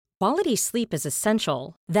Quality sleep is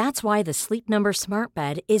essential. That's why the Sleep Number Smart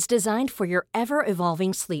Bed is designed for your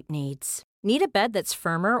ever-evolving sleep needs. Need a bed that's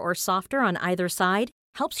firmer or softer on either side?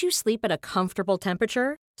 Helps you sleep at a comfortable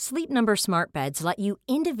temperature? Sleep Number Smart Beds let you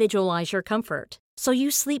individualize your comfort, so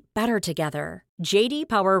you sleep better together. J.D.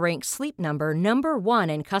 Power ranks Sleep Number number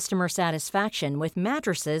 1 in customer satisfaction with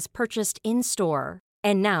mattresses purchased in-store.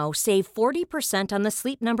 And now, save 40% on the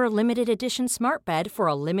Sleep Number Limited Edition Smart Bed for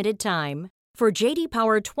a limited time. For J.D.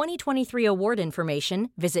 Power 2023 award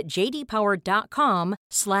information, visit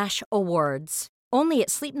jdpower.com/awards. Only at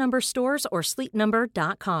Sleep Number stores or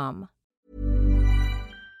sleepnumber.com.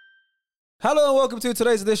 Hello and welcome to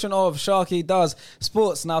today's edition of Sharky Does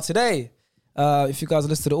Sports. Now today, if you guys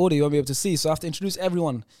listen to the audio, you won't be able to see, so I have to introduce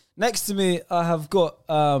everyone. Next to me, I have got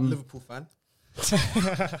Liverpool fan.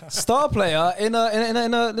 star player in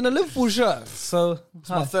a Liverpool shirt. So It's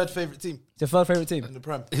my third favourite team it's your third favourite team. in the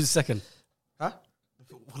Prem. Who's second? Huh?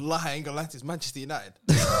 Wallahi, I ain't gonna lie to you, it's Manchester United.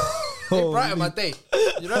 They brighten my day.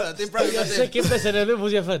 You know that? They brighten my day. Second place and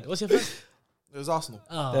Liverpool's your third. What's your first? It was Arsenal.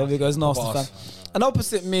 Oh, There we go, it's an Arsenal fan. And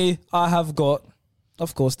opposite me, I have got,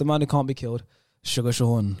 of course, the man who can't be killed, Sugar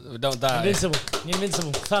Sean. We don't die. Invincible.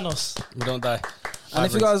 Thanos. We don't die. And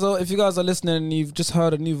if you guys are listening and you've just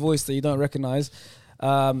heard a new voice that you don't recognise,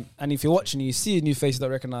 and if you're watching, you see a new face you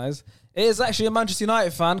don't recognise, it is actually a Manchester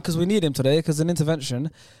United fan because we need him today because an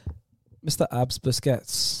intervention. Mr. Abs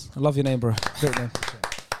Busquets. I love your name, bro. Great name.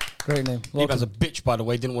 Great name. Liban's a bitch, by the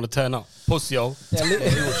way. Didn't want to turn up. Pussy, yo. Yeah,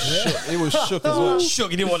 He was shook as well.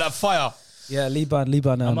 Shook. He didn't want that fire. yeah, Liban.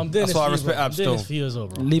 I'm doing That's this why I for you, respect bro. I'm Abs doing this still. for you as well,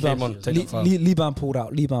 bro. Liban pulled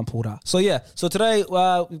out. Liban pulled out. So yeah. So today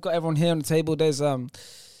we've got everyone here on the table. There's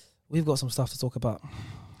we've got some stuff to talk about.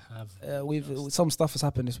 Some stuff has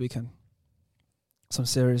happened this weekend. Some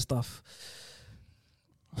serious stuff.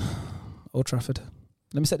 Old Trafford.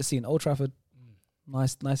 Let me set the scene. Old Trafford.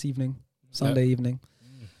 Nice evening. Sunday evening.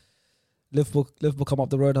 Liverpool come up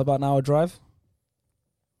the road about an hour drive.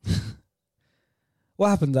 What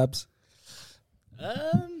happened, Abs?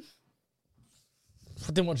 I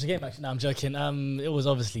didn't watch the game, actually. No, I'm joking. It was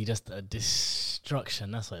obviously just a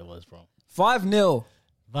destruction. That's what it was, bro. 5-0.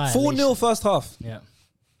 4-0 first half. Yeah.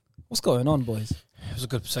 What's going on, boys? It was a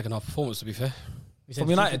good second half performance, to be fair. We said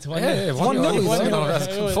From United? 1-0. Yeah, 1-0. That's a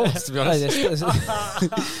good performance, to be honest.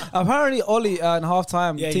 Apparently, Ollie in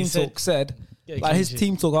half-time Yeah, team he said- talk said, Get a like clean his sheet.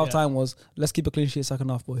 team talk Yeah. half-time was, let's keep a clean sheet second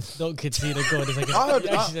half, boys. Don't concede a goal. I heard-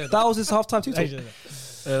 That was his half-time team talk.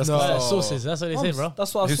 Sources. That's what they say, bro.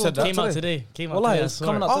 That's what I Who saw said that? Came out today. Wallahi, I it's swear.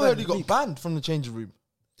 coming it. up. I heard he got banned from the changing room.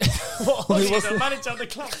 He's the manager of the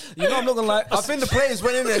club. You know, I'm not gonna lie. I think the players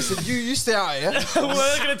went in there and said, you stay out here.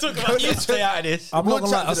 We're going to talk about you. Stay out of this. I'm We'll not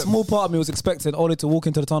gonna lie. chat A to them. small part of me was expecting Ollie to walk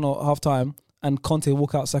into the tunnel at half-time and Conte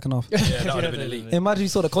walk out second half. Yeah, that would have been elite. Imagine you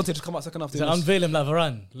saw the Conte just come out second half. So unveil him like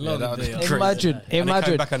Varane. Yeah, that would've been day. crazy. Imagine, And they came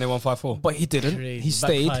imagine. back and they won 5-4. But he didn't. Crazy. He Back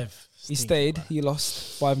stayed. five. He Stink. stayed. He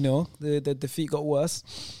lost 5-0. The defeat got worse.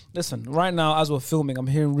 Listen, right now as we're filming, I'm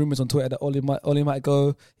hearing rumors on Twitter that Ollie might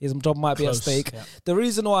go. His job might be at Close, stake. yeah. The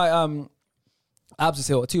reason why Abs is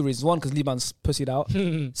here, two reasons. One, because Liban's pussied out.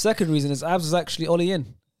 Second reason is Abs is actually Ollie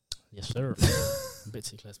in. Yes, sir. A bit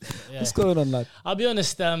too close. But yeah. What's going on, lad? I'll be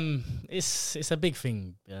honest. It's a big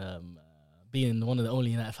thing. Being one of the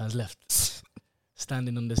only United fans left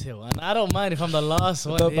standing on this hill, and I don't mind if I'm the last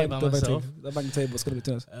one here by myself. Don't bang the table. It's gonna be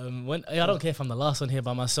too nice. I don't care if I'm the last one here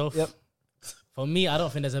by myself. Yep. For me, I don't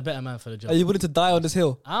think there's a better man for the job. Are you willing to die on this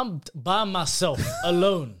hill? I'm by myself,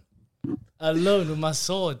 alone with my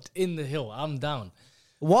sword in the hill. I'm down.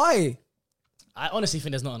 Why? I honestly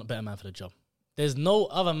think there's not a better man for the job. There's no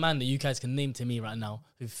other man that you guys can name to me right now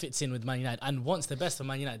who fits in with Man United and wants the best for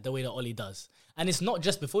Man United the way that Ollie does. And it's not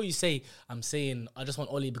just before you say, I'm saying I just want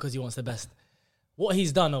Ollie because he wants the best. What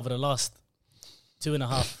he's done over the last two and a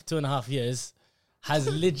half years has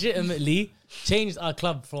legitimately changed our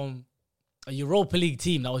club from a Europa League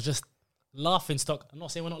team that was just laughing stock. I'm not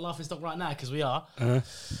saying we're not laughing stock right now because we are.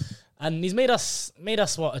 And he's made us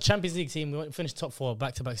what, a Champions League team. We finished top 4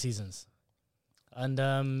 back-to-back seasons.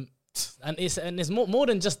 And it's more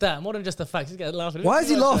than just that, more than just the fact. He's getting laughing. Why is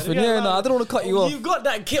he laughing? Yeah, no, I don't want to cut you off. You've got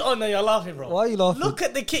that kit on and you're laughing, bro. Why are you laughing? Look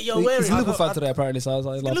at the kit you're wearing. He's a Liverpool fan today, apparently. So I was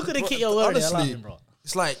like, Look at the kit you're wearing. Honestly, You're laughing, bro.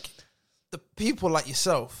 it's like the people like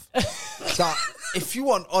yourself that if you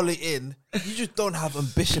want Ollie in, you just don't have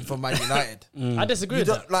ambition for Man United. I disagree You with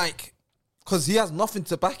don't that. like, because he has nothing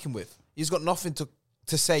to back him with. He's got nothing to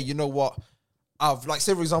say. You know what? I've like,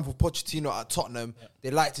 say for example, Pochettino at Tottenham. They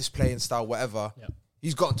liked his playing style, whatever. Yeah.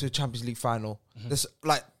 He's gotten to a Champions League final. There's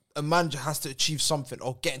like a manager has to achieve something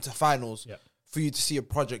or get into finals for you to see a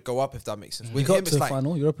project go up. If that makes sense. We With got him, to it's a like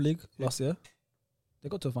final, Europa League last year. They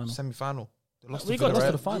got to a final. semi-final. We got Villarreal.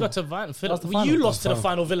 to the final. We got to the final. You lost to the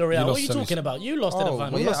Final. final, Villarreal. You What are lost you semis. talking about? You lost to the Oh,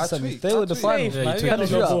 final. well, You yeah, lost I to tweet. They were the final. Safe, Yeah, man. you You got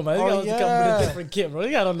tweeted. no ball, man. You got to come with a yeah. different kit, bro.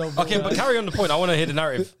 You got no ball. Okay, but carry on the point. I want to hear the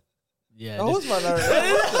narrative. yeah, That was my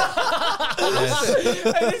narrative.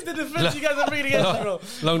 Hey, this is the defense you guys are bringing against, bro.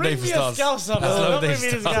 Long day Bring for me stars. a Scouser, bro. That's long Don't day bring for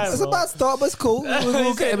me this stars. guy, It's a bro. bad start, but it's cool.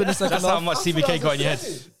 We'll get him in the second That's how half. much CBK got in your head.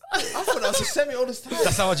 I thought that was a semi all this time.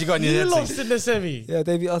 That's how much you got in your You head. lost Steve. in the semi. Yeah,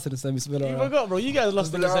 they beat us in the semi. You forgot, bro. You guys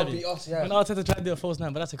lost in the Villarreal semi. beat us, yeah. When Arteta tried to do a false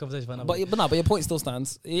nine, but that's a conversation for another. But your point still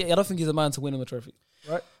stands. I don't think he's a man to win him a trophy,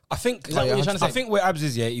 right? I think. Is that what you're trying to say? I think where Abs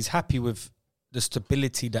is, he's happy with the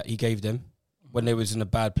stability that he gave them when they was in a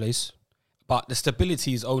bad place. But the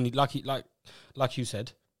stability is only like you said. Like you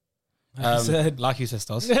said,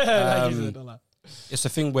 Stars. Like you said, don't lie. It's a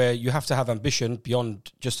thing where you have to have ambition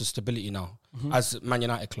beyond just the stability now. As Man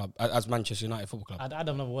United club, as Manchester United Football Club. I'd add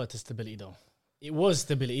another word to stability, though. It was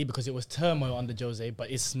stability because it was turmoil under Jose,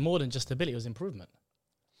 but it's more than just stability. It was improvement.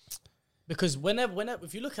 Because whenever,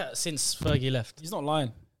 if you look at since Fergie left, He's not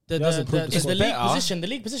lying. the He has improved his league squad. position, the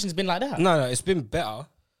league position's been like that. No, it's been better,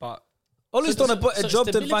 but Ollie's So- done a so job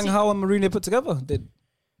that Van stability- Gaal and Mourinho put together. Did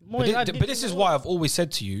More but this is why I've always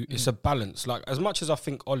said to you, it's a balance. Like, as much as I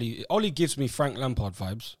think Ollie gives me Frank Lampard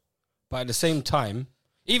vibes, but at the same time,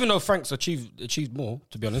 even though Frank's achieved more,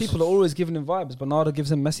 to be honest. people are always giving him vibes. Bernardo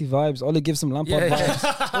gives him Messi vibes. Ollie gives him Lampard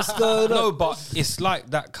vibes. What's going on? No, but it's like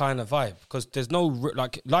that kind of vibe because there's no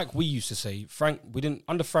like we used to say. Frank, we didn't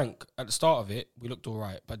under Frank at the start of it. We looked all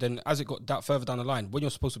right, but then as it got that further down the line, when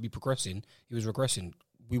you're supposed to be progressing, he was regressing.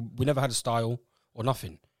 We never had a style or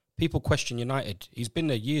nothing. People question United. He's been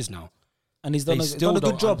there years now. And he's They done still a good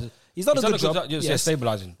don't job. under- He's done a good job. Yes,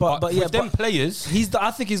 stabilizing. But But yeah, with them but- players, I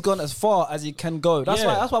think he's gone as far as he can go. That's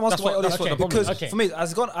Yeah. why I'm asking why That's what the problem because is. Okay. for me,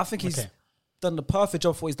 as gone, I think he's Okay. done the perfect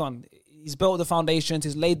job for what he's done. He's built the foundations.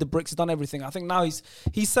 He's laid the bricks. He's done everything. I think now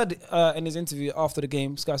he said in his interview after the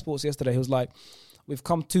game, Sky Sports yesterday, he was like, "We've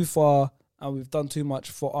come too far and we've done too much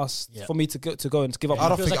for us for me to go and to give up." I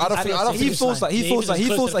don't think He feels like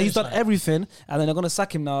he's done everything. everything, and then they're gonna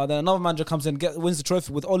sack him now. Then another manager comes in, wins the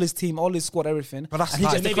trophy with all his team, all his squad, everything. But that's and he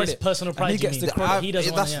life. gets the Maybe it's credit. personal And pride. he gets you the mean. credit. He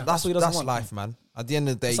doesn't want to. That's what he doesn't want. life, man. At the end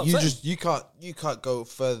of the day, That's what I'm saying. you can't go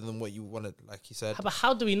further than what you wanted, like you said. But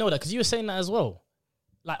how do we know that? Because you were saying that as well.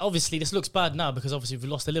 Like, obviously, this looks bad now because obviously we've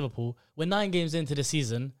lost to Liverpool. We're 9 games into the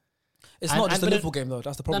season. It's And- not just and a but Liverpool game though.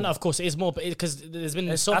 That's the No, problem. no, of course it is more, because there's been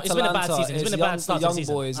It's it's been a bad Atalanta, season. It's it's been a bad young- start the to the young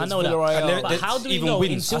season. boys, I it's know that. Villarreal. But how do we even know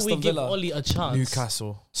wins. until we Aston give Villa. Oli a chance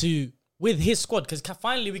Newcastle. to with his squad? Because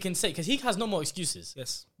finally we can say, because he has no more excuses.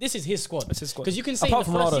 Yes. This is his squad. It's his squad. Because you can say Apart in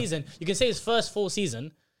from the first Ronaldo. season, you can say his first full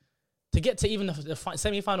season to get to even the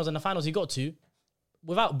semi-finals and the finals he got to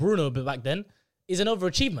without Bruno back then is an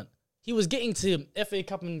overachievement. He was getting to FA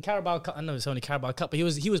Cup and Carabao Cup. I know it's only Carabao Cup, but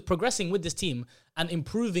he was progressing with this team and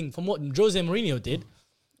improving from what Jose Mourinho did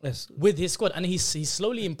Yes. with his squad, and he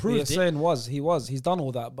slowly What improved you're it. saying he's done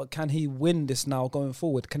all that, but can he win this now going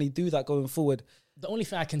forward? Can he do that going forward? The only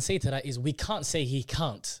thing I can say to that is we can't say he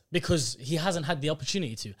can't because he hasn't had the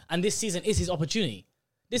opportunity to. And this season is his opportunity.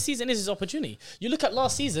 This season is his opportunity. You look at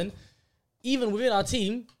last season, even within our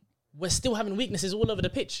team, we're still having weaknesses all over the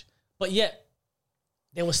pitch. But yet,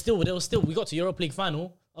 we got to Europa League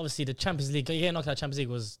final. Obviously, the Champions League, getting knocked out of Champions League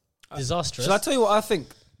was disastrous. Shall I tell you what I think?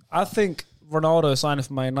 I think Ronaldo signing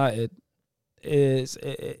for Man United is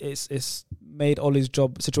made Ollie's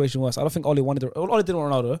job situation worse. I don't think Ollie wanted Ollie didn't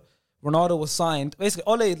want Ronaldo. Ronaldo was signed. Basically,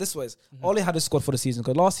 Ollie, this was Ollie had his squad for the season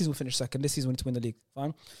because last season we finished second. This season we need to win the league.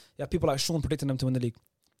 Fine. Yeah, people like Sean predicting them to win the league.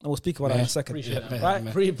 And we'll speak about that in a second. Appreciate that. Right?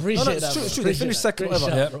 Appreciate No, it's that. true, bro. it's true. They Appreciate finished that. second, Great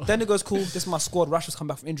whatever. shout, bro. Then it goes, cool, this is my squad. Rashford's come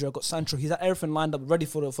back from injury. I've got Sancho. He's had everything lined up, ready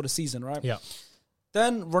for the season, right? Yeah.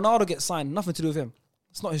 Then Ronaldo gets signed. Nothing to do with him.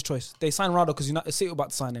 It's not his choice. They signed Ronaldo because City were about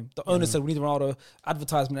to sign him. The owner said we need Ronaldo,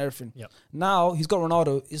 advertisement, everything. Yep. Now he's got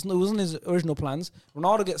Ronaldo. It wasn't his original plans.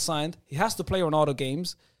 Ronaldo gets signed. He has to play Ronaldo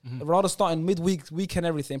games. Ronaldo starting midweek, weekend,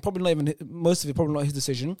 everything. Probably not even most of it. Probably not his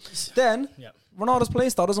decision. Then Yep. Ronaldo's play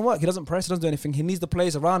style doesn't work. He doesn't press. He doesn't do anything. He needs the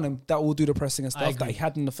players around him that will do the pressing and stuff that agree. he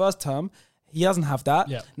had in the first term. He doesn't have that.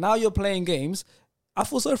 Yep. Now you're playing games. I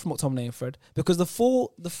feel sorry for McTominay and Fred because the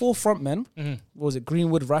four front men, what was it,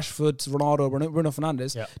 Greenwood, Rashford, Ronaldo, Bruno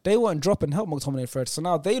Fernandes, Yeah. they weren't dropping help McTominay and Fred. So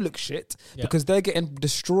now they look shit Yeah. because they're getting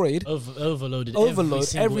destroyed, Overloaded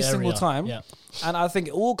every single area. time. Yeah. And I think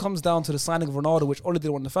it all comes down to the signing of Ronaldo, which Oli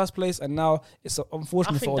didn't want in the first place, and now it's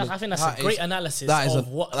unfortunate for Oli. I think that's That a great is- analysis That is of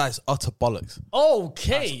what. that is utter bollocks.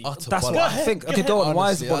 Okay. That's what I think. Okay, go on.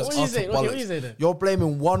 Why is Honestly, it that's What do you utter say? Okay, what do bollocks. you say then? You're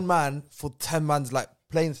blaming one man for 10 man's like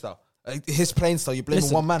playing style. His playing style. You're blaming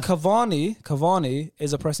Listen, one man. Cavani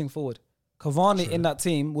is a pressing forward. Cavani in that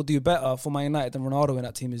team will do better for Man United than Ronaldo in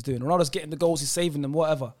that team is doing. Ronaldo's getting the goals, he's saving them,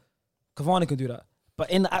 whatever. Cavani can do that. But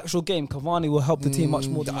in the actual game, Cavani will help the team much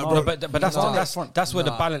more than No, Ronaldo. But that's front. that's where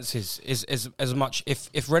the balance is as much.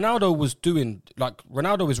 If Ronaldo was doing like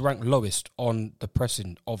Ronaldo is ranked lowest on the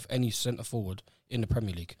pressing of any centre forward in the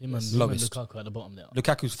Premier League. Lowest. Lukaku at the bottom there.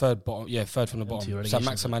 Lukaku's third bottom, third from the bottom. So relegation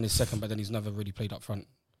Maximan is second, but then he's never really played up front.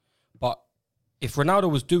 But if Ronaldo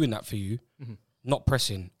was doing that for you, not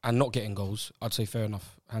pressing and not getting goals, I'd say fair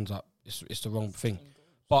enough, hands up. It's the wrong thing.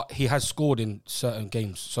 But he has scored in certain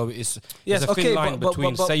games, so there's a thin line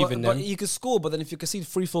between saving them. But you can score, but then if you concede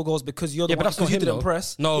 3-4 goals because you're the one but that's not because you him, didn't though.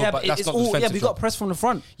 press. No, but that's not the all, defensive yeah, but you got job. press from the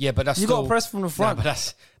front. Yeah, but that's you still, got press from the front. Nah,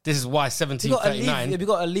 but this is why 17-39. You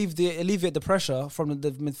got to alleviate the pressure from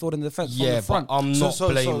the midfield and the defense. Yeah, from the front. but I'm not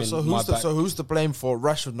blaming So my back. who's to blame for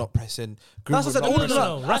Rashford not pressing? That's what I said. Greenwood not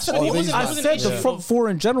All of pressing? that. No, Rashford, I said the front four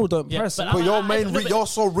in general don't Yeah, press. but But your I- no, but your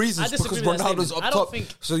sole reasons I disagree because with that Ronaldo's statement. I up don't top.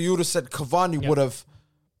 think- So you would have said Cavani would have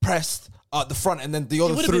pressed at the front, and then the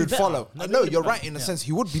other would've three been would better. follow. No, he No, would've you're been right better. in a Yeah. sense.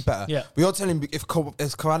 He would be better. Yeah. But you're telling me if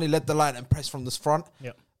Cavani led the line and pressed from this front,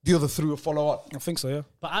 Yeah. the other three will follow up. I think so, yeah.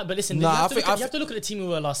 But listen, Nah, you, have to I think- look at, you have to look at the team we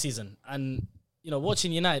were last season, and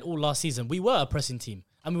watching United all last season, we were a pressing team,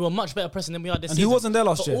 and we were much better pressing than we are this And season. he wasn't there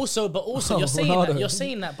last but year. But also, Oh, you're saying Ronaldo. that. You're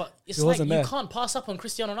saying that, but it's He like wasn't you there. can't pass up on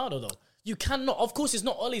Cristiano Ronaldo though. You cannot. Of course, it's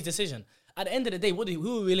not Ollie's decision. At the end of the day, who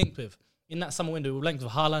were we linked with in that summer window? We were linked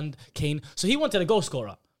with Haaland, Kane. So he wanted a goal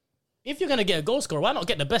scorer. If you're gonna get a goal scorer, why not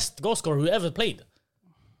get the best goal scorer who ever played?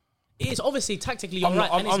 It's obviously tactically all right,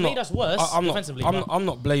 and it's made us worse defensively. but- I'm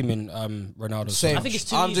not blaming Ronaldo. Same. I think it's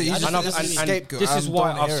too I'm easy. he's I just, don't- this is a and scapegoat. this is I why don't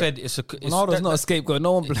wanna I've hear said it. it's a. Ronaldo's not a scapegoat.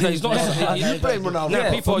 No one blames He's not. You blame Ronaldo. No, Yeah,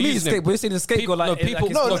 people for are me, using scapegoat. him. We're saying the scapegoat like people,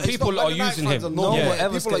 like No, no, it's people not are Man using United him. fans are normal. Yeah.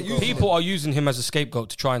 People are scapegoat. using People are using him as a scapegoat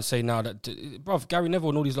to try and say now that, bruv, Gary Neville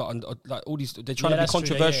and all these like all these, they're trying Yeah, to be that's true.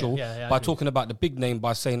 controversial Yeah, I by agree. talking about the big name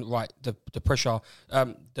by saying right the pressure,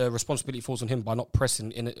 the responsibility falls on him by not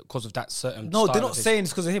pressing in it because of that certain. No, style they're not of his. saying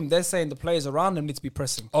it's because of him. They're saying the players around him need to be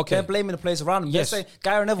pressing. Okay. They're blaming the players around him. Yes. They're saying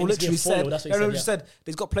Gary Neville He needs to literally get followed, said, that's what he Gary said, Neville said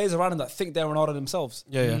he's got players around him that think they're Ronaldo themselves.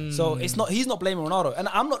 Yeah, yeah. So it's not. He's not blaming Ronaldo, and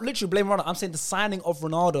I'm not literally blaming Ronaldo. I'm saying the signing of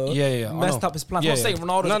Ronaldo I messed know. up his plan. Yeah, I'm not saying Ronaldo's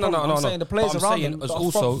no, the no, problem. no, I'm no. saying the players But I'm around saying him. as the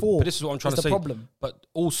also, front four but this is what I'm trying is to the say. problem. But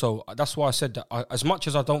also, that's why I said that as much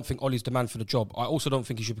as I don't think Ollie's the man for the job, I also don't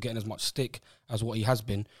think he should be getting as much stick as what he has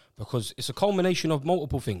been because it's a culmination of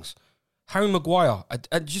multiple things. Harry Maguire,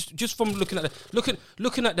 just from looking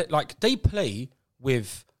at that, like they play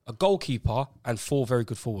with a goalkeeper and 4 very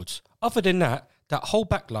good forwards. Other than that whole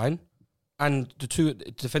back line and the 2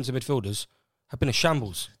 defensive midfielders have been a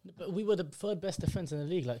shambles. But we were the third best defense in the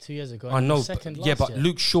league like 2 years ago. I and know, second but, yeah, last but year.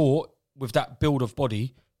 Luke Shaw with that build of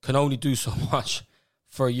body can only do so much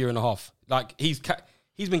for a year and a half. Like he's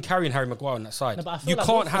been carrying Harry Maguire on that side. No, but I feel You like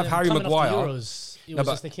can't both of have them Harry coming off the Maguire. Euros, it No, was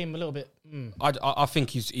but- just they came a little bit. I think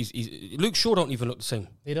he's Luke Shaw don't even look the same.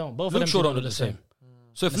 They don't. Both Luke of them Shaw don't don't look the same.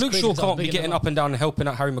 So if That's Luke crazy Shaw because I'm can't be bigging getting them up and down and helping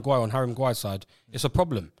out Harry Maguire on Harry Maguire's side, it's a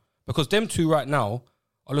problem because them two right now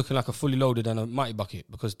are looking like a fully loaded and a mighty bucket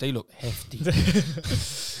because they look hefty.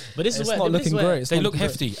 But this is It's where not this is looking where- great. It's They not look looking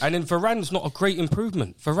hefty, and then Varane's not a great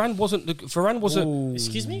improvement. Varane was a.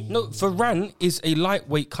 Excuse me. No, Varane is a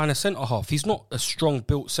lightweight kind of centre half. He's not a strong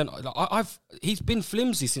built centre. Like, he's been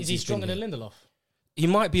flimsy since Is he he's stronger been than here. Lindelof? He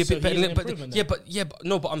might be a So bit better, he is than an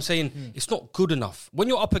improvement but I'm saying it's not good enough. When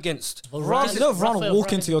you're up against, Varane, you know, Varane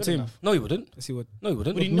walk into your good team. enough. no, he wouldn't. Yes, he would. No, he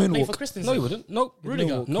wouldn't. Would he not play Moonwalk. for Christensen? No, he wouldn't. Nope.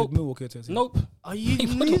 Rudiger. Nope. Moonwalk into your team. Nope. Are you He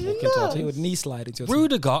wouldn't walk into our He team. would knee slide into your team.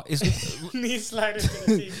 Rudiger is Knee sliding to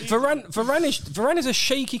the team. Varane is a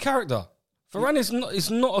shaky character. Varane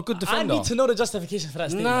is not a good defender. I need to know the justification for that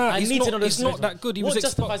statement. Nah, I he's need not- to know the he's not justification. that good. He What was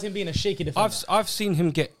justifies him being a shaky defender? I've seen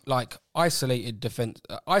him get like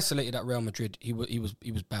isolated at Real Madrid. He was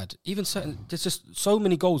bad. Even there's just so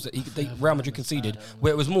many goals that Real Madrid conceded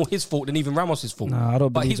where it was more his fault than even Ramos's fault. Nah, I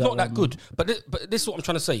don't but believe he's that not that one. good. But this is what I'm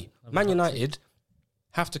trying to say. Man United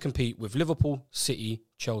have to compete with Liverpool, City,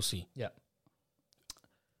 Chelsea. Yeah.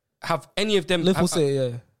 Have any of them? Liverpool City,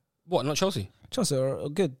 yeah. What? Not Chelsea. Chelsea are a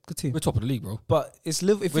good team. We're top of the league, bro. But it's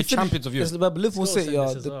Liverpool. We're champions of Europe. But Liverpool Scholes City said are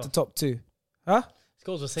this as the well. top 2. Huh?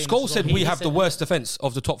 Scholes was saying Scholes this as said well. we He have the said- worst defense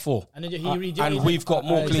of the top 4. And then And we've got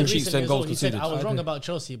more he clean said sheets than recently as goals well, he said, conceded. I was I wrong agree. about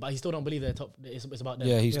Chelsea, but he still don't believe they're top. It's about them.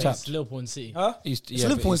 Yeah, he's It's tapped. Liverpool and City. Huh? He's, It's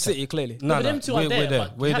Liverpool and City, clearly. No, But no, them two we're are there. there.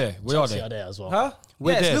 but We're there. We are Chelsea there. are there as well. Huh?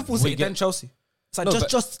 We're Yeah, it's there. Liverpool We City, get- then Chelsea. It's like No, but-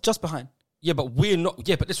 just behind. Yeah, but we're not.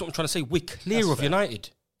 Yeah, but that's what I'm trying to say. We're clear That's of fair. United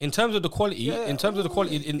in terms of the quality. Yeah, In terms of the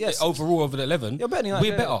quality in yes. overall over the 11, You're better than United.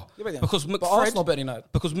 we're yeah, better yeah. You're better than because United. But Arsenal McFred. better than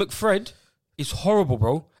United. Because McFred is horrible,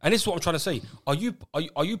 bro. And this is what I'm trying to say. Are you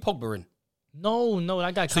Pogba in? No,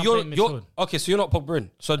 that guy So can't play you're midfield. okay. So you're not Pogba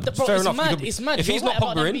in. So Bro, fair it's enough. mad, You could be- it's mad. If You're he's not right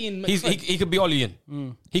about Pogba them in, being he could be Oli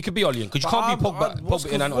in. He could be Oli in because you can't be Pogba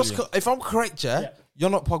in and Oli in. If I'm correct, you're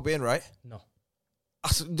not Pogba in, right? No.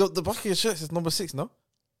 The back of your shirt says number 6, no?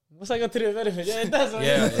 What's that got to do with anything? Yeah, it does.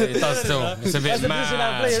 Yeah, it does still. It's a bit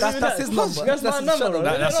mad. That's his number. That's my number, bro.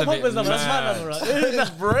 That's That's a not bit Pogba's number. That's my mad.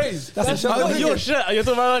 number, bro. Brains. That's Not your shirt. You're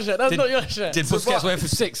talking about my shirt. That's not your shirt. Did Busquets wear for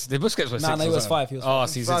 6? Did Busquets wear 6? Nah, no, he was 5. He was Oh, 5.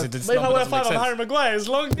 see, Five. this But if I number wear doesn't 5, make I'm sense. Harry Maguire. It's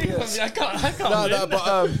long thing for me. I can't No, win.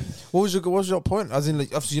 but what was your point? As in, like,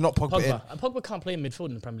 obviously you're not Pogba in. Pogba can't play in midfield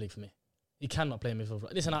in the Premier League for me. He cannot play in midfield.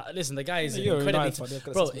 Listen, the guy is You're a incredibly... United fan,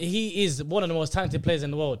 yeah, Bro, he is one of the most talented players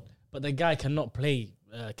in the world, but the guy cannot play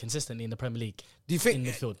consistently in the Premier League. Do you think in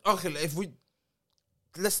midfield? Okay, if we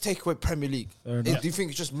let's take away Premier League. Do you think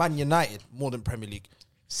it's just Man United more than Premier League?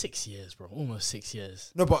 6 years, bro. Almost 6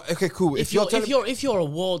 years. No, but okay, cool. If you're a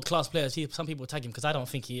world class player, see, some people tag him because I don't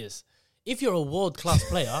think he is. If you're a world class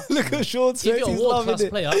player, Look at Sean's if face. you're a He's world loving class it.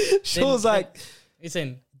 player, Sean's like, he's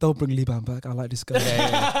saying, don't bring Liban back. I like this guy.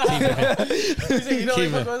 he's saying, you know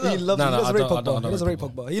Keep what it. Pogba's He up? loves. No, He no, doesn't I rate don't Pogba. He rate doesn't rate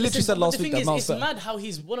Pogba. Pogba. He literally Listen, said but last the week thing that Mount it's said. mad how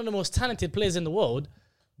he's one of the most talented players in the world,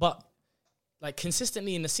 but like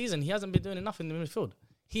consistently in the season, he hasn't been doing enough in the midfield.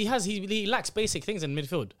 He lacks basic things in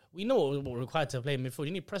midfield. We know what we're required to play in midfield.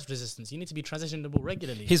 You need press resistance. You need to be transitioning the ball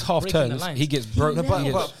regularly. His half breaking the turns, lines. he gets broke.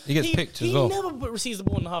 He gets picked as well. He never receives the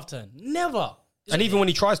ball in the half turn. Never. And even when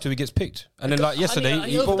he tries to, he gets picked. And then like yesterday, and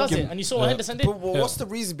he does it. And you saw what Henderson did. But what's the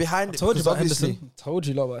reason behind it? Told you Because about Henderson. Told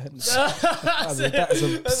you a lot about Henderson. That is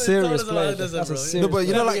a serious player. That's a No, serious. but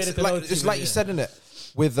you know, Never like get it to know it's team, like you said in it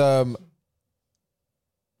with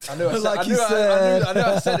I knew Like you said. I knew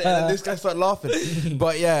I said it, and then this guy started laughing.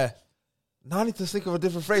 But yeah, now I need to think of a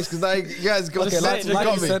different phrase because now you guys got Okay, got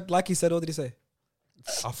me. like he said, what did he say?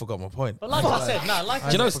 I forgot my point. But like I said,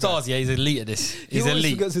 do you know Stars? Yeah, he's elite at this. He's He always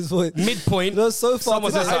elite. forgets his voice. Midpoint. No, so far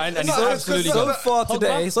Someone said today, something and he's absolutely gone. so far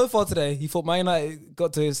today, he thought Man United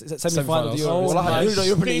got to his semi-final of the Semi-finals. Euros. Well, I knew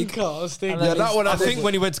Europa League. Stinker. Yeah, that one I think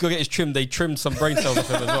when he went to go get his trim, they trimmed some brain cells off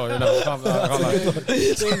him as well. You know, I can't lie.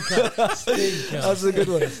 That's a good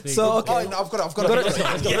one. So okay, Oh, no, I've got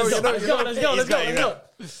it. Let's go.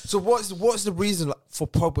 So what's the reason for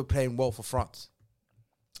Pogba playing well for France?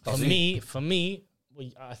 For me, well,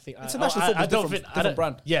 I think International football I is don't different- think different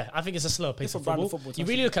brand. Yeah, I think it's a slower pace Different of brand of football. football, You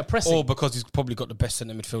really look at pressing. Or because he's probably got the best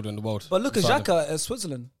centre midfielder in the world. but look at Beside him. Xhaka at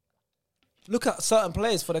Switzerland. Look at certain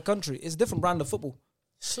players for their country. It's a different brand of football.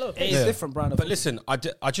 slow It's pace. a different brand of But football. listen,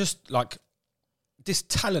 I just like this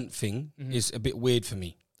talent thing is a bit weird for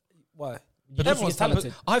me. Why? You But don't everyone's think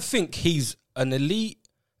talented. I think he's an elite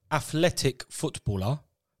athletic footballer,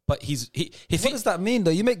 but What does that mean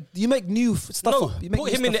though? You make new stuff. no, up. You make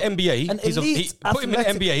put new him in the stuff up. NBA. An He's elite put him in the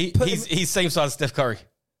athletic- NBA. put He's same size as Steph Curry.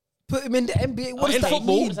 Put him in the NBA. What does in that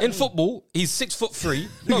football, mean? in football, he's 6'3".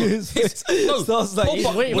 No, no. Sounds like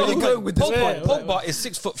Pogba, wait, where no, you going with this? Pogba is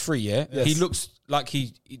 6'3". Yeah, Yes. he looks like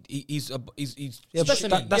he's Yeah, but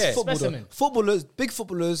Specimen. that's Yeah. football. Though. Specimen. Footballers, big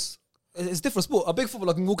footballers. It's a different sport. A big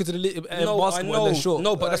footballer can walk into the No, I basketball know. and they're short.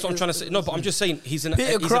 No, but that's what I'm trying to say. No, but I'm just saying he's an.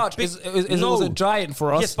 Peter he's Crouch a big, was a giant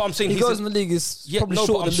for us. Yes, but I'm saying he he's goes a- in the league is Yeah, probably no, but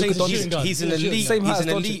shorter I'm than saying Luka he's- Doncic. he's an He's elite. same height He's an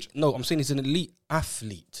as elite. No, I'm saying he's an elite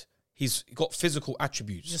athlete. He's got physical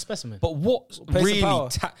attributes. He's a specimen. But what Pace and really? power.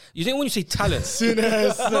 You think when you say talent?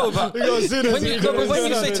 No, but when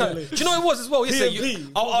you say talent, do you know what it was as well? Yesterday,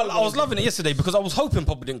 I was loving it yesterday because I was hoping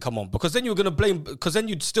Pogba didn't come on because then you were going to blame because then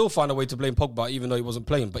you'd still find a way to blame Pogba even though he wasn't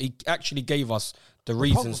playing. But he actually gave us the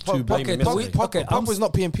reasons to blame him yesterday. Pogba's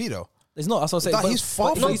not PMP though. It's not. That's what I'm saying. He's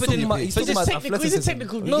far from he's talking about PMP. he's He's talking a about technical. He's a athleticism.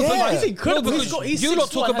 technical. No, Yeah, but- he's incredible. no, He's got. He's you lot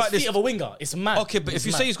 6'1", talk has about feet this- of a winger. It's mad. Okay, but It's if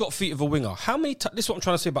you mad. say he's got feet of a winger, how many? This is what I'm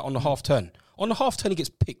trying to say about on the half turn. On the half turn, he gets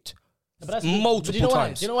picked But that's- multiple but do you know why?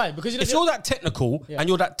 times. Do you know why? Because if you're that technical and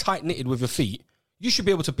you're that tight knitted with your feet, you should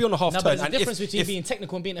be able to be on the half No, turn. but there's a and difference between being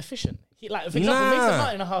technical and being efficient. For example, Mason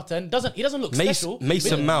Mount in a half turn doesn't look special.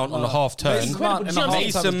 Mason Mount on the half turn. Mason Mount in a half turn.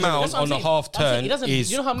 Mason Mount on the half turn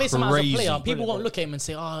is You know how Mason Mount as a player, crazy. people won't look at him and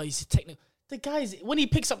say, "Oh, he's technical." The guys, when he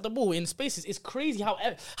picks up the ball in spaces, it's crazy how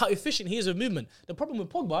efficient he is with movement. The problem with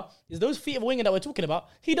Pogba is those feet of a winger that we're talking about.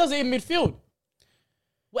 He does it in midfield.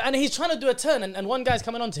 Well, and he's trying to do a turn, and one guy's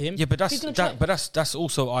coming onto him. Yeah, but he's gonna try. that's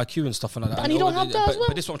also IQ and stuff like that. And he don't have that as well.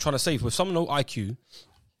 But this is what I'm trying to say. With some no IQ,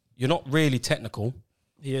 you're not really technical.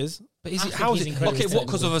 He is. But is I it? think How is he's it? incredibly Okay, what?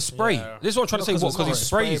 Because of a spray? This is what I'm trying to say. What? Because he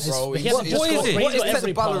sprays. bro. But he hasn't just What is got- it? but What he's is got that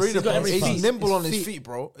every pass. ballerina? He's got every He's pass. nimble on his feet. feet,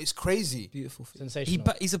 bro. It's crazy, Beautiful feet.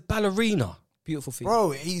 Sensational. He's a ballerina. Beautiful feet.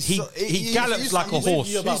 bro. He gallops like a horse.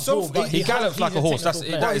 You about He's so ball, but He gallops like a horse. That's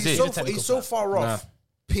it. That is he's it. so technical he's so player. far off.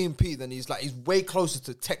 P&P than he's way closer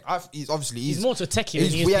to tech. He's more to techie than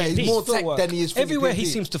he is he's P&P. more tech than he is. Everywhere he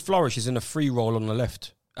P&P. seems to flourish is in a free role on the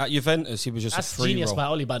left. At Juventus, he was just That's a free genius role. by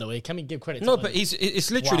Oli, by the way. Can we give credit? No, to but Oli?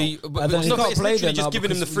 it's literally, but, And then he no, but can't it's play literally there now just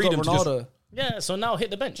giving him the because we've got freedom to just. Ronaldo. Yeah, so now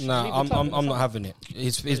hit the bench. Nah, Leave the club. I'm not having it.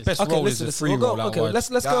 His best Okay, role listen, is a free we'll role go. out Okay, wide. let's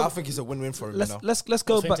Yeah, go. I think it's a win-win for him. Let's now.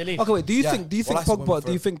 go For him back. to leave. Okay, wait. Do you Yeah. think Well, that's a win Pogba? for Do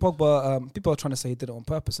you him. think Pogba? People are trying to say he did it on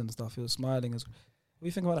purpose and stuff. He was smiling. What do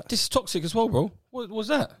you think about that? This is toxic as well, bro. What was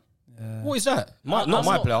that? What is that? Not I'm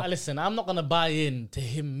my player. Listen, I'm not gonna buy in to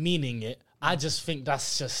him meaning it. I just think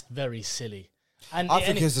that's just very silly. And I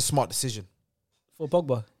think it's a smart decision. For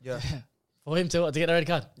Pogba, Yeah. for him to get the red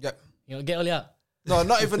card. Yeah. You know, get Oli out. No,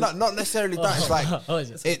 not even that. Not necessarily that. It's like Oh, is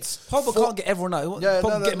it? it's Pogba can't get everyone out. Yeah,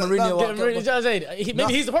 Pogba no, get no, Mourinho no, out. Get him rid of Jose.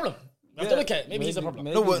 Maybe he's the problem. We have to Yeah, look at it. Maybe he's the problem.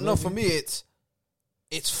 maybe, no. For me, it's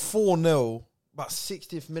 4-0, about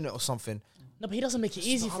 60th minute or something. No, but he doesn't make it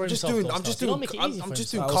easy for I'm just himself. doing. though, I'm just Stas. He don't doing. make it easy I'm for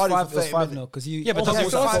just himself. doing cardio It for was 30 5 minutes. now because you. Yeah, but Okay,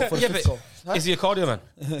 does so he? it's for the fifth goal. Is he a cardio man?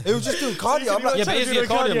 It was just doing cardio. I'm like, Yeah, but is he a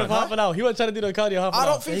cardio man? for half an hour? He wasn't trying to do the cardio half an I hour.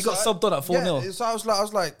 don't think He so. got subbed on at 4-0. Yeah, so I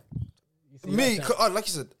was like, me, like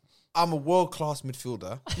you said, I'm a world class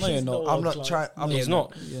midfielder. No, you're not. I'm not trying. He's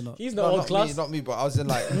not. You're not. He's No, not world not me, class. not me, but I was in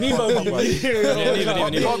like. Neither.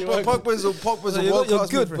 Pogba's a You're world class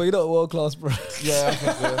good, but you're not world class, bro. Yeah, I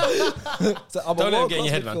think so. So I'm Don't a let him world get in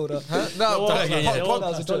your head, class man. midfielder. No, Don't get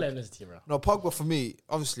it. Don't let him listen to you, bro. no, Pogba for me,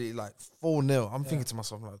 obviously, like 4-0. I'm thinking to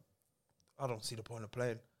myself, like, I don't see the point of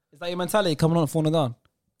playing. Is that your mentality coming on 4-0 down?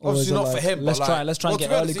 Or Obviously is it not like, for him. Let's but try. like, Let's try and well, get to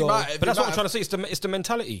be early honest, goal. But that's what I'm trying to say. It's the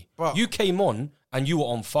mentality. Bro. You came on and you were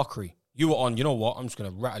on fuckery. You were on. You know what? I'm just gonna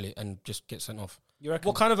rattle it and just get sent off. You reckon?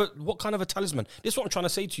 What kind of a talisman? This is what I'm trying to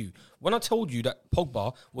say to you. When I told you that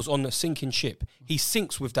Pogba was on a sinking ship, he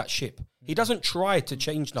sinks with that ship. He doesn't try to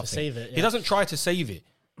change nothing. save it, He yeah. doesn't try to save it.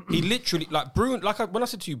 He literally, like Bruno, when I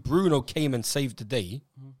said to you, Bruno came and saved the day.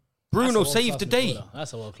 Bruno saved the day.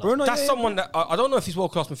 That's a world class. Bruno, That's yeah, someone that I don't know if he's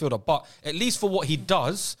world class midfielder, but at least for what he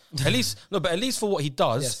does, at least for what he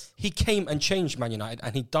does, Yes. he came and changed Man United,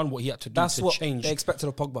 and he done what he had to do That's to what change. they expected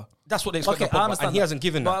of Pogba. That's what they expect Okay, of I Pogba, understand and he that. hasn't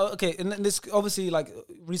given that. But okay, and this obviously like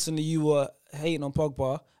recently you were hating on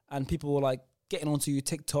Pogba and people were like getting onto you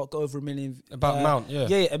TikTok over 1 million About Mount, yeah.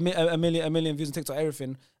 a million views on TikTok,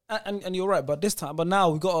 everything. And you're right, but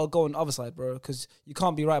now we gotta go on the other side, bro, because you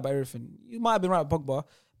can't be right about everything. You might have been right with Pogba.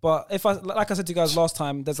 But like I said to you guys last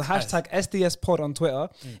time, there's a hashtag SDS Pod on Twitter.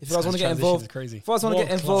 If you guys want to get transition involved, is crazy. if you guys want to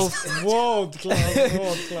get involved, World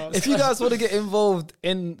class. if you guys want to get involved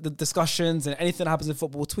in the discussions and anything that happens in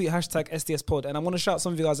football, tweet hashtag SDS Pod. And I'm going to shout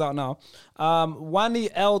some of you guys out now. Wani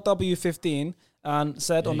LW15 and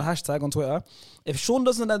said on the hashtag on Twitter, if Sean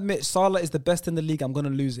doesn't admit Salah is the best in the league, I'm going to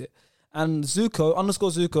lose it. And Zuko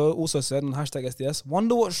also said on hashtag SDS,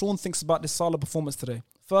 wonder what Sean thinks about this Salah performance today.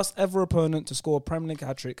 First ever opponent to score a Premier League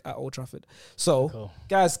hat-trick at Old Trafford. So,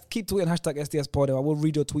 guys, keep tweeting hashtag SDS Pod and I will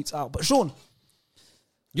read your tweets out. But Sean,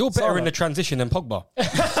 You're better Salah. in the transition than Pogba.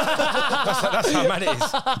 that's how mad it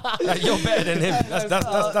is. Like, you're better than him.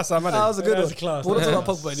 That's how mad that it was is. a good That's one. class. We're not talking about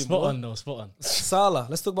Pogba Spot anymore. on though, spot on. Salah.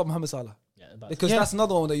 Let's talk about Mohamed Salah. Because that's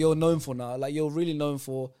another one that you're known for now. Like, you're really known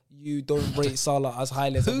for you don't rate Salah as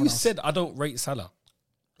highly as Who everyone else. said I don't rate Salah?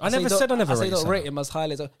 I say never you don't- said I never I say rate you don't Salah. rate him as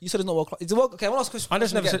highly as... You said he's not world class. Is it world... Okay, I want to ask a question. I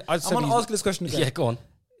just never again. said. I said I'm going to he's- ask you this question again. Yeah, go on.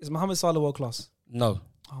 Is Mohamed Salah world class? No.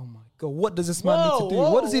 Oh my God. What does this man need to do?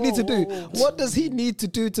 What does he need to do? What does he need to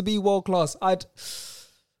do to be world class?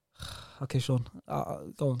 Okay, Sean.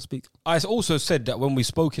 Go on, speak. I also said that when we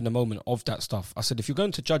spoke in the moment of that stuff, I said if you're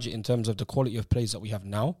going to judge it in terms of the quality of plays that we have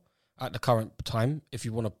now at the current time, if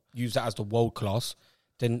you want to use that as the world class,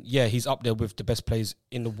 then yeah, he's up there with the best players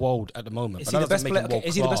in the world at the moment. Is But he that the best doesn't make player? him Okay,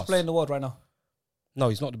 is he the best world-class. player in the world right now? No,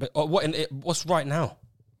 he's not the best. What's right now?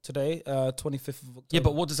 Today, 25th of October. Yeah,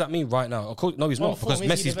 but what does that mean right now? Of course, no, he's On not form,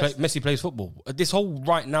 because is he the best? Messi plays football. This whole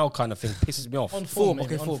right now kind of thing pisses me off. On Form, form,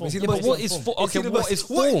 okay, on form. form. Is he Yeah, the but best? what is form? Okay, what is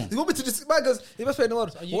form? You want me to just... Man goes, the best player in the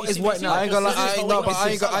world. You What is see- right see- now? I ain't gonna lie. This is I what no, we but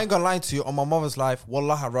want to see I ain't gonna lie to you. On my mother's life,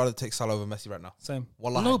 wallah, I'd rather take Salah over Messi right now. Same.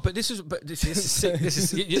 Wallah. No, but this is sick. This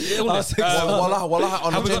is illness.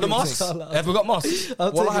 Wallah. Have we got the mosques? Have we got mosques?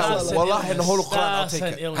 I'll take Wallah, it. wallah, in the whole Quran, I'll take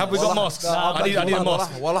it. Have we got mosques? I need a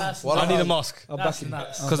mosque. Wallah. I need a mosque I'll back you.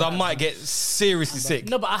 because I might get seriously sick.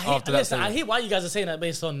 No, but I hate. after that Listen, thing. I hate why you guys are saying that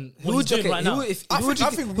based on what Who he's doing right now. I think who would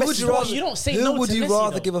Messi's you worse. rather, You don't say who no would to you Messi,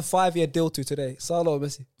 rather though. give a 5-year deal to today? Salah or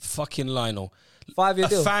Messi? Fucking Lionel. 5-year A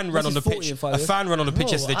deal. fan ran on the Messi's 40 pitch. in 5 A years. fan ran on the pitch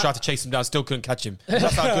No, yesterday, I- tried to chase him down, still couldn't catch him.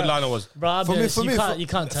 That's how good Lionel was. Bro, For me, you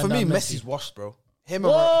can't turn for me, down Messi's washed, bro.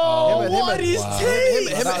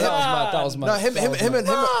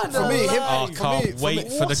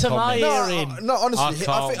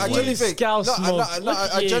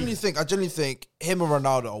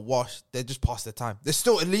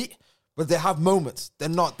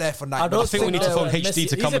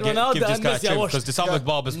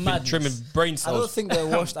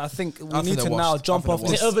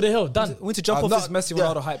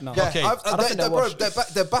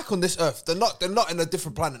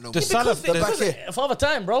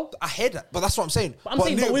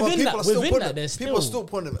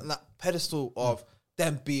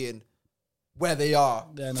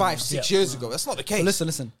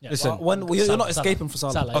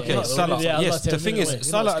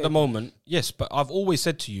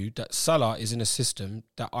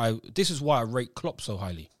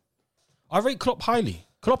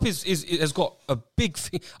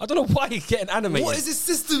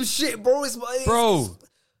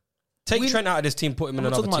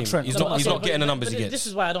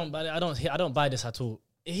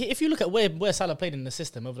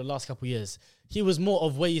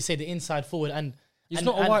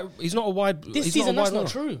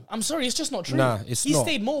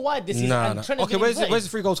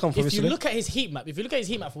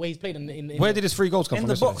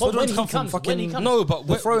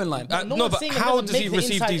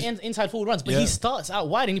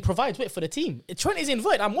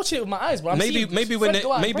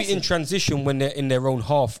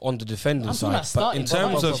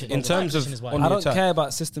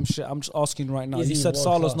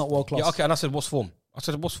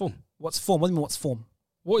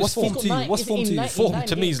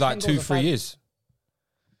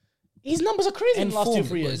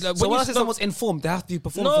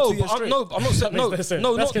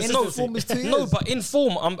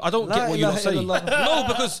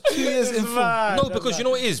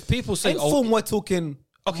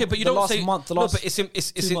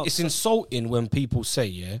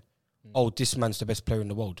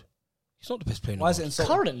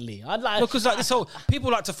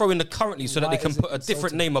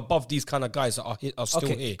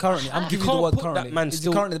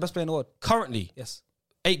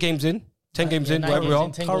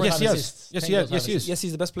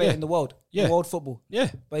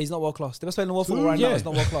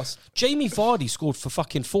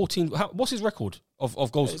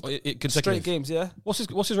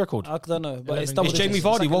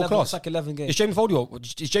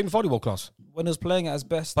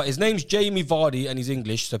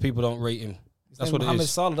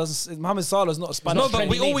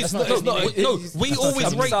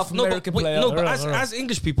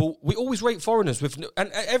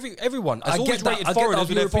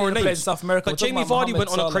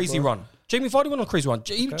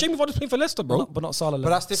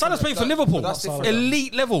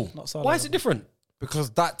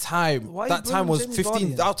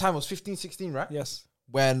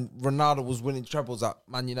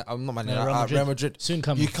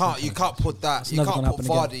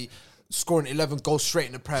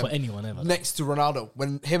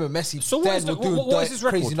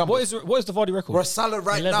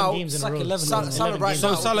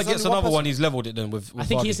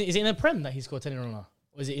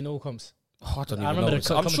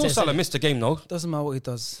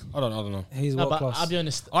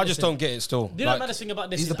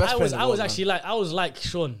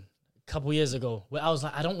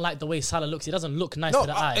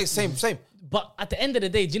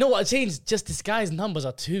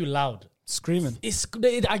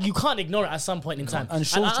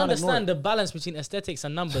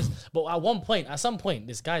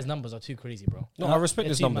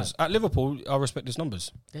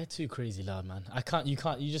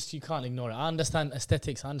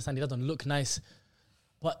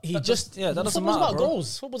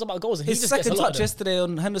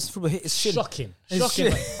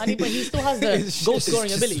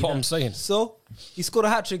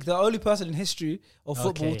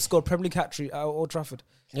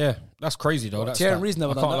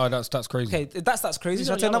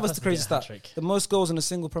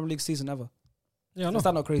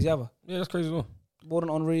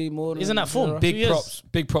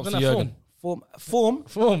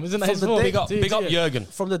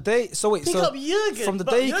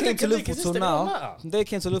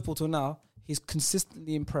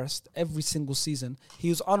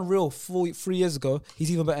 3 years ago,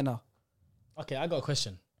 he's even better now. Okay, I got a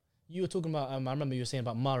question. You were talking about, I remember you were saying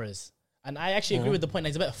about Mahrez And I actually agree with the point that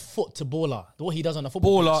he's a better foot to baller. What he does on the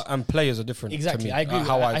football Baller pitch. and players are different. Exactly, To me. I agree.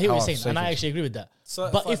 I hear what you're saying, and I actually agree with that.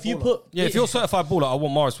 Certified But if you baller. put, If you're certified baller, I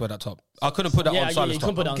want Morris to wear that top. I couldn't put that on Salah's you top.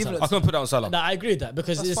 couldn't put that on Give it Salah. I couldn't put that on Salah. No, I agree with that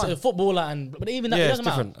because That's it's fine. a footballer, and but even that Yeah, it it's doesn't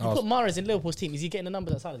matter. different. You put Mahrez in Liverpool's team, is he getting the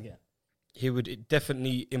numbers that Salah's getting? He would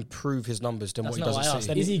definitely improve his numbers than That's what he not does what I at asked.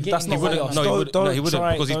 City. Is he That's getting? not He what I wouldn't. asked. No, he Don't- wouldn't. No, he don't wouldn't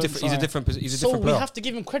try- because he's don't different. He's a try. different. He's a So different we player. have to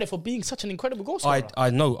give him credit for being such an incredible goal scorer. I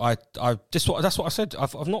know. That's what I said.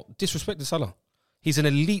 I've not disrespected Salah. He's an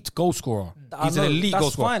elite goal scorer. I He's an know, elite that's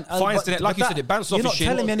goal scorer. fine. Finds But it, like you said, it bounces off you're his not shin.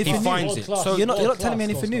 telling me anything He new. finds it. World-class. So You're not World-class telling me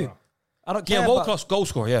goal anything new. scorer. I don't care. yeah, about world class goal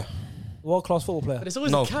scorer. Yeah, world class football player. But it's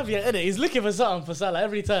always No. a caveat, isn't it? He's looking for something for Salah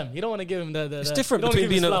every time. You don't want to give him the It's different you don't wanna between give him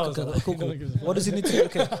being a- his flowers, Cool, Salah. cool, You don't cool. give him his What does he need to?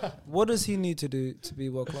 Okay, what does he need to do to be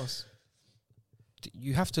world class?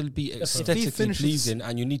 you have to be he aesthetically finishes- pleasing,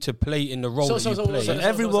 and you need to play in the role So- that so- you so- play. So so-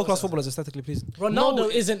 every so- world class so- footballer is aesthetically pleasing. Ronaldo No,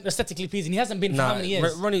 isn't aesthetically pleasing. He hasn't been for Nah, how many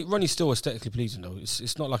years? Ronnie's still aesthetically pleasing though.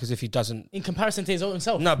 It's not like as if he doesn't. In comparison to his own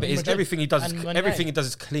self. No, but in it's, Madrid everything he does and is Man everything he United. does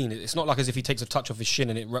is clean. It's not like as if he takes a touch off his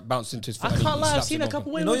shin and it bounces into his foot. I and he can't lie. I've slaps seen it a over.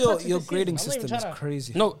 couple You wayward know your passes this grading season. I'm not system even is trying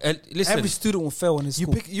crazy. No, listen. Every student will fail in his You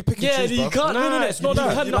school. pick and Yeah, choose, you bro. can't. Nah, No, it's not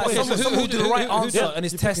that. Like, Okay, someone so will do the right answer yeah. in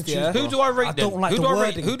his test. Yeah, Who do I rate I then? don't like Who the do I rate?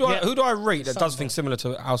 wording. Who do I Yeah. who do I rate that does Something. things similar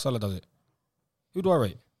to how Salah does it? Who do I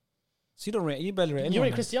rate? So you don't rate. You barely rate anyone. You rate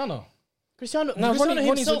man. Cristiano. Cristiano Ronnie's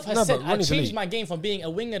himself a- has no, said, but I Ronnie's changed elite. my game from being a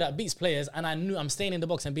winger that beats players, and I knew I'm staying in the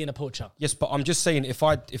box and being a poacher. Yes, but I'm just saying if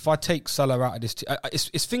I take Salah out of this,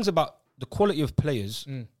 it's things about the quality of players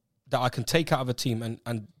that I can take out of a team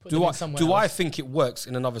and Put do them I in somewhere do I else. think it works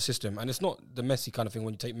in another system? And it's not the Messi kind of thing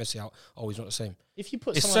when you take Messi out. Oh, he's not the same. If you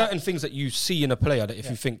put It's someone certain things that you see in a player that if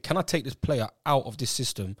you think, can I take this player out of this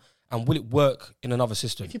system and will it work in another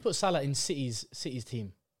system? if you put Salah in City's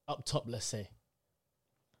team up top, let's say,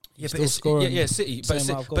 Yeah, still scoring City. same But,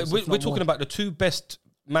 amount of but goals, we're if not talking more. about the two best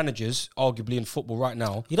managers, arguably in football right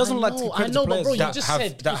now. He doesn't I like know, to I credit know, the but players. bro, you that just have-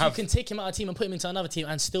 said that if have- you can take him out of a team and put him into another team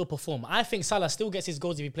and still perform. I think Salah still gets his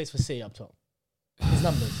goals if he plays for City up top. His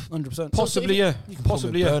numbers. 100%. Possibly, yeah.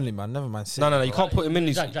 Possibly, yeah. Burnley, man. Never mind. City, No, you bro. can't put him in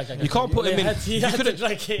these. Drag. You can't put him in. He You had to couldn't.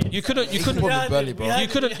 drag it. You couldn't. You He couldn't. put him in Burnley, bro.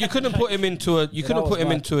 You couldn't put him into a. You couldn't that put was him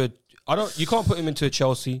bad. into a. I don't. You can't put him into a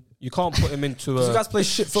Chelsea. You can't put him into You a. guys play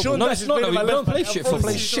shit football. Sean No, Dyche it's is not. playing No, my we don't left play back. shit I promise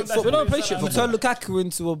football. you, shit Sean Dyche football. We don't play plays shit Salah. You football. turn Lukaku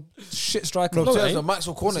into a shit striker. Bro, No, turns eh? on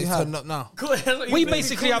Maxwell Corner is He had. turning up now. We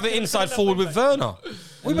basically have an inside forward with Werner.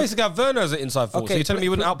 We basically have Werner as an inside forward. So you're telling me you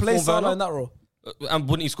wouldn't play outperform Salah in Werner? that role? And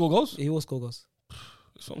wouldn't he score goals? He will score goals.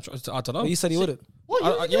 That's what I'm trying- I don't know. But you said he wouldn't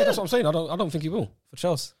Yeah, that's what I'm saying. I don't think he will. for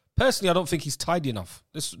Chelsea. Personally, I don't think he's tidy enough.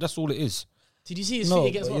 That's all it is. Did you see his No, feet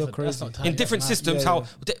against but you're Watford? That's crazy. not tidy, In different that's mad. systems, Yeah, how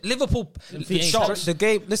yeah. Liverpool, Feet the ain't Sharks, The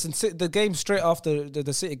game. Listen, the game straight after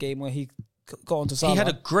the City game where he got onto Salah. he had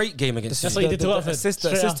a great game against That's City. what he did to Watford. Assist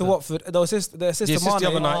Straight to after. Watford. The assist The assist to Mane. the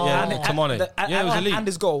other night, yeah, and- to Mane. and- Yeah, it was elite. And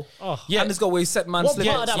his goal. Oh. Yeah. And his goal where he set man What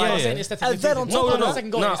slipping. part of that yeah, man was yeah. saying aesthetically And then on pleasing? top No, of no, that, no. second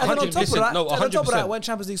goal No, against and then on 100%, top of that, no, and on top of 100%. that, when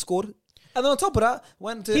Champions League scored, and then on top of that,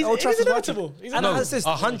 went to He's- Old he's Trafford. inevitable. He's And No, an assist.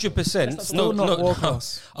 100%. Still not world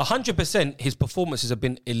class. 100%. His performances have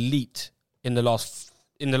been elite in the last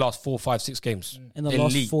 4, 5, 6 games. In the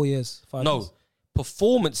elite. last 4 years. 5 No, years.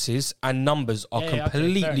 performances and numbers are Yeah, yeah, okay,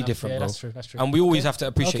 completely fair enough. different, Yeah, bro. that's true, that's true. And we always have to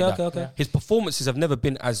appreciate Okay, that. okay. His performances have never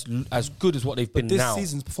been as good as what they've been This now.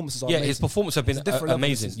 season's performances are Yeah, amazing. his performances have been It's a different level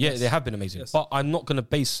amazing. this Yeah, season, they yes. have been amazing. Yes. But I'm not going to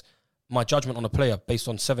base my judgment on a player based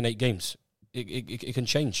on 7, 8 games. It can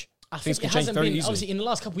change. I Things think can it change hasn't very been, easily. obviously, in the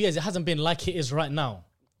last couple of years, it hasn't been like it is right now.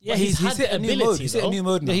 Yeah, But he's had hit the a new mode. ability, He's hit a though. new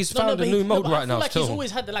mode now. Yeah, he's found but a new mode but I right feel now. like Still, he's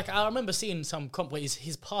always had like I remember seeing some comp where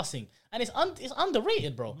his passing and it's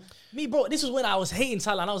underrated, bro. Me, bro, this was when I was hating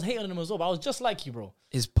Salah and I was hating him as well. But I was just like you, bro.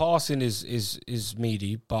 his passing is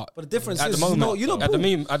meaty, but But the difference at is, the moment, you know, at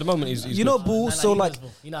the moment, he's you know, good. Bull. Nah, So he like, knows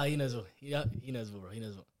ball. He knows ball. He knows ball, bro. He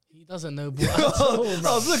knows ball. He doesn't know ball at all,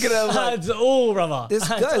 bro. I was looking at him like, At all, brother. this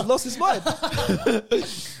guy's lost his mind.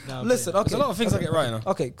 Listen, okay. There's a lot of things I get right now.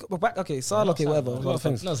 Okay, back. Okay, Salah. Okay, whatever. A lot of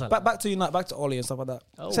things. No, Salah. Back to United. Back to Oli and stuff like that.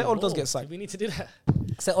 Oh, Say Oli does whoa. get sacked. We need to do that.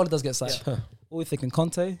 Say Oli does get sacked. What are we thinking?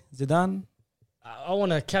 Conte, Zidane. I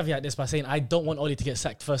want to caveat this by saying I don't want Oli to get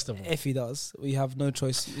sacked, first of all. If he does, we have no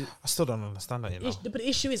choice. I still don't understand that, you know. But the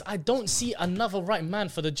issue is I don't see another right man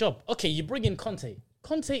for the job. Okay, you bring in Conte.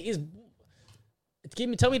 Conte is...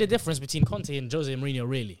 Tell me the difference between Conte and Jose Mourinho,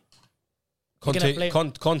 really. You're gonna play-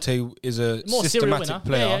 Conte is a More serial winner. systematic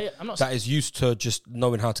player Yeah. I'm not... that is used to just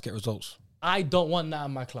knowing how to get results. I don't want that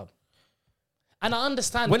in my club. And I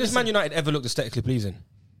understand... When has listen, Man United ever looked aesthetically pleasing?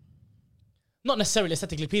 not necessarily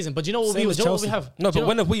aesthetically pleasing, but do you know what Same we as do you know what we Chelsea. have? No, Do you but know-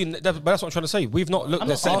 when have we? But that's what I'm trying to say. We've not looked I'm at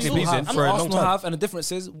not- aesthetically Arsenal pleasing have, for a long Arsenal time. have, and the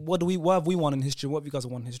difference is, what have we won in history? What have you guys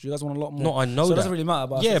won in history? You guys won a lot more. No, I know so that. it doesn't really matter.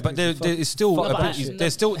 About Yeah, but there is still No, but abilities. actually-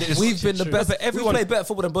 There's still. we've been the True. best. No, but everyone- we play better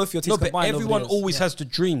football than both your teams No, but combined. over the everyone years. always has to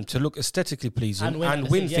dream to look aesthetically pleasing And and win win, at the-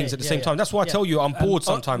 things yeah, at the yeah, same yeah. time. That's why I tell you, I'm bored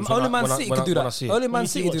sometimes. Only when Man I- City when could I- do when I that. see it. Only When Man you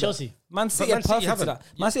see City what, do Chelsea? that. Man City are Man City perfect to haven't.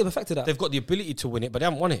 that. Man City have perfected that. They've got the ability to win it, but they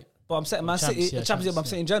haven't won it. But I'm saying Man Champs, City, yeah, Champions League. I'm champs,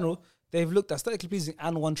 saying in general, they've looked aesthetically pleasing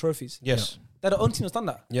and won trophies. Yes. They're the only team that's done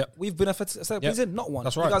that. Yep. We've been aesthetically Yep. pleasing, not one.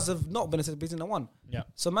 That's You right. guys have not been aesthetically pleasing and won. Yeah.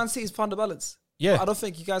 So Man City's found the balance. Yeah. But I don't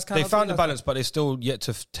think you guys can. They found the balance, but they're still yet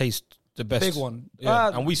to taste the best. Big one. Yeah.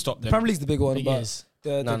 And we stopped The them. Premier League's the big one, Big but is.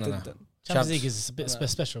 the No. the Champions Champs. League is a bit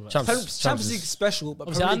special. But Champions League is special. But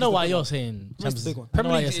obviously, Premier I League know is the why big you're one. saying That's Champions the big one. I know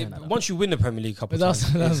Premier why you're League, saying that. once you win the Premier League a couple That's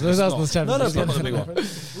times, Arsenal's it's not- Champions No, no, League. but not the big one. We I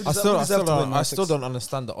deserve- still, we I deserve still, to win, don't, I man, still six. don't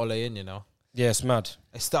understand the Ole in. You know, Yeah, it's mad.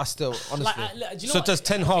 I still honestly. Like, do you know So what? does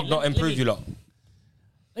Ten Okay, Hag not let improve me- you lot?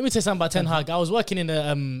 Let me tell you something about Ten Hag. I was working in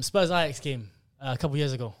the Spurs Ajax game a couple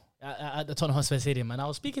years ago at the Tottenham Hotspur Stadium, and I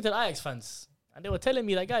was speaking to the Ajax fans, and they were telling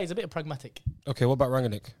me that guy is a bit pragmatic. Okay, what about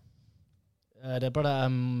Rangnick? The brother,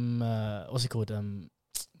 what's he called?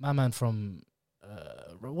 My man from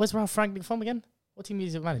where's Ralph Rangnick from again? What team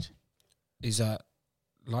is he manage? Is that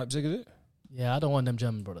Leipzig? Is it Yeah, I don't want them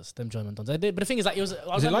German brothers, them German dons. But the thing is, like, it was. I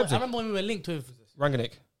Is it remember, Leipzig? I remember when we were linked with.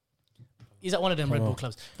 Rangnick? He's at one of them Red Oh. Bull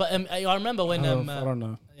clubs. But I remember when. I don't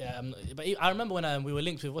know. Yeah, but I remember when we were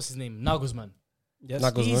linked with what's his name, Nagelsmann. Yes.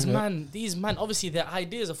 Nagelsmann, These man, obviously their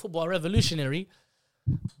ideas of football are revolutionary,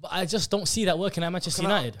 but I just don't see that working at Manchester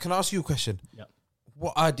United. Can I ask you a question? Yeah.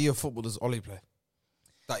 What idea of football does Ole play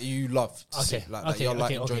that you love to see, that you're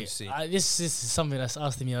enjoying to see? This is something that's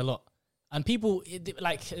asked me a lot, and people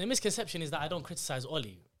like the misconception is that I don't criticize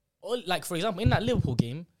Ole. Like for example, in that Liverpool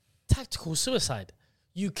game, tactical suicide.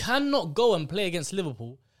 You cannot go and play against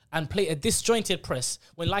Liverpool and play a disjointed press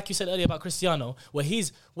when, like you said earlier about Cristiano,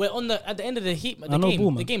 we're on at the end of the heat,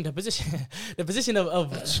 the position of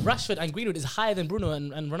Rashford and Greenwood is higher than Bruno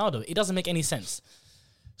and Ronaldo. It doesn't make any sense.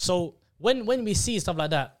 So when we see stuff like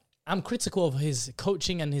that, I'm critical of his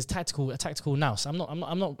coaching and his tactical nous. I'm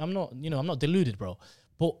not deluded, bro.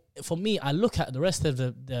 But for me, I look at the rest of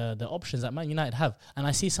the options that Man United have, and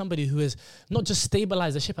I see somebody who has not just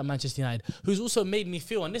stabilized the ship at Manchester United, who's also made me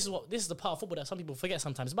feel, and this is the part of football that some people forget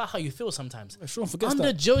sometimes. It's about how you feel sometimes. Sean forgets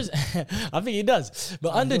Under that. Jose, I think he does.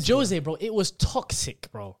 But under Jose, bro, it was toxic,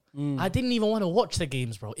 bro. I didn't even want to watch the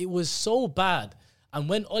games, bro. It was so bad. And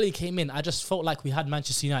when Ole came in, I just felt like we had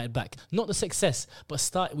Manchester United back. Not the success, but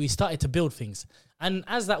we started to build things. And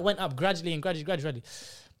as that went up gradually,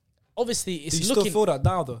 obviously it's Do you looking. still feel that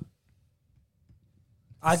now, though?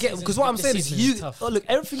 I get, because what I'm This saying is, season is tough. look,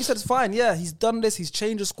 everything you said is fine. Yeah, he's done this. He's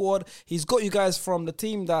changed the squad. He's got you guys from the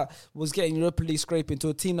team that was getting Europa League scraping to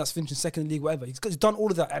a team that's finishing second league, whatever. He's done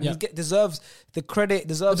all of that, and Yeah. he deserves the credit,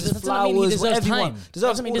 deserves But his that doesn't mean he flowers, deserves whatever he time. wants.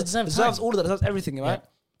 Doesn't mean he deserves deserves time. all of that, deserves everything, right? Yeah.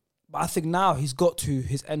 But I think now he's got to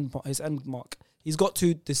his end mark. He's got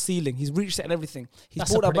to the ceiling. He's reached it and everything. He's That's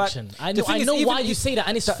a brought that back. prediction. I The know, thing I is, know even why if you say that,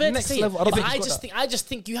 and it's that fair to next say level, it. I don't But think he's got that. I just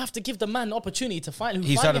think you have to give the man the opportunity to find.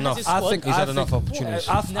 He's had enough. His I squad. think He's had enough opportunities.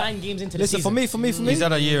 9 games into the Listen, season. for me, He's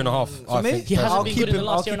had a year and a half. for I me, think. He hasn't I'll been keep good in the him.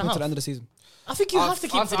 last I'll year keep and a him to half. the end of the season. I think you have to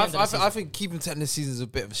keep him to the end of the season. I think keeping to the end of the season is a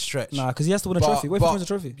bit of a stretch. Nah, because he has to win a trophy. Wait for him to win a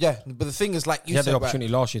trophy. Yeah, but the thing is, like you He had said, the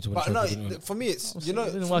opportunity last year to win But a no, trophy, didn't he? for me, it's it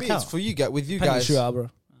didn't work it's out. for you with you Penalty guys. shootout, bro.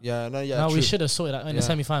 Yeah, no, yeah. No, we true. should have sorted that in the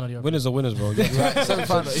semi-final. You're Winners are winners, bro. Right,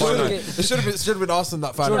 semi-final. Jordan It gave- should have been Arsenal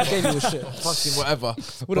that final. Jordan gave you a shit. Fucking whatever.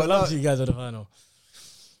 would have But loved no, you guys at the final.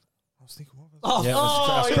 I was thinking, what was Oh,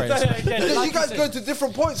 Yeah, that's crazy. you guys go to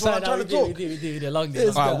different points when I'm trying to talk. We did. Long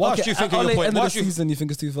It's Alright, good. why do you think of your point? End Why of do the you- season, you think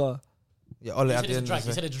it's too far? Yeah, Ole He at said the it's a end. drag.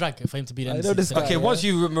 He said it's a drag for him to be the I end know of the this season. guy. Okay, once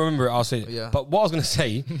you remember it, I'll say it. Yeah. But what I was going to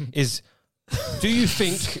say is, do you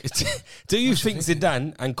think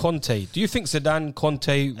Zidane and Conte, do you think Zidane,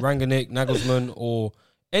 Conte, Rangnick, Nagelsmann, or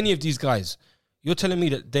any of these guys, you're telling me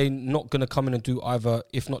that they're not going to come in and do either,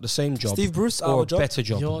 if not the same job, Steve Bruce, or our a job. better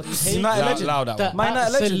job? You're United legend. Allow that one. Man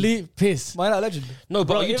United legend. absolute piss. Why not legend? No,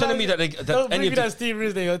 but are you telling me that Don't any bring of that the, Steve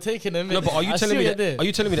Bruce thing. You're taking him. no, but are you I see telling me what that you're doing. are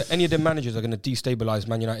you telling me that any of the managers are going to destabilize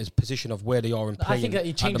Man United's position of where they are in I playing think that it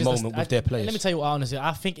at changes the moment with their players? Let me tell you what I honestly.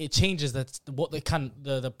 I think it changes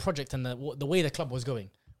the project and the way the club was going.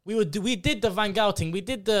 We did the Van Gaal thing, we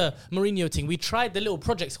did the Mourinho thing, we tried the little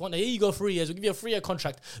projects. Here you go 3 years, we'll give you a 3-year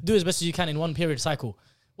contract, do as best as you can in one period cycle.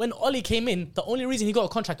 When Ole came in, the only reason he got a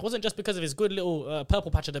contract wasn't just because of his good little purple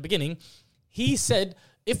patch at the beginning. He said,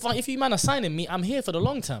 if you man are signing me, I'm here for the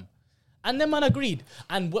long term. And them man agreed.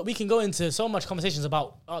 And what we can go into so much conversations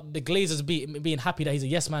about the Glazers being happy that he's a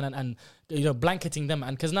yes man and blanketing them.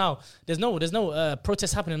 And because now there's no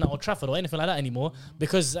protest happening at Old Trafford or anything like that anymore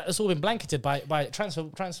because it's all been blanketed by transfer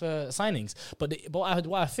signings. But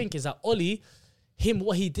what I think is that Oli,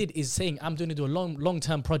 what he did is saying, I'm going to do a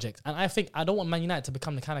long-term project. And I think I don't want Man United to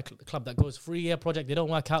become the kind of club that goes 3-year project. They don't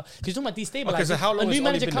work out. Because you're talking about destabilizing. Okay, so how long a new has Oli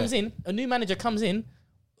manager been comes in. A new manager comes in.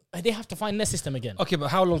 They have to find their system again. Okay, but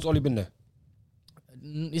how long's Oli been there?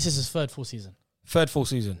 This is his third full season. Third full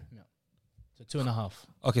season. So 2.5.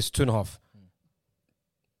 Okay, so 2.5.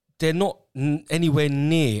 They're not anywhere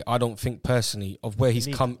near, I don't think personally, of where he's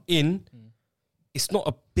come in. It's not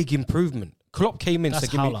a big improvement. Klopp came in, That's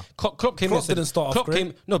said, give me. Howler. Klopp came in, Klopp said, didn't start off Klopp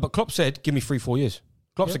great. but Klopp said, give me 3-4 years.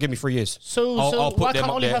 Klopp said, give me 3 years. So I'll why put them can't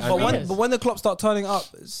up Oli there. have and- 3 years? But when the Klopp start turning up,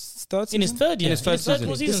 it's third season? In his third year. In his third third season.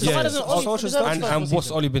 full season. This So is- why doesn't yeah, Oli Solskjaer's deserve third his and first what's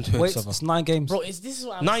full Oli been doing? Wait, so far? it's 9 games. Bro, this is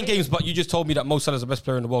what I'm 9 saying. games, but you just told me that Mo Salah's the best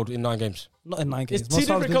player in the world in 9 games. Not in 9 games. It's two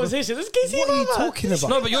different conversations. It's Casey. What are you talking about?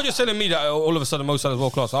 No, but you're just telling me that all of a sudden Mo Salah's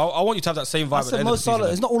world class. I want you to have that same vibe I at the said end Mo of the season.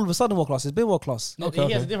 Salah. It's not all of a sudden world class. It's been world class. No,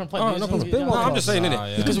 he has a different point. Oh, He's- no problem. he's- Been yeah, world I'm just class. saying,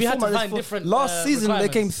 innit? Because we had to find different Last season they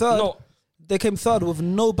came requirements. third. No. They came third with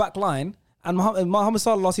no back line. And Mohamed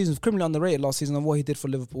Salah last season was criminally underrated last season on what he did for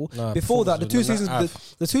Liverpool. Nah, Before that, the two performance seasons,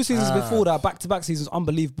 was the 2 seasons before that, back-to-back seasons,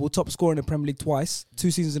 unbelievable. Top scorer in the Premier League twice, 2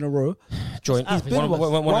 seasons in a row. Joint. He's Been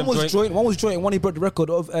One was joint, one was joint, and one he broke the record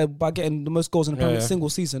of by getting the most goals in the Premier League yeah. single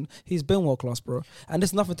season. He's been world class, bro. And this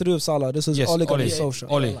is nothing to do with Salah. This is Yes, Ole Gunnar Oli. Solskjaer.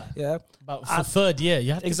 Oli. Yeah. But for third year,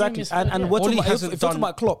 you have to Exactly. give him his third And year. we're talking Oli about, if hasn't you're talking done-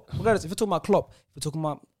 about Klopp, regardless, if you're talking about Klopp,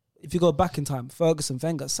 if you go back in time, Ferguson,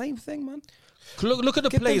 Wenger, same thing, man. Look at the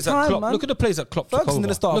Give them plays time, that Klopp. man. Look at the plays that Klopp took Ferguson over.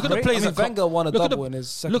 didn't start Look at the great. plays I mean, that Klopp. Wenger won a look at double the- in his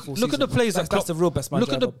second look, full look at the season. plays that That's Klopp. the real best manager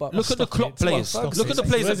Look at the ever, but look at the stop Klopp it. plays. Stop Look at the it.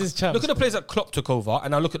 plays. Where's his champs? Look at the plays that Klopp took over,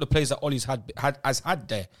 and now look at the plays that Ollie's had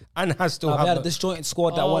there and has still We had a had. disjointed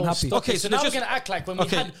squad that weren't happy. Okay, Okay, so so now there's we're just- gonna act like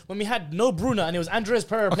Okay. when we had no Bruno and it was Andres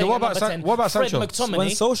Pereira Okay, playing what at about number San- 10. what about Fred Sancho? McTominay. When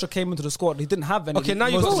Solskjaer came into the squad, he didn't have any. Okay, now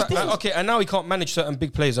you most- got okay, and now he can't manage certain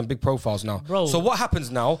big players and big profiles now. Bro. So what happens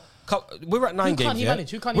now? We're at 9 Who games. can't he yeah?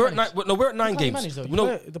 manage? Who can't he we're at manage? 9. No, we're at 9 can't he games. manage, though?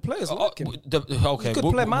 No, The players Oh, working. okay, He's a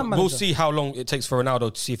good player, man we'll manager. see how long it takes for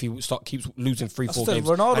Ronaldo to see if he keeps losing 3-4 Still, games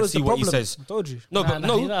Ronaldo and is see the what he problem. says. I told you. No, Nah, but nah,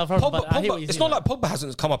 no, he's not a problem, but I hear what he's it's saying, not like Pogba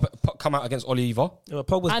hasn't come out against Oli either. Yeah,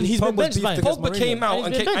 Pogba's And beef- he's been Pogba's benched beefed by him. against Pogba Mourinho. came out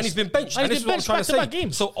and he's been benched. And this is what I'm trying to say.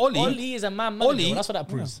 Games. So Oli is a man manager. Oli, That's what that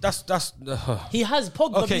proves. That's He has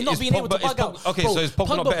Pogba Okay, not is being able to Pogba- is bug out. Pogba- okay, so is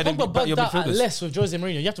Pogba not better than Pogba bugged your out at midfielders? less with Jose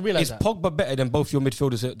Mourinho. You have to realize is that. Pogba better than both your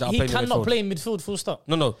midfielders that are He playing in cannot midfield? play in midfield full stop.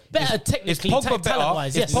 No. Better Is technically, Pogba better?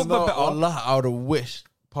 talent-wise, Is yes. Pogba No, better? Allah, I would have wished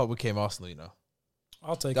Pogba became Arsenal, you know.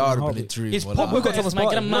 I'll take That would him. have been a dream. Is wallah. Pogba We've got better? Thomas Man,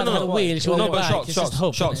 get a Partey. man No, on the no, wheel. She'll No, go but back. Sharks, It's just Sharks,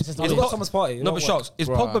 hope. Sharks. It's just Is We've hope. got Thomas Partey. No, but Sharks, is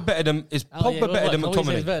Pogba better than Oh, yeah, Pogba better than what he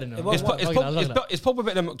said is McTominay? better than him. It won't work. Okay, I love that. Is Pogba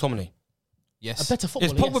better than McTominay? Yes. A better Is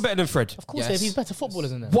footballer. Pogba yes. better than Fred? Of course, Yes. he's better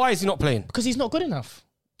footballers than them. Why is he not playing? Because he's not good enough.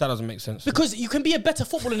 That doesn't make sense. Because you can be a better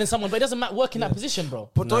footballer than someone, but it doesn't matter work in that position, bro.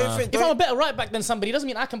 But don't you think? If I'm a better right back than somebody, it doesn't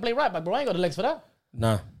mean I can play right back, bro. I ain't got the legs for that.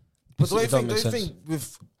 Nah. But don't you It don't think? make sense.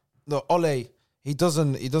 With no Ole, he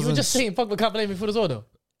doesn't. You were just saying Pogba can't play midfield as well, though.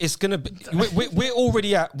 It's gonna be. We're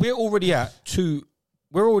already at 2.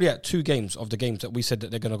 We're already at 2 games of the games that we said that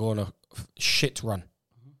they're gonna go on a shit run.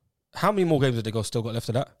 How many more games have they still got left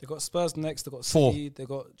of that? They got Spurs next. They got 4. City. They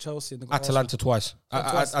got Chelsea. And they got Atalanta twice.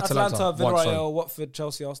 Twice. Atalanta, Atalanta, once, sorry. Villarreal, Watford,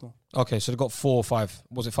 Chelsea, Arsenal. Okay, so they got 4 or 5.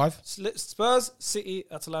 Was it 5? Spurs, City,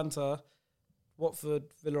 Atalanta, Watford,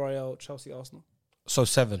 Villarreal, Chelsea, Arsenal. So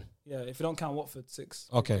 7. Yeah, if you don't count Watford, 6.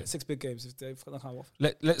 Okay. 6 big games if they don't count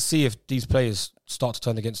Watford. Let's see if these players start to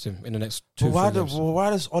turn against him in the next 2 But or 3 games. why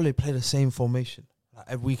does Ole play the same formation like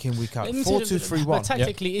every week in, week out? Let me tell you, 4-2-3-1. But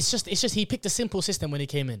tactically, it's just he picked a simple system when he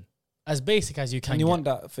came in, as basic as you can. And you get. want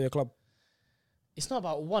that for your club? It's not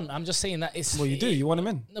about one. I'm just saying that it's. Well, you do. You want him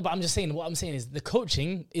in. No, but I'm just saying what I'm saying is the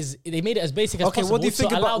coaching is they made it as basic as Okay, possible what do you think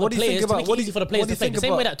to about- allow what the do you think players to about- make what it do easy you- for the players what do to you play. think The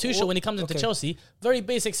same way about- that Tuchel when he comes into okay. Chelsea, very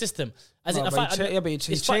basic system. As in, No, if but I, he but he it's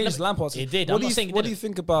changed fine. Lampard. He did. What I'm do not you saying he What do you didn't.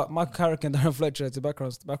 think about Michael Carrick and Darren Fletcher? It's the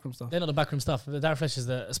backroom stuff. They're not the backroom stuff. Darren Fletcher is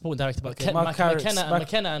the sporting director, but Okay, Mark Carrick's-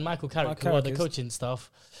 McKenna and Michael Carrick, Mark who are the Carrick is- coaching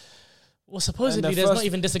staff. Well, And supposedly they're there's first- not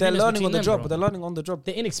even They're disagreements learning between on the them, job, bro. but they're learning on the job.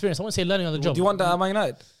 They're inexperienced. I won't say learning on the job. Do you want that at Man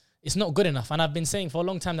United? It's not good enough. And I've been saying for a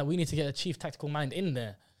long time that we need to get a chief tactical mind in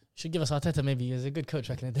there. Should give us Arteta maybe. He's a good coach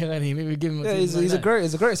back in the day. Maybe give him. Yeah, he's a great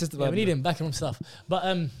assistant. Yeah, we need him back from stuff. But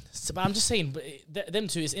but I'm just saying, them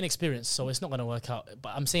two is inexperienced, so it's not going to work out. But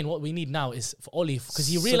I'm saying what we need now is for Oli, because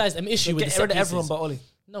he realised an issue with the Get set rid of everyone pieces. but Oli.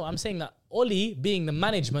 No, I'm saying that Oli being the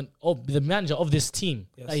manager of this team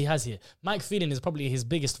that he has here. Mike Phelan is probably his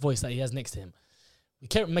biggest voice that he has next to him.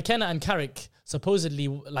 McKenna and Carrick supposedly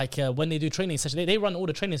like when they do training sessions, they run all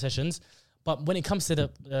the training sessions. But when it comes to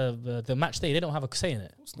the match day, they don't have a say in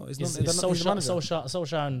it. It's not. He's It's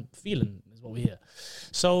Solskjaer and feeling is what we hear.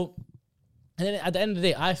 So, and then at the end of the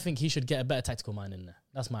day, I think he should get a better tactical mind in there.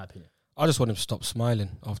 That's my opinion. I just want him to stop smiling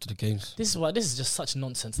after the games. This is just such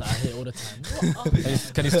nonsense that I hear all the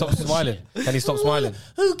time. Can he stop smiling? Can he stop smiling?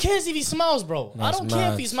 Who cares if he smiles, bro? No, I it's don't care if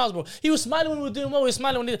mad. he smiles, bro. He was smiling when we were doing well. He was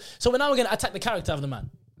smiling when so now we're going to attack the character of the man.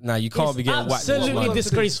 Nah, you can't It's be getting whacked. absolutely Man.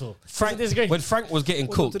 disgraceful. Frank, It's disgraceful. when Frank was getting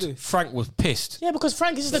What's he to cooked, do? Frank was pissed. Yeah, because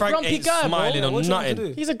Frank is just Frank a grumpy ain't guy, smiling bro. on What do you want him to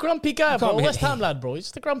nothing. do? He's a grumpy guy, bro. can't be- West Ham lad, bro. He's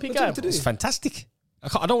just a grumpy What do you guy, want him to bro. do? It's fantastic.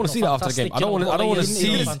 I don't want to see that after the game. I don't want to. I don't want to He see.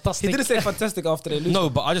 didn't- He Fantastic. didn't say fantastic after they lose. No,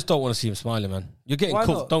 but I just don't want to see him smiling, man. You're getting Why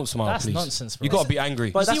cooked. not? Don't smile, That's please. nonsense, bro. You got to be angry.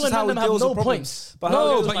 But You that's see just when how them he have deals no with problems. points. But how he No,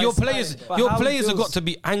 deals but with your smiling. players, But your how he players have deals- got to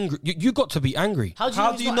be angry. You got to be angry. How know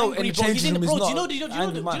do he's you not know angry, in bro? changing room is bro, not do you know,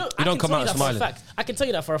 angry man? I You don't can come tell out you that for a smiling. fact. I can tell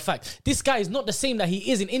you that for a fact. This guy is not the same that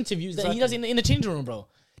he is in interviews that he does in the changing room, bro.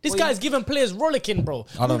 This guy is giving players rollicking, bro.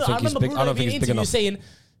 I don't think he's remember big- Bruno I don't being think he's big in interviews enough. saying,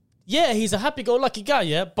 yeah, he's a happy-go-lucky guy,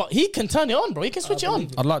 yeah, but he can turn it on, bro. He can switch it on.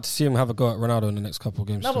 I'd like to see him have a go at Ronaldo in the next couple of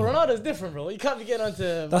games. No, but still. Ronaldo's different, bro. You can't be getting onto.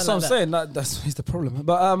 That's what I'm saying. That's the problem.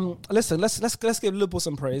 But listen, let's give Liverpool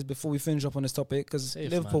some praise before we finish up on this topic because Safe,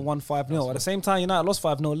 Liverpool man. won 5-0. At the same time, United lost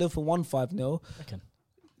 5-0. Liverpool won 5-0. Okay.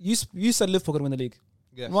 You said Liverpool could win the league.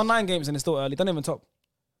 Yeah. Won 9 games and it's still early. Don't even top.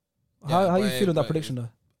 Yeah, How you but- feel with that but- prediction though?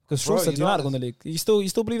 Because Bro, Shaw said you know United won the league. You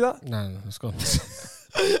still believe that? No, let's go.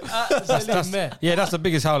 That's Yeah, that's the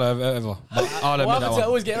biggest howler ever. But I'll admit What that happens to one.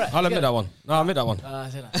 always get right? I'll admit that one. No, I'll admit that one. I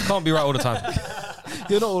say that. Can't be right all the time.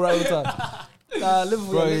 You're not all right all the time.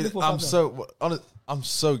 Liverpool, Bro, Liverpool I'm fan, so honest. I'm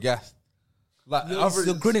so gassed. Like,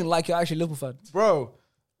 You're grinning like you're actually a Liverpool fan. bro.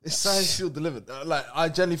 It's signed, sealed, delivered. Like, I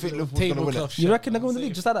genuinely think Liverpool's gonna win it. Tablecloth You shit. reckon they're going to win the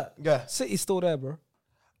league just like that? Yeah. City's still there, bro.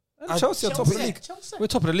 And Chelsea are top of the league. Chelsea. We're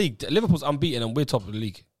top of the league. Liverpool's unbeaten and we're top of the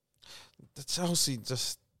league. The Chelsea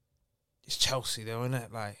it's Chelsea though, isn't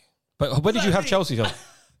it? Like, But where did you have Chelsea, though?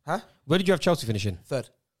 huh? Where did you have Chelsea finishing? Third.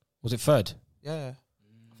 Was it third? Yeah.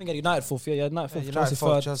 I think at United fourth, yeah, United fourth, United Chelsea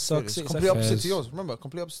fourth, third, Chelsea third. It's City complete second. opposite Fairs. to yours. Remember,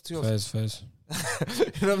 complete opposite to yours. Fairs.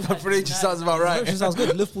 You know, my prediction sounds about right. Prediction sounds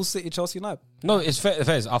good. Liverpool, City, Chelsea, United. No, it's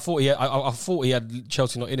Fairs. I thought he had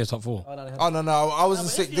Chelsea not in his top 4. Oh no, I wasn't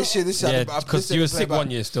sick this year. Yeah, because you were sick one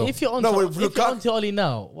year still. If you're on, No, to, but if look you're up- on to Oli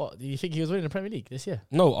now, what do you think he was winning the Premier League this year?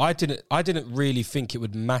 No, I didn't really think it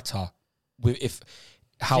would matter if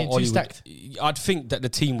how Team too Oli stacked. I'd think that the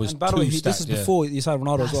team was And by the too way, stacked. this is before you signed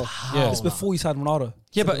Ronaldo as well. Yeah. It's before you signed Ronaldo.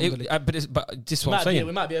 Yeah, but City won the league. but this is what I'm We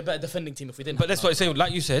saying. might be a better defending team if we didn't. But that's what I'm saying.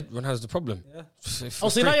 Like you said, Ronaldo's the problem. Yeah. Oh,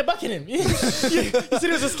 so now you're backing him? You said he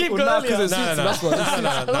was a scapegoat Well, now earlier. 'cause it's No, suits, no, that's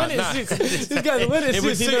what. When it suits. This guy's when it It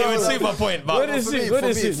would suits. suit my point, When but it For me, suits. for When it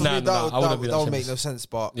me, suits. for Nah, me, nah, I wouldn't be that that would make serious. no sense.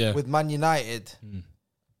 But Yeah. with Man United,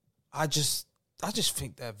 I just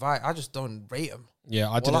think they're I just don't rate them. yeah,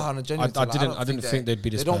 I I didn't think they'd be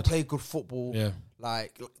this They don't bad. play good football. Yeah.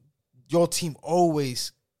 Like your team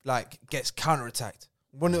always like gets counterattacked.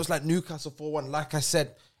 When it was like Newcastle 4-1, like I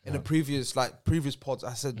said in the previous pods,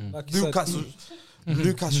 I said Like you Newcastle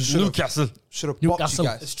should have boxed you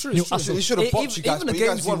guys. It's true. He should have boxed you guys. Even the But you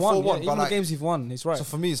games guys you've won won, 4-1. even But the like, games you've won, he's right. so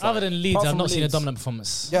for me, it's Other like, than Leeds, apart I've from not seen a Leeds. dominant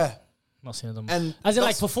performance. yeah. Not seen a dominant. And As in like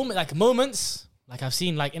that's- performance, like moments, like I've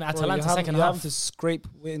seen like in Bro, Atalanta you're second having half. to scrape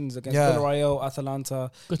wins against Yeah. Villarreal,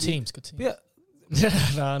 Atalanta. Good teams. Yeah,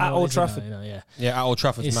 No, At Old Trafford. yeah. Yeah, at Old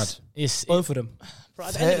Trafford's mad. It's both of them. bro,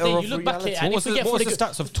 at the end of the day, you look back at it, and What if we was get the fully good,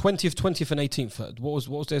 stats of 20th, 20th, and 18th? What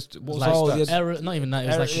was their like Oh, yeah. error, not even that. It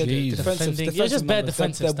was like Jesus. defending. Yeah, just bad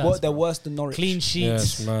defensive They're stats. bro. worse than Norwich. Clean Yes,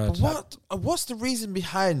 sheets. mad. But what's the reason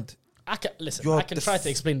behind? I can listen. Your I can try to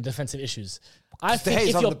explain the defensive issues. I De think Gea's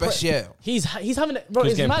if having you're the best year. he's having it, bro.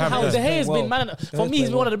 He's It's getting mad how pampered. De Gea He's has playing been well. man. De For Gea's me, he's playing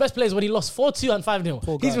been one of the best players when he lost 4-2 and 5-0.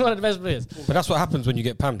 Poor He's guy. been one of the best players. But that's what happens when you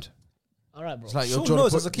get pammed. All right, bro. It's like Sean your Jordan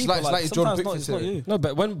knows as a Pick- keeper. it's like your Jordan Sometimes Pickford it's not theory. you. No,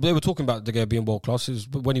 but when they were talking about De Gea being world class, is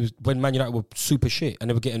when Man United were super shit and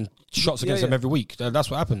they were getting shots against Yeah, them every week. That's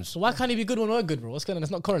what happens. So why can't he be good when we're good, bro? What's going on?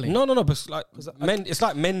 It's not correlating. No, but it's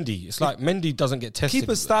like Mendy. It's like Mendy doesn't get tested.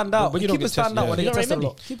 Keepers stand out. When you don't Keepers get stand out when they You get don't rate tested a Mendy?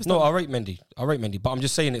 lot. Keepers No, stand I rate Mendy. But I'm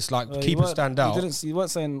just saying it's like out. keepers stand out. You weren't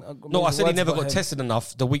saying. No, I said he words never about got him. tested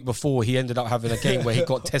enough. The week before, he ended up having a game where he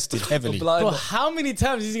got tested heavily. Blind. Bro, how many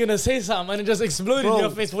times is he gonna say something and it just explode Bro, in your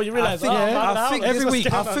face before you realize? I think every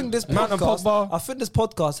week. I think this Mount and podcast. Pogba. I think this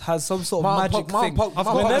podcast has some sort of magic thing.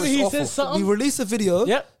 Whenever he says We something, release a video.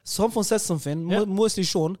 Yep. Someone says something. Yep. Mostly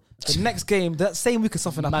Sean. The next game, that same week, is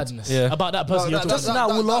something happened. madness Yeah. about that person. No, you're that- talking Just about.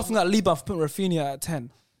 now, we're laughing at Liba for putting Rafinha at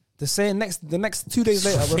 10. The next 2 days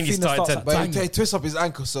later, I think he Rafinha started starts 10. at But 10. he twists up his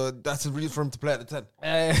ankle, so that's a reason for him to play at the 10.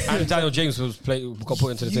 And Daniel James got put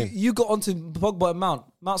into the team. You got onto Pogba and Mount.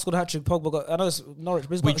 Mount scored a hat-trick. Pogba got. I know it's Norwich.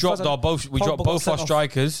 But We dropped both Pogba got our sent off.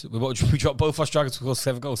 strikers. We dropped both our strikers to score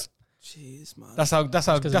 7 goals. Jeez, man. That's how good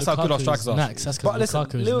our strikers are. That's because But listen,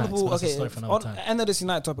 Lukaku is Liverpool. That's a Okay, story for another on time. end of this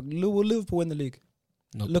United topic, will Liverpool win the league?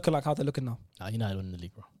 Nope. Looking like how they're looking now. Nah, United won the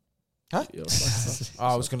league, bro. Huh?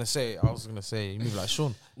 I was gonna say, you move like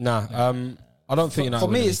Sean. Nah, I don't think United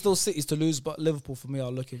For me, win the it's still City's to lose, but Liverpool for me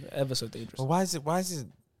are looking ever so dangerous. But why is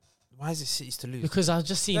it City's to lose? Because I've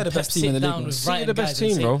just seen They're the Pep best team in sit the league, down man. with City Brighton the best guys and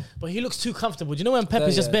team, say- bro. But he looks too comfortable. Do you know when Pep They're-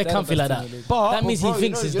 is just bare they're the comfy best like team in the that? league. But That means he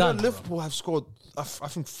thinks it's done. Liverpool have scored, I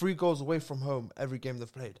think, 3 goals away from home every game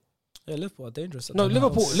they've played. Yeah, Liverpool are dangerous. at No, times.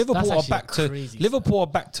 Liverpool are actually back to crazy Liverpool are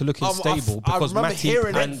back to looking stable I because remember Matip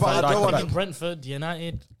hearing it, and but I Van don't Dijk are want back. to- Brentford,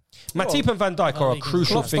 United. Matip and Van Dijk are a Klopp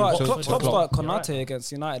crucial Klopp thing started, to Klopp Klopp. started You're right. Konate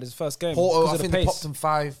against United his first game. Porto, because I of think the they pace. popped them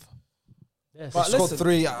 5. Yes. But Scored listen,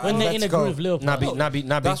 3. When they're in let's a go. groove, Liverpool.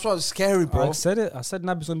 Naby. That's what's scary, bro. I said it. I said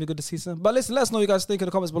Naby's going to be good this season. But listen, let us know what you guys think in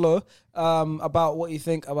the comments below about what you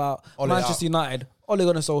think about Ole Manchester out. United. Ole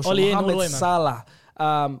Gunnar Solskjaer, Ole in all the Mohamed way, man. Salah,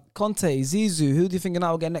 Conte, Zizou. Who do you think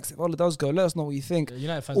United will get next if Ole does go? Let us know what you think.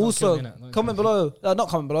 United fans don't Also, kill me, innit? Don't comment kill me. below. Not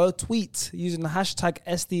comment below. Tweet using the hashtag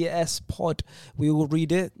SDSPod. We will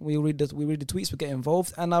read it. We read the tweets. We get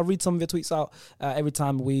involved, and I'll read some of your tweets out every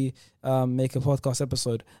time we make a podcast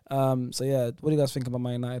episode. So yeah, what do you guys think about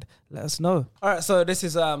Man United? Let us know. All right, so this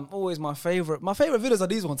is always my favorite. My favorite videos are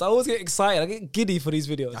these ones. I always get excited. I get giddy for these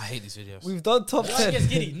videos. I hate these videos. We've done top Why 10. gets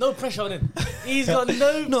giddy? No pressure on him. He's got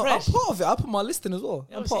no No, I'm pressure. part of it. I put my list in as well.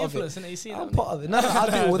 I'm part of it. Innit? You see I'm that? part of it. No, I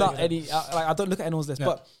do it without any. I don't look at anyone's list. Yeah.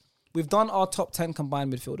 But we've done our top 10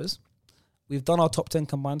 combined midfielders. We've done our top 10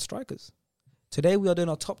 combined strikers. Today we are doing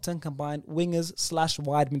our top 10 combined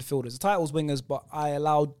wingers/wide midfielders. The title's wingers, but I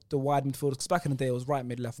allowed the wide midfielders because back in the day it was right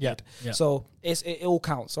mid, left mid. Yeah. So it all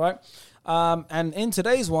counts, right? And in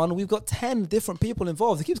today's one, we've got 10 different people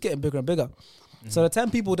involved. It keeps getting bigger and bigger. So the 10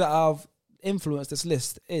 people that have influenced this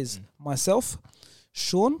list is myself,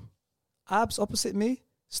 Sean, Abs opposite me,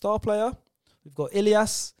 star player. We've got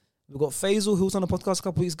Ilias. We've got Faisal, who was on the podcast a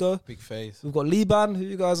couple weeks ago. Big face. We've got Liban, who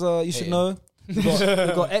you guys you should know. We've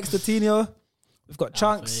got Ex Coutinho. We've got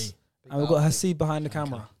Chunks. And we've got Hasib behind the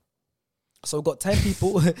camera. So we've got 10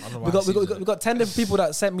 people. we've got 10 different people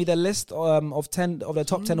that sent me their list of 10 of their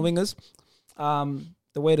top 10 wingers.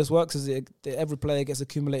 The way this works is every player gets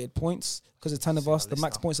accumulated points because there's 10 of us. The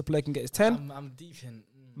max points a player can get is 10. I'm deep in.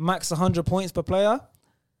 Max 100 points per player.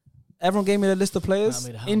 Everyone gave me the list of players. I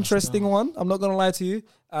made a hell of a Interesting start. one. I'm not going to lie to you.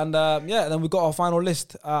 And then we got our final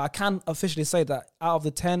list. I can officially say that out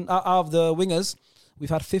of the wingers, we've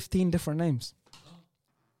had 15 different names.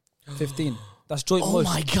 15. That's joint Oh most.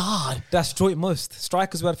 my God. That's joint most.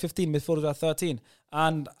 Strikers we had 15, midfielders we had 13,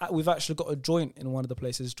 and we've actually got a joint in one of the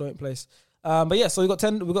places, joint place. But yeah, so we got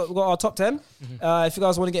 10. We got our top 10. If you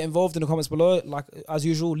guys want to get involved in the comments below, like as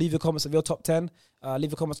usual, leave your comments of your top 10.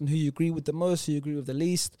 Leave your comments on who you agree with the most, who you agree with the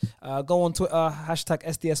least. Go on Twitter, hashtag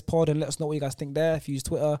SDSPod, and let us know what you guys think there. If you use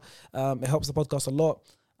Twitter, it helps the podcast a lot.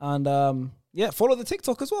 And follow the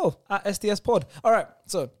TikTok as well at SDSPod. All right,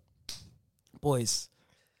 so boys,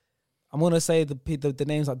 I'm gonna say the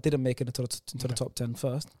names that didn't make it into the top 10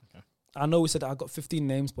 first. Okay. I know we said that I got 15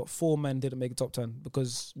 names, but 4 men didn't make the top 10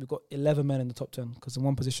 because we've got 11 men in the top 10 because in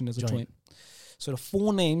one position there's a joint. So the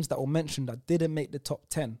 4 names that were mentioned that didn't make the top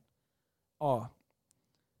 10 are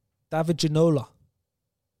David Ginola.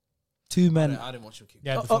 2 men. I didn't watch him kick.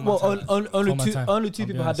 Yeah, before my time. Only Before my time, only 2 I'll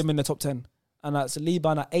be people had honest. them in the top 10, and that's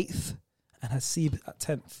Liban at 8th and Hasib at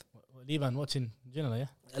 10th. Liban watching, you know, yeah.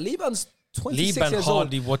 Liban's 26 Liban years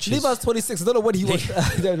hardly old. watches. Liban's 26. I don't know when he watched.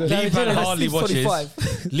 Liban hardly watches.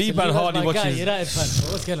 Liban hardly watches. United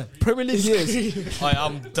fan. What's going on? Premier League years.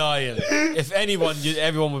 I'm dying. If anyone,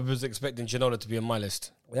 everyone was expecting Ginola to be on my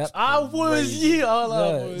list. Yep. I was you.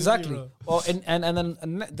 Yeah, exactly. Well, and then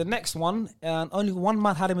the next one, and only one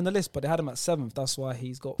man had him in the list, but they had him at 7th. That's why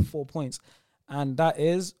he's got 4 points, and that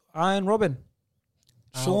is Iron Robin.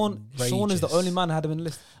 Sean is the Outrageous. only man that had him in the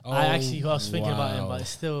list. I was thinking about him, but it's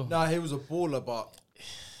still. Nah, he was a baller, but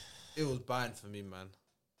it was Bayern for me, man.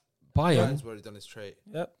 Bayern. Bayern's already done his trait.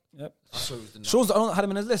 Yep. I thought it was the Sean's the only one that had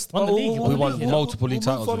him in his list. Won the But league. We won Yeah. multiple league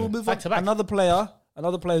titles We'll with him. move on. Back to back. Another player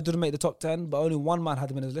who didn't make the top 10, but only one man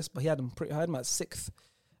had him in his list, but he had him at 6th.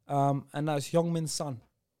 And that was Heung-min Son.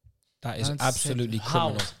 That is That's absolutely sick. How?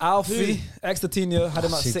 criminal. Alfie, ex-Coutinho, had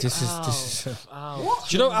him at See, 6th. this is. Do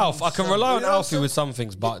What? you know Alf? I can rely on You know Alfie some- with some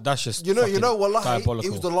things, but that's just You know, wallahi, diabolical. he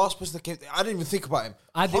was the last person that came. I didn't even think about him.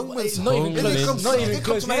 I did Heung-min Son. not even It didn't close. come- Not it even didn't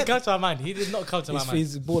come close. to He my didn't head. come to my mind. He did not come to my mind.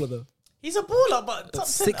 He's a baller though. He's a baller, but top 10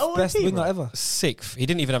 Sixth best OMP, winger bro. ever. 6th. He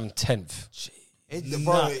didn't even have him 10th.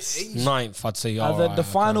 Nuts. 9th, I'd say. And then the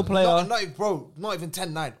final player. Not even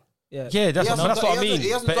 10-9. Yeah, Yeah, that's He hasn't what done- I he hasn't- mean. he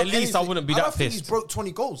hasn't But at done least I anything. wouldn't be I that don't think he's pissed. broke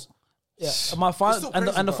 20 goals. yeah. My final still and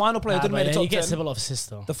the crazy, bro. final player didn't make the He top gets 10. a lot of assists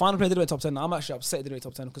though. The final player didn't make top 10. I'm actually upset he didn't make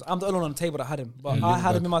top 10 because I'm the only one on the table that had him. But I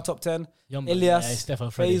had him in my top 10. Youngberg, Ilias, yeah, it's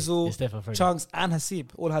Stefan Freddy. Faisal, It's Stefan Freddy. Chunks, and Hasib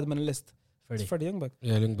all had him on the list. Freddie. It's Freddie Youngberg.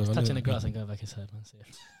 Yeah, Lingberg. Touching the grass and going back his head, man.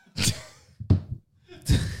 Safe.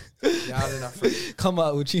 Yeah, I didn't have Freddie. Come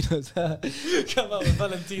out with Chinos. Come on with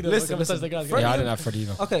Valentino. Listen, Come touch the listen. grass. Freddie- Yeah, I didn't have Freddie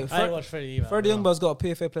either. Okay, I didn't watch Freddie either. Freddie bro. Youngberg's got a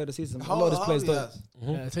PFA player of the season. A lot of these players don't.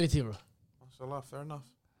 Yeah, 22, bro. Mashallah, fair enough.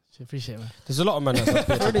 Appreciate it, man. There's a lot of men that's had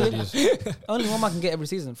PFA. Only one man can get every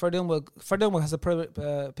season. Freddie Youngberg has a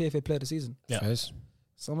PFA player of the season. Yeah. Fairs.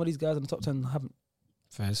 Some of these guys in the top 10 haven't.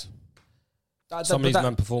 Fairs. That- Some of but these that-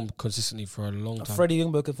 men performed consistently for a long time. Freddie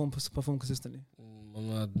Youngberg can perform consistently.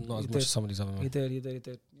 Not He as much did. as some of these other He men. did.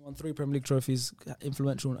 He won 3 Premier League trophies,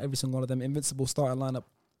 influential in every single one of them. Invincible starting lineup.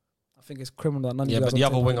 I think it's criminal that none of Yeah, you guys but the on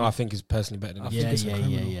other top winger have I him. think is personally better than I him. think Yeah, it's yeah,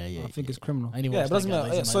 criminal. yeah. I think it's criminal. I only Yeah, watched but doesn't that guy, matter.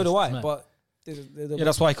 but Yeah, he's so a do man. I. He's a But Yeah,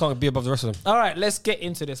 that's why he can't be above the rest of them. all right, let's get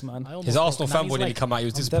into this, man. I almost His Arsenal broke fanboy didn't come out. He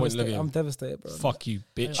was I'm disappointed. Look at devastated. I'm him. devastated, bro. Fuck you,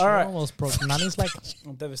 bitch. All right. Almost broke Nanny's like,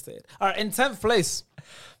 I'm devastated. All right, in 10th place.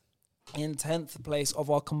 In 10th place of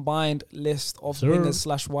our combined list of Sir.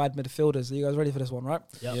 wingers / wide midfielders. Are you guys ready for this one, right?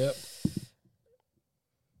 yep.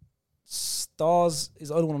 Stars is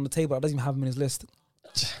the only one on the table that doesn't even have him in his list.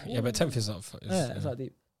 Yeah, but 10th is up. Yeah, it's not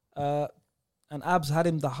deep. And Abs had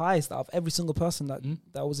him the highest out of every single person that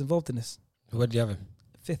was involved in this. Where do you have him?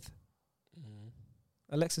 5th.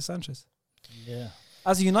 Alexis Sanchez. Yeah.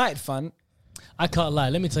 As a United fan, I can't lie.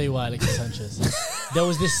 Let me tell you why Alexis Sanchez. There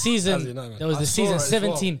was this season. There was I this saw season it as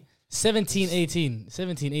well.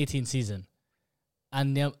 17-18 season.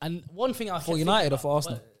 And one thing I For United or for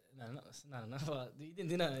Arsenal? No. You didn't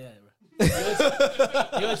do that, yeah, bro.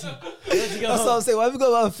 You went to go that's what home. I'm saying. Why have we got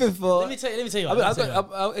about 5th for? Let me tell you. I mean, let me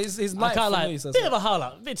tell you. his I ninth can't for lie. me, so- Bit of a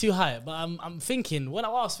holler, a bit too high. But I'm thinking, when I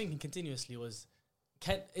was thinking continuously was,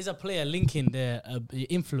 is a player linking their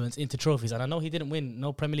influence into trophies? And I know he didn't win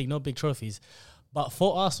no Premier League, no big trophies. But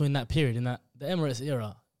for Arsenal in that period, in that the Emirates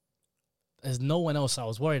era, there's no one else I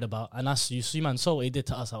was worried about. And that's, you see, man, saw what he did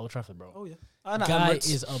to us at Old Trafford, bro. Oh, yeah. And Guy Emirates.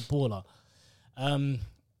 is a baller.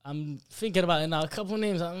 I'm thinking about it now. A couple of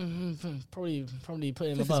names, probably put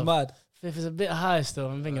him 5th is above. mad. 5th is a bit high still.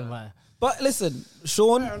 I'm thinking about it. But listen,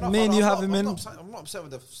 Sean, me and you have him in. I'm not upset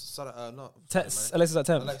with the Alexis at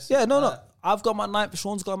 10th. Alexis, Yeah, no. I've got my 9th.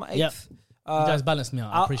 Sean's got my 8th. Yep. You guys balanced me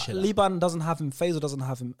out. I appreciate that. Liban doesn't have him. Faisal doesn't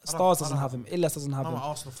have him. Stars doesn't have him. Ilias doesn't have I'm him. an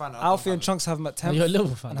Arsenal fan. Alfie and Chunks have him at 10th. You're a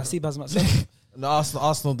Liverpool fan. And bro. Hasib has him at 7th. No,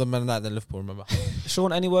 Arsenal, the Man United, then Liverpool. Remember?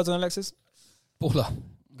 Sean, any words on Alexis? Baller.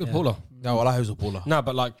 Good Yeah. baller. No, well, I was a baller. No,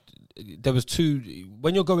 but like, there was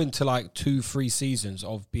when you're going to like 2-3 seasons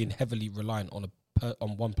of being heavily reliant on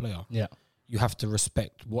on one player, Yeah. you have to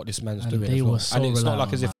respect what this man's And doing. they as well. were so and it's not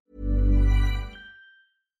reliant like as on if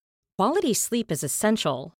Quality sleep is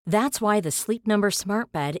essential. That's why the Sleep Number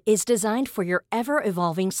Smart Bed is designed for your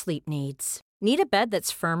ever-evolving sleep needs. Need a bed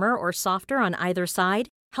that's firmer or softer on either side?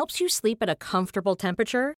 Helps you sleep at a comfortable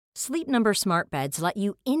temperature? Sleep Number Smart Beds let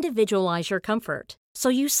you individualize your comfort, so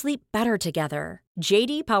you sleep better together.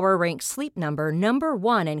 JD Power ranks Sleep Number number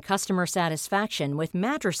 1 in customer satisfaction with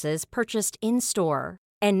mattresses purchased in-store.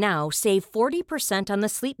 And now save 40% on the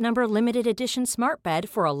Sleep Number Limited Edition Smart Bed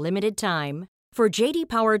for a limited time. For JD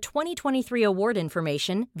Power 2023 award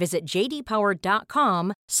information, visit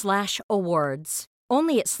jdpower.com/awards.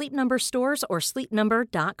 Only at Sleep Number stores or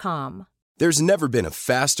sleepnumber.com. There's never been a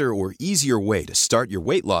faster or easier way to start your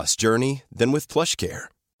weight loss journey than with PlushCare.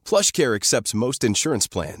 PlushCare accepts most insurance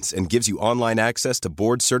plans and gives you online access to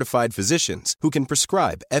board-certified physicians who can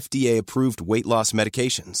prescribe FDA-approved weight loss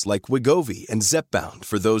medications like Wegovy and Zepbound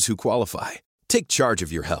for those who qualify. Take charge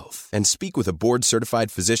of your health and speak with a board-certified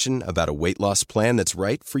physician about a weight loss plan that's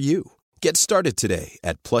right for you. Get started today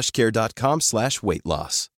at plushcare.com/weight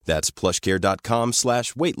loss. That's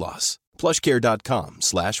plushcare.com/weight loss.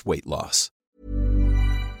 plushcare.com/weight loss.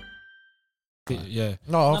 yeah,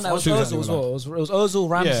 No, No, it was Two Ozil exactly as well. It was Ozil,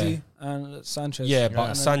 Ramsey, and Sanchez. yeah, And but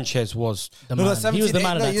then- Sanchez was The No, man. 17, He was the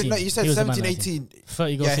man of that you, team. no, you said He was the man of 17, that team. 18.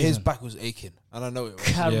 30 goal Yeah, his season. back was aching, and I know it was.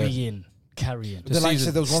 Carrying. But then, like you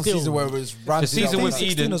said, there was one Still- season where it was the Ramsey. season that when was-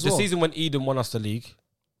 16 Eden. as The well. season when Eden won us the league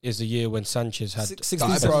is the year when Sanchez had. 16,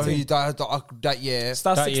 that, bro, 17. he died that year.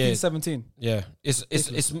 Start that 16, year. 17. Yeah,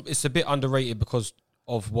 it's a bit underrated because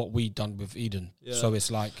of what we done with Eden. Yeah. So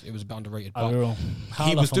it's like it was a bit underrated. But He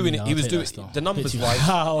he was doing it. He was doing the numbers wise.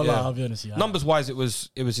 I'll be honest with you. Numbers wise, it was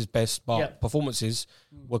his best, but Yeah. performances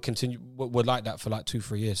were like that for like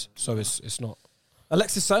 2-3 years. So it's not.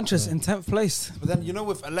 Alexis Sanchez in 10th place. But then, you know,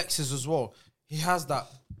 with Alexis as well, he has that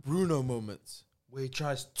Bruno moment where he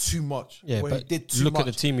tries too much. Yeah, where he but did too look much. at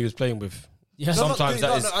the team he was playing with. Yeah. No, not Sometimes doing- that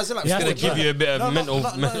no, is no, as in like Yeah, going to forcing- give you a bit of mental.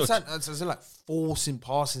 as in like forcing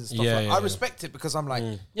passes and stuff. Yeah, like, yeah, I yeah. respect it because I'm like,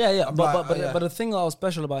 Yeah, I'm but like, yeah. but the thing that was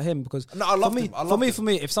special about him because No, I loved for me, him. I loved him. for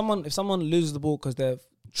me, if someone loses the ball because they're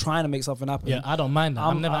trying to make something happen, Yeah, I don't mind that.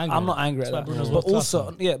 I'm never angry. I'm not angry at That's that. why Bruno's But world class,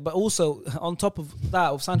 also, man. yeah, but also on top of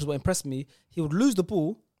that, of Sanchez, what impressed me, he would lose the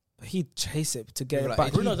ball, but he'd chase it to get Move it like back.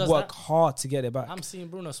 AJ. Bruno He'd does work that. hard to get it back. I'm seeing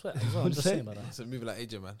Bruno sweat as well. I'm just saying about that. it's a movie like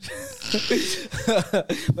AJ, man.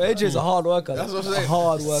 But AJ's a hard worker. That's what I'm a saying.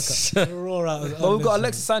 hard worker. Roar out. But we've got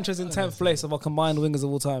Alexis Sanchez in 10th place of our combined wingers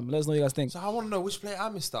of all time. Let us know what you guys think. So I want to know which player I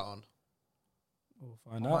missed out on We'll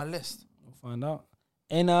find my out. list. We'll find out.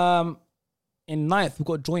 In 9th, we've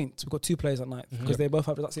got joint. We've got 2 players at 9th because they both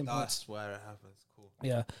have the same points. That's where it happens. Cool.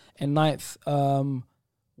 Yeah. In 9th,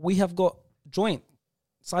 we have got joint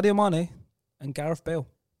Sadio Mane and Gareth Bale.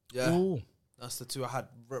 Yeah, Ooh, that's the two I had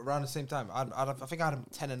around the same time. I think I had him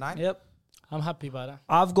 10 and 9. Yep. I'm happy about that.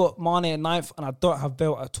 I've got Mane at 9th and I don't have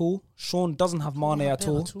Bale at all. Sean doesn't have Mane have at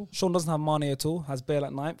Bale all. at all? Sean doesn't have Mane at all. Has Bale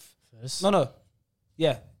at 9th. First. No.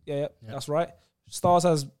 Yeah. That's right. Stars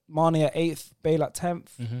has Mane at 8th, Bale at 10th.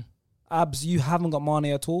 Mm-hmm. Abs, you haven't got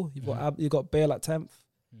Mane at all. You got Bale at 10th.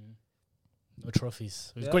 No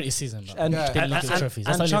trophies. It was Yeah. great this season, but And, Yeah. didn't look at the trophies.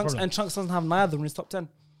 That's and the only Chunks, problem. and Chunks doesn't have neither in his top 10.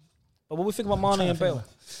 But what we think about Mane trying and to think Bale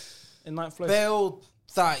in 9th place? Bale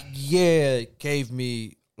that year gave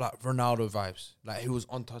me like Ronaldo vibes. Like he was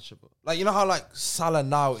untouchable. Like you know how like Salah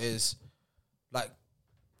now is like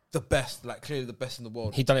the best, like clearly the best in the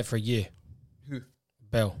world. He done it for a year. Who?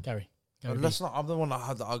 Bale. Gary. But let's not. I'm the one that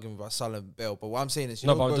had the argument about Salah and Bale. But what I'm saying is, you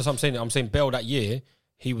No, know, but both- that's what I'm saying Bale that year,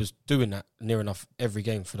 he was doing that near enough every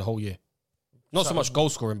game for the whole year. Not so much goal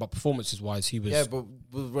scoring, but performances wise, he was. yeah, but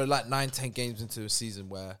we're like 9-10 games into a season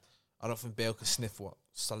where I don't think Bale can sniff what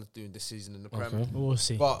Salah's doing this season in the Prem. Okay. We'll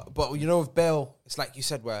see. But you know, with Bale, it's like you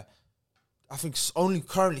said, where I think only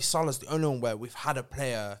currently Salah's the only one where we've had a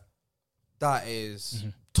player that is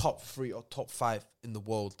top 3 or top 5 in the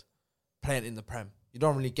world playing in the Prem. You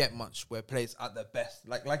don't really get much where players at their best,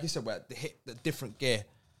 like you said, where they hit the different gear,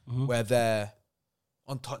 where they're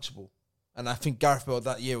untouchable. And I think Gareth Bale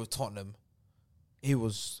that year with Tottenham, he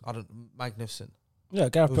was magnificent. Yeah,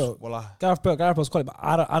 Gareth It Bale. was, Gareth Bale's quality, but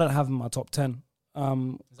I don't have him in my top 10.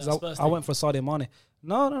 Is that Spurs I thing? went for Sadio Mane.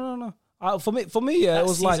 No. For me, yeah, that it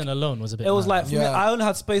was season like alone was a bit. it was mad. like for me, Yeah. I only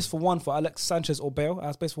had space for one for Alex Sanchez or Bale. I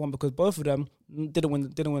had space for one because both of them didn't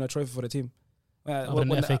win a trophy for the team.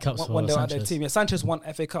 Won FA Cups when for they were at their Sanchez. team. Yeah, Sanchez won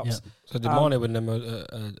FA Cups, Yeah. So did Mane win them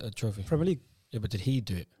a trophy? Premier League. Yeah, but did he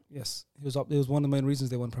do it? Yes, he was up. It was one of the main reasons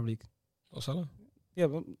they won Premier League. Or Salah? Yeah,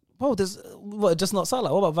 but there's just not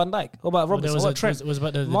Salah. What about Van Dijk? What about Robertson? What about Trent? It was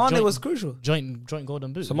about the Mane joint, was crucial. joint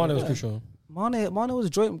golden boot. So Mane was crucial. Mane was a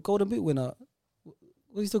joint Golden Boot winner.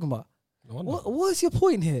 What are you talking about? No wonder. What is your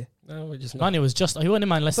point here? No, we're just Mane was just. He wasn't in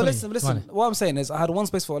mine less So than listen. Mane. What I'm saying is, I had one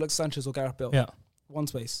space for Alex Sanchez or Gareth Bale. Yeah. One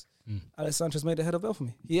space. Mm. Alex Sanchez made it ahead of Bale for me.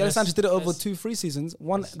 Alex Yes, Sanchez did it over yes. 2-3 seasons,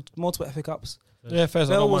 won multiple FA Cups. Yeah, fair.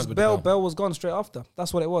 Bale was gone straight after.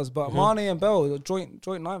 That's what it was. But Mm-hmm. Mane and Bale,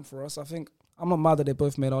 joint ninth for us. I think I'm not mad that they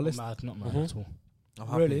both made our list. Not mad at all. I'm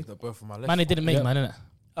happy Really? they're both on my list. Mane didn't make Yeah. mine,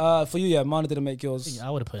 innit? For you, yeah, Mane didn't make yours. I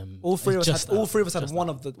would have put him. All three of us had just one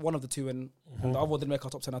of the two in, and the other one didn't make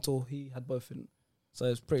our top 10 at all. He had both in, so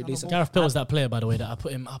it's pretty decent. Gareth Bale was that player, by the way, that I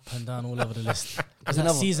put him up and down all over the list. Because that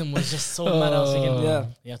another- season was just so mad. I was thinking, Yeah.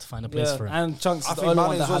 you have to find a place Yeah, for him. and Chunks I is the think only one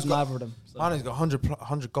Mane's that had also got- neither of them. So Mane's got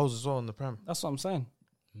 100 goals as well in the Prem. that's what I'm saying.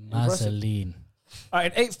 Marceline. All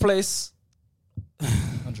right, in 8th place,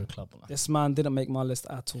 100 club. this man didn't make my list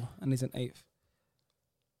at all, and he's in 8th.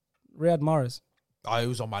 Riyad Mahrez. Oh, he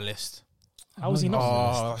was on my list. How was he not?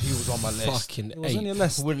 Oh, he was on my list. Fucking It was on your 8.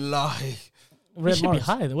 list. Would lie. He Riyad should be Mahrez.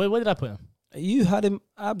 high. Where did I put him? You had him,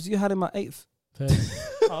 Abs. You had him at 8th.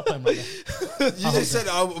 I'll put him right there. You just said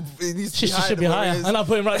he needs to be higher. Should be than what higher. he is. And I'll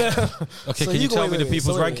put him right there. Okay, So can you you go- tell wait, me the wait,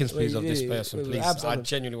 people's so wait, rankings, please, wait, of this yeah, person, wait, wait, please? Abs, I Abs.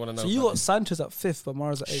 genuinely want to know. So you about got Sanchez at 5th, but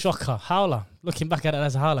Mahrez at 8th. Shocker. Howler. Looking back at it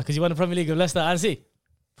as a howler because he won the Premier League with Leicester and see.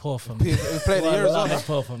 Poor for me. He played the year as well. That's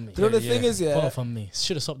poor for me. You know the thing is, yeah. Poor for me.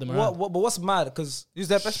 Should have swapped them around. But what's mad? Because He was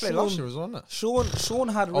their best player last year as well, wasn't it? Sean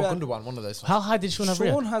had Oh, Riyad. Gundogan, one of those. How high did Sean have Sean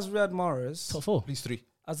Riyad? has Riyad Mahrez Top 4. Please 3.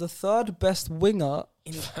 as the 3rd best winger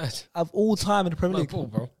it. of all time in the Premier No League. ball,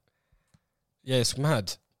 bro. Yeah, it's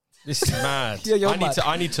mad. This is mad. Yeah, you're I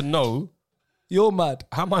mad. need to know. You're mad.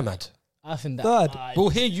 How am I mad? I think that. Third. We'll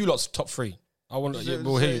hear you lot's top three.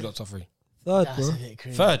 We'll hear you lot's top three. Third, That's bro. a bit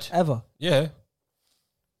crazy. Third. Ever. Yeah.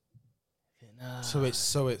 Nah. So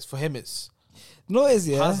it's for him. It's No, it is,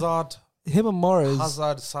 yeah. Hazard, Him and Morris.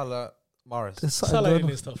 Salah, Mahrez. There's something Salah going in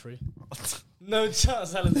on. his top three. No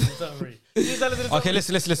chance Salah's in the top three. Okay,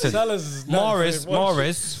 listen. Salah's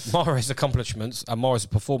Mahrez accomplishments and Mahrez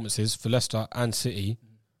performances for Leicester and City,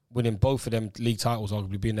 winning both of them league titles,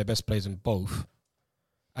 arguably being their best players in both,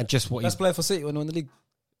 and just what Best player for City when they won the league.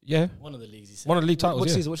 yeah, One of the leagues he said. one of the league titles. What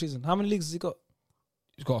Yeah. season? What season? How many leagues has he got?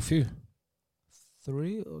 He's got a few.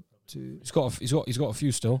 3 or 2? He's got a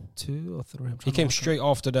few still. 2 or 3? He came straight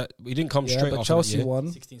after that. He didn't come straight but after Chelsea that year.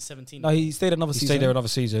 won. 16, 17. No, he stayed another He season. stayed there another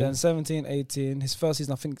season. Then 17, 18. His first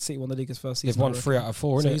season, I think City won the league his first They've season. won I 3 reckon. out of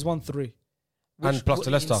 4, So innit? he's won 3. And plus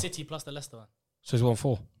the Leicester. City plus the Leicester one. So he's won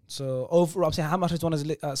 4. So overall, I'm saying how much has won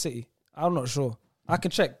at City? I'm not sure. I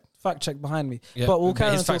can check. Fact check behind me. Yeah, but we'll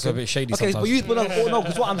carry his on facts are a talking. bit shady Okay, sometimes. but no,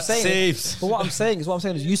 because what I'm saying. Saves. But what I'm saying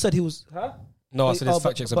is you said he was. Huh? No, I said his Oh,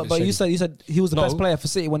 fact checks are a but, bit but shady. you said he was the No. best player for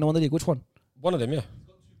City when they won the league. Which one? One of them, yeah.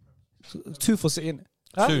 2 for City. Innit?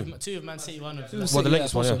 Huh? 2. Two of Man City, one of Two Leicester. Well, the City,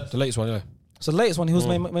 latest yeah, one, I yeah. thought The latest one, yeah. So the latest one, he was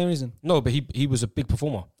main reason. No, but he was a big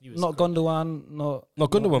performer. He was Not great. Gundogan. No,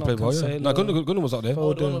 Gundogan played well, yeah. No, Cancelo. Gundogan was up there.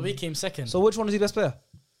 Oh, the one Foden. where we came second. So which one is he best player?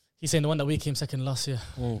 He's saying the one that we came second last year.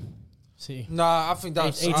 City. Nah, I think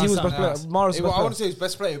that's. 18 He was Nah, best player. Mahrez was I best want player. to say he was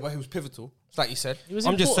best player, but he was pivotal. It's like you said. He was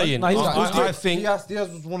I'm just important. saying. Nah, he was I think Diaz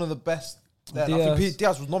was one of the best. Then. I think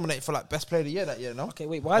Diaz was nominated for like best player of the year that year. No, Okay,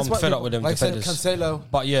 wait. Why I'm is fed up with them like I said, defenders. Cancelo.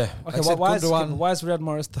 But yeah, Okay, I said why is Gundogan. Riyad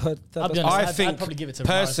Mahrez third I'll best be player? honest, I I'd think probably give it to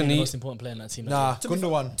personally- Mahrez, the most important player in that team. Nah,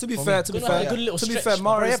 Gundogan. To be For fair, me. to be Gundogan had a fair, good little to be stretch, fair,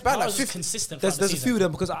 man. Mahrez. Yeah, bad, like was 50 consistent. There's throughout a the few of season.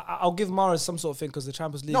 them because I'll give Mahrez some sort of thing because the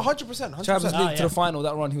Champions League. No, 100%. Champions League to yeah. the final.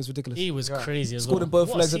 That run, he was ridiculous. He was crazy as well. Scored in both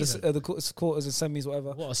What a legs season. of the quarters and semis, whatever.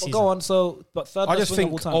 What a But season. go on. So, but third I best just winger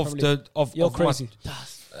think all time, of Premier League. the You're of crazy.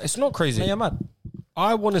 It's not crazy. No, you're mad.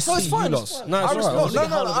 I want to No, it's see fine, you it's lots. fine. No, I it's respect, alright.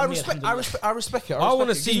 no, I me, respect it. I respect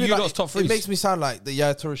wanna it. see Gives me you lot's top threes. It makes me sound like the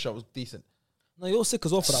Yaya Toure shot was decent. No, you're sick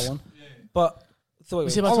as well for that one. But so wait,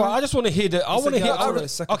 We see wait. about All right, I just want to hear the. I You want to said hear. Yaya Toure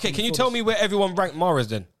is second Okay, from can you the tell quarters. me where everyone ranked Mahrez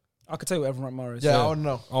then? I could tell you what everyone ranked Mahrez. Yeah, I want to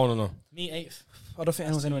know. I want to know. Me 8th. I don't think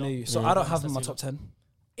anyone's anywhere near you. So I don't have him in my top 10.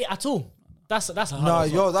 At all. That's a hard No,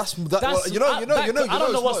 one. yo, that's that. That's- You know. I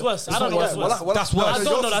don't know what's worse. I don't know what's worse. That's worse. I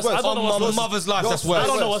don't know. That's- I don't know On what's my worse. mother's life, that's Yours worse. I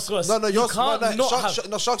don't know what's worse. No, You yours. can't not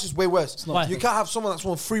have- Sharks is way worse. Why? You can't have someone that's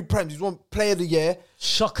won 3 Prems. He's won Player of the Year.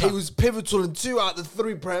 Shocker. He was pivotal in 2 out of the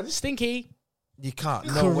 3 Prems. Stinky. You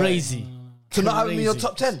can't. No way. Crazy. To not have him in your Crazy.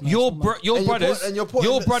 top 10. Your And you're brothers, put- and you're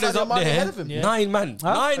putting your brothers Sadio up Mane there. ahead of him. Yeah. 9 man,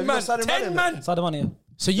 Huh? 9 Have man, you got Sadio Mane 10 in man. Sadio Mane.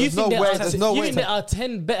 So you There's think no there way- are there's no you way. think there are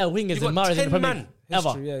 10 better wingers You than got Mahrez in 10 the Premier man. League? Ever.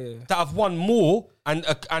 History, yeah. that have won more and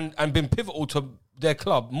been pivotal to their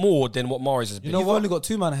club more than what Mahrez has been. You've only got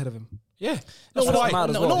 2 man ahead of him. Yeah, That's that's why.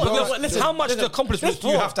 mad as no, well. no, Bro, no, listen, How much accomplishments do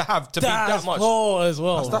you have to be that much? poor as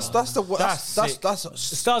well. That's sick.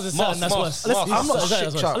 Stars is Mars, certain, that's Mars, worse. Mars. I'm not Is that shit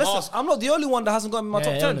as well? chat. Listen, I'm not the only one that hasn't got him in my Yeah,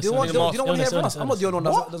 top yeah, 10. Do you want honestly, to hear everyone else? honestly. I'm not the only one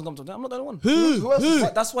that doesn't come to top 10. I'm not the only one. Who else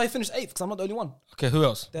is That's why he finished 8th because I'm not the only one. Okay, who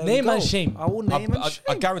else? There Name we go. and shame. I will name and I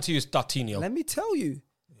shame. guarantee you it's Datinho. Let me tell you.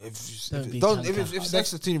 If Don't be it's next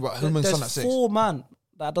to Tini, but who man's son at There's 6? 4 man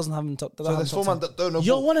that doesn't have him top. So there's 4 man that don't know.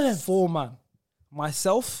 You're one of them. 4 man.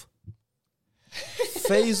 Myself,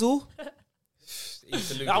 Faisal,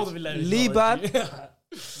 That would be hilarious.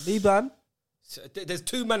 Liban, There's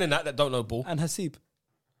 2 men in that don't know ball. and Hasib.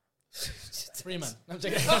 3 man. I'm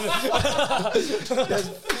joking. 4.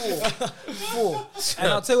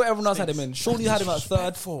 And I'll tell you what everyone else had him in. Shorty had him at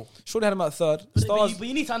 3rd. 4. Shorty had him at 3rd. Stars. But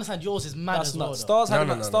you need to understand yours is mad That's as well. not. though. Stars had him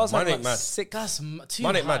No, at no, no. Stars had Mine him ain't at mad. 6. That's too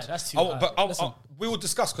Man ain't high. mad. That's too But high. we will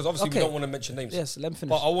discuss because obviously Okay. we don't want to mention names. Yes, let me finish.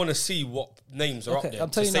 But I want to see what names are up Okay, there I'm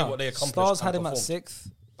to telling you say now. what they accomplished. Stars and had him at performed.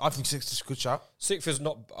 6th. I think 6th is a good shout. 6th is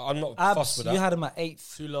not. I'm not fussed Abs, with you that. had him at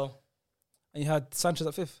 8th. Too low. And you had Sanchez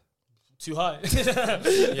at 5th. Too high.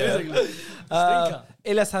 Yeah.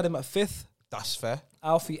 Ilyas had him at 5th. That's fair.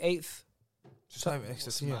 Alfie 8th. Just not even next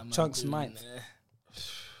to Tini. Chunks 9th.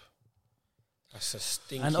 That's a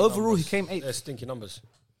stinky. And overall, numbers. he came 8th. They're stinky numbers.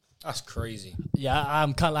 That's crazy. Yeah,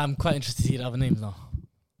 I'm quite interested to see the other names now.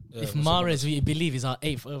 Yeah, If what's Mahrez, we believe, is our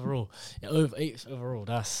 8th overall, over 8th overall,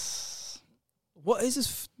 that's What is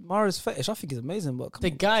this Mahrez fetish? I think he's amazing, but come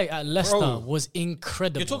the on. guy at Leicester Bro. was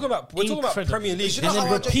incredible. We're talking about Premier League. You and know then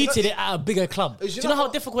how- repeated it at a bigger club. Do you you know know how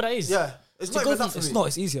how- difficult that is? Yeah. It's To not go even from- that for It's me. not.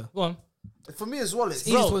 It's easier. Go on. For me as well, it's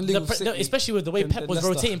easier to Bro, win league with City especially with the way than Pep was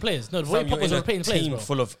Leicester. rotating players. No, the way Fam, Pep you're was in a rotating players, team bro.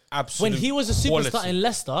 full of absolute When he was a superstar quality. in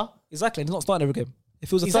Leicester, Exactly. He's not starting every game. If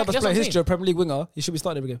he was the Exactly, third best that's player in what I'm history, a Premier League winger, he should be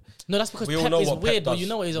starting every game. No, that's because We all Pep know is what Pep weird, but does. you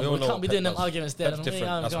know what he's We on. all We know can't what be Pep doing them does. arguments there. Pep's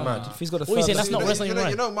different. That's mad. If he's got the What are you third saying? best, That's not wrestling, right?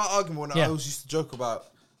 You know my argument when Yeah. I always used to joke about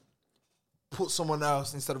put someone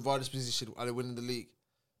else instead of Vardy's position and they winning the league.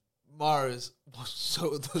 Mahrez was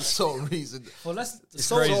the sole reason. well, that's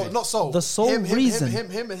Not sole. The sole him, reason.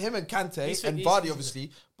 Him and Kante He's- and he's- Vardy obviously,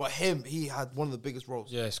 but he had one of the biggest roles.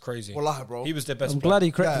 Yeah, it's crazy. Wallahi, bro. He was their best. I'm player. glad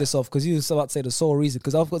he corrected Yeah. this off because you was about to say the sole reason.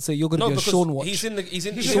 Because I've got to say you're going to be a because Sean watch. He's in.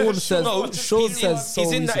 Sean says- Sean he's says he's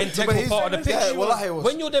so in that recent. integral But part of the pitch. yeah, wallahi, it was.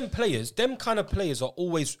 When you're them players, them kind of players are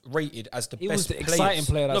always rated as the He best was the players. exciting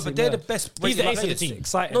player that No, team, but they're yeah. the best. He's the rated ace of the players. team.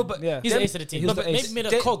 Exciting. No, but yeah. He's the ace of the team. He No, was the but ace. maybe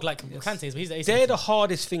made a cog like Kante is, but he's the ace of the They're team. the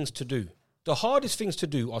hardest things to do. The hardest things to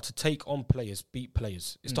do are to take on players, beat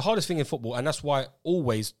players. It's the hardest thing in football, and that's why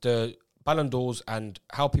always the Ballon d'Ors and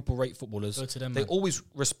how people rate footballers, Go to them, they man. always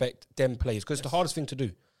respect them players because it's the hardest thing to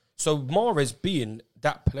do. So Mahrez being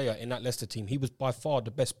that player in that Leicester team, he was by far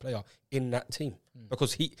the best player in that team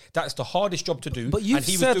because that's the hardest job to do. But you've and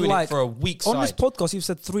he was said doing like it for a weak on side. this podcast, you've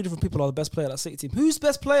said 3 different people are the best player of that City team. Who's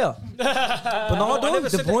best player? I Bernardo, never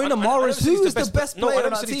De said that. Bruyne, I never Mahrez. said he's Who is the best No, player I on never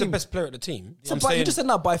that said he's the team? best player at the team. So, I'm but you saying just said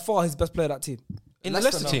now by far he's the best player of that team. in the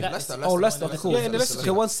Leicester team. Oh, Leicester. Okay, cool. Yeah, in the Leicester Okay,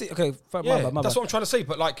 team. one City. Okay, my Yeah, bad, my that's bad. what I'm trying to say.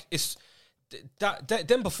 But like, it's that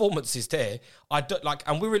them performances there. I don't like,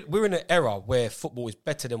 and we're in an era where football is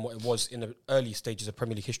better than what it was in the early stages of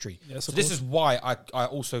Premier League history. Yes, so of this course. is why I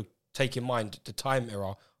also take in mind the time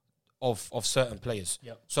era of certain players.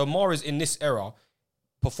 Yep. So Mahrez in this era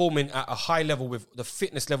performing at a high level with the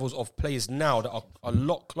fitness levels of players now that are a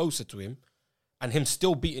lot closer to him, and him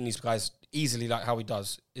still beating these guys easily like how he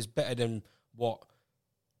does is better than what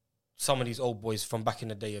some of these old boys from back in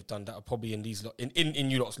the day have done that are probably in these in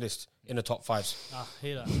you lot's list in the top 5s. Ah,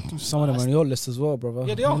 hear that. Some of them are on your list as well, brother.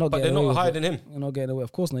 Yeah, they are, but they're getting away not with higher it. than him. You're not getting away.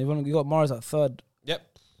 Of course not. You got Mahrez at third. Yep.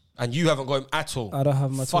 And you haven't got him at all. I don't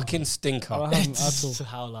have him at all. Fucking stinker. I don't have him at all.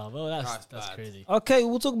 Howler. Well, that's crazy. Okay,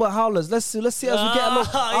 we'll talk about howlers. Let's see as we get along.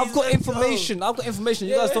 I've he's got like, information. I've got information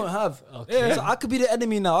you guys don't have. Okay. So I could be the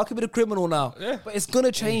enemy now. I could be the criminal now. Yeah. But it's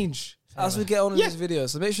gonna change as we get on in this video.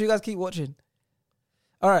 So make sure you guys keep watching.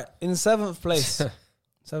 All right, in 7th place.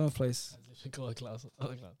 7th place. Go on, Klaus.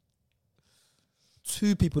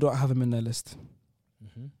 2 people don't have him in their list.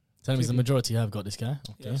 Tell me the majority have got this guy.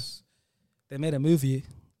 Okay. Yes. They made a movie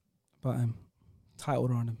about him,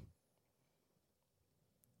 titled on him.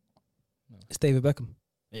 It's David Beckham.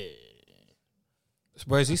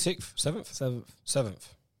 Where is he? 6th? 7th? 7th. 7th.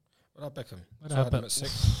 What about Beckham? What So I had about him at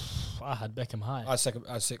 6th. I had Beckham high. I had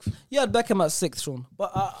 6th. You had Beckham at 6th, Sean.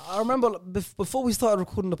 But I remember before we started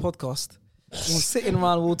recording the podcast, we were sitting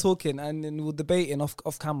around, we were talking, and then we were debating off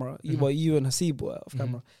camera. You and Hasib were off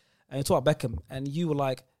camera, and you talked about Beckham, and you were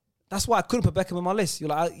like, "That's why I couldn't put Beckham in my list." You're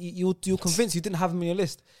like, you're convinced you didn't have him in your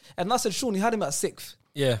list, and I said, "Sean, you had him at 6th."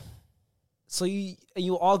 Yeah. So you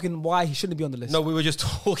were arguing why he shouldn't be on the list. No, we were just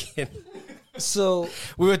talking. So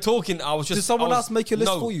We were talking. I was just. Did someone I was- else make your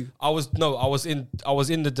list no, for you? I was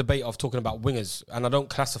in the debate of talking about wingers, and I don't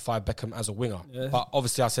classify Beckham as a winger. Yeah. But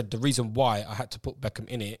obviously, I said the reason why I had to put Beckham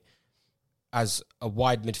in it as a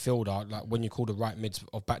wide midfielder, like when you call the right mids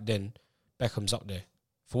of back then, Beckham's up there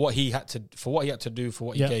for what he had to do, for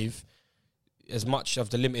what he gave. As much of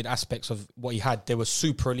the limited aspects of what he had, there were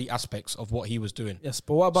super elite aspects of what he was doing. yes,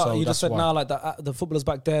 but what about So you? that's Just said why. now like that the footballers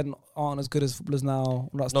back then aren't as good as footballers now. All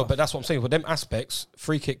that No, stuff. but that's what I'm saying. With them aspects,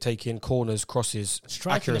 free kick taking, corners, crosses,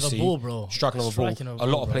 Striking of a accuracy, ball, bro. striking of a Striking ball. of A a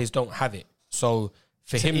lot ball, of bro. players don't have it. So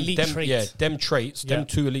for It's an him, elite them, trait. them traits, Yeah. them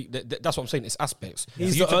 2 elite. That's what I'm saying. It's aspects.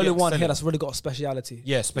 he's For you the to be only one here excelling- that's really got a speciality.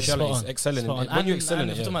 Yeah, speciality, Spot on. excelling. Spot In on. it. When you And excel in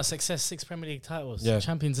if it, you're talking yeah. about success, 6 Premier League titles, Yeah.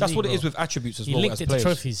 Champions That's League. what it is bro. with attributes as He well. linked As it to players.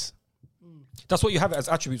 trophies. That's what you have it as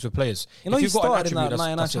attributes with players. You know, If he you've got an started in that attribute,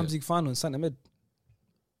 99 that's Champions it. League final in centre mid.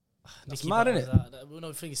 Nicky mad, Butt innit? was out. We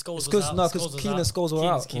don't think Scholes It's was 'cause- out. no, 'cause Scholes was Keane out. and Scholes were Keane-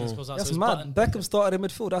 out. Keane and Scholes was out. That's So it's mad. button- Beckham started in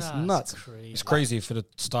midfield. That's nuts. Crazy. It's crazy for the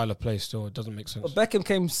style of play. Still, it doesn't make sense. But Beckham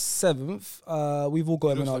came 7th. We've all got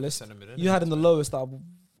him in our list. You had him the lowest out of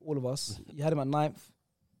all of us. You had him at 9th.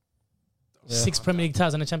 6 Premier League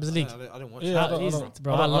titles in the Champions League. I didn't watch Yeah, it.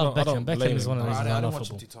 Bro, I love I don't Beckham. Beckham blame is him. one of the I reasons I didn't love watch him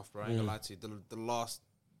football. too tough, bro. I ain't gonna lie to you. The last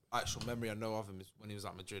actual memory I know of him is when he was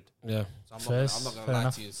at Madrid. Yeah. So I'm First, not gonna fair lie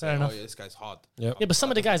enough, to you and fair say, enough. oh yeah, this guy's hard. Yeah. Yeah, but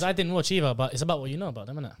some of the guys I didn't watch either, but it's about what you know about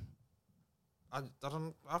them, innit? I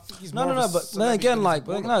think he's No, more of a but then celebrity again, than like,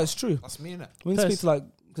 he's a baller. no, it's true. That's me, innit? We need to First- speak to like,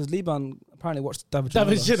 because Liban apparently watched David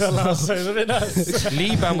David Ginola. Ginola, so it's a bit nice.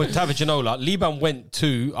 Liban with David Ginola. Liban went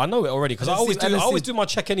to. I know it already because I always do my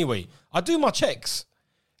check anyway. I do my checks,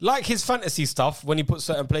 like his fantasy stuff when he puts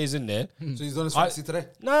certain players in there. So he's done his fantasy today.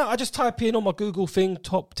 No, I just type in on my Google thing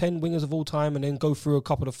top 10 wingers of all time and then go through a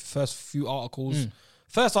couple of first few articles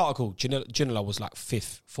First article, Ginola was like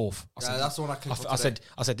 5th, 4th. Yeah, that's the one I clicked on I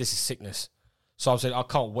said, this is sickness. So I said, I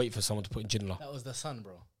can't wait for someone to put in Ginola. That was the sun,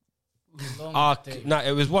 bro. No,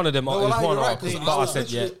 it was one of them. No, it was well, one you're right, article. 'cause But I I was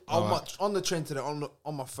said, yeah. literally on the train today, on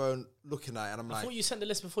my phone, looking at it, and I'm I like, thought you sent the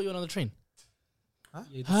list before you went on the train.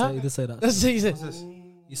 You Huh? did say that. That's what you said.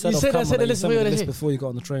 You said You off said I camera said the that you list sent me before you the were list here. before you got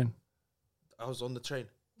on the train. I was on the train.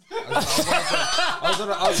 I was on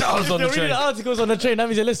the You're reading train. the articles on the train. That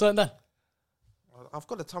means your list wasn't done. I've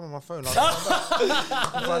got the time on my phone.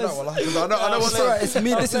 I know what's It's alright. It's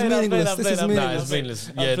me. This is meaningless. This is Nah, meaningless. it's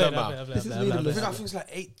meaningless. Yeah, it don't matter. This is meaningless. I think it's like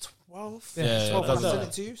 8:12. Yeah, 12. it I doesn't sent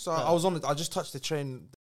it to you. So I was on it. I just touched the train.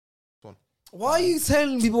 Why are you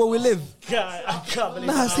telling people where we live? I can't believe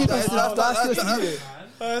Nah, see, That's-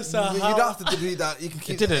 that's You don't have to delete that. You can It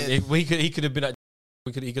keep didn't. it. He could have been at.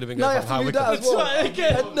 He could have been No, going you from have to High mute that Wycombe. as well. Try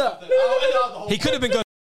again. No, He could have been going.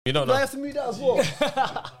 You don't no, you know. have to mute that as well.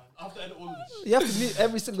 You have to mute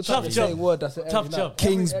every single time Tough you say a job. word. That's it. Tough every job. night.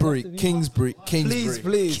 Kingsbury.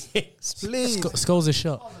 Please. Skulls a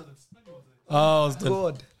shot. Oh, it's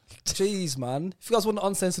God. Jeez, man. If you guys want the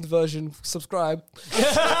uncensored version, subscribe.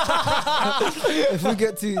 If we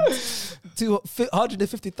get to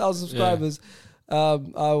 150,000 subscribers, I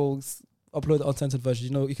will upload the uncensored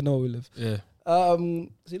version. You can know where we live. yeah. So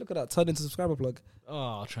you look at that. Turn into subscriber plug.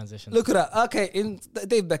 Oh, transition. Look at that. Okay, in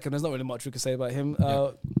Dave Beckham, there's not really much we can say about him.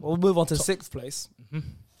 We'll move on to 6th place.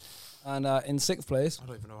 And in 6th place, I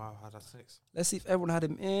don't even know how I had that 6. let's see if everyone had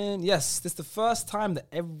him in. Yes, this is the first time that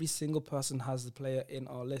every single person has the player in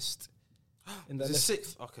our list. In the Is list. it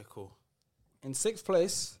 6th? Okay, cool. In 6th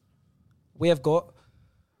place, we have got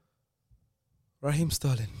Raheem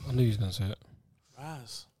Sterling. I knew he was going to say it.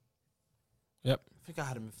 Raz. Yep. I think I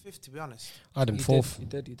had him in 5th, to be honest. I had him 4th.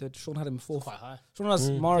 You did. Sean had him in 4th. Quite high. Sean has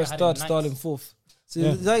Mm. Mahrez I had him 3rd, ninth. Sterling 4th. So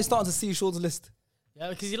Yeah. now you're starting to see Sean's list. Yeah,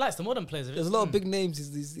 because he likes the modern players. There's a lot of big names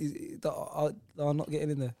that are not getting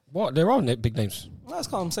in there. What? There are big names. Well, that's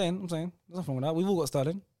what I'm saying. There's nothing wrong with that. We've all got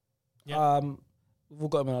Sterling. Yeah. We've all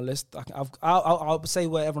got him on our list. I'll say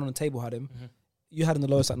where everyone on the table had him. Mhm. You had him the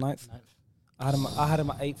lowest at 9th. Ninth. I had him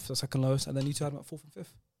at 8th, so second lowest, and then you two had him at 4th and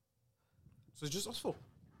 5th. So it's just us 4.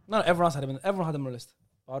 No, everyone else had him. Everyone had him on the list.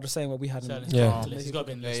 I was just saying where we had him. Sterling's Yeah. got to list. He's got to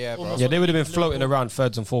be in the list. Yeah, bro. Almost Yeah, they would have been like floating Liverpool. around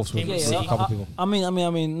 3rds and 4ths with Yeah, a couple people. I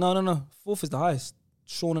mean, no. 4th is the highest.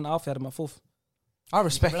 Sean and Alfie had him at 4th. I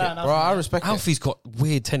respect Rely on it, bro. Alfie, I man. respect it. Alfie's got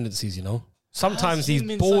weird tendencies, you know. Sometimes seen he's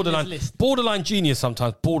him in some of his list. borderline genius.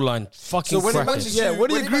 Sometimes borderline fucking So when he crackers. matches Yeah, you, when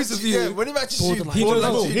he agrees with you, when he matches you, borderline. He knows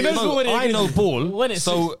borderline ball. genius. He knows ball when he I agrees know with ball, When it's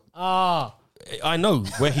so I know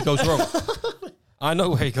where he goes wrong. I know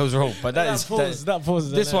where he goes wrong, but that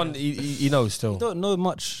pause. this one he knows still. You don't know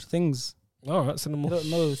much things. All right, send them You more. don't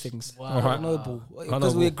know things. Wow. You don't know ball. know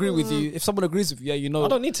Because we ball. agree with you. If someone agrees with you, yeah, you know. I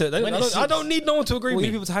don't need to. When it's I don't need no one to agree Well, with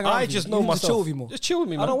you me. need people to hang around I with just you. know You need to myself. chill with you more. Just chill with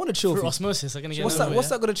me, man. I don't want to chill Through with you. osmosis, I'm going to get What's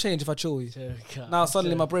that going to change if I chill with you? Now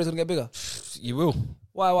suddenly my brain's going to get bigger. You will.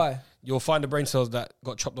 Why? You'll find the brain cells that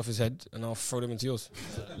got chopped off his head, and I'll throw them into yours.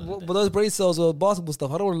 But those brain cells are basketball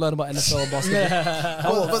stuff. I don't want to learn about NFL and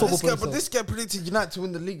basketball. I want football brain cells. This guy predicted United to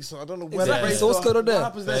win the league, so I don't know where Exactly. the So what's going on there? What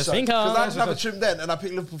happens there, Think Because how- I didn't have a trim then, and I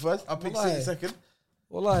picked Liverpool first. I picked Why? City second.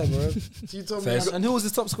 Wallahi, bro. So you told me Fair. And who was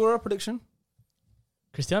his top scorer prediction?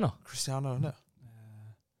 Cristiano. Cristiano, no.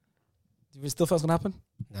 Do you still think it's going to happen?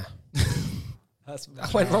 Nah. That's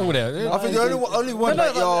I went wrong with it. I think the only one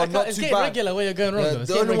that you're not It's too getting bad. regular where you're going wrong. Yeah, though. It's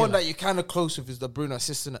the getting only one regular. that you're kind of close with is the Bruno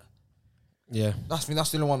assist, innit? Yeah. That's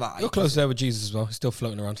the only one that You're close there with Jesus as well. He's still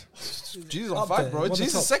floating around. Jesus Up on five, there, bro. one of the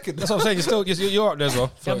Jesus top. second. That's what I'm saying. You're up there as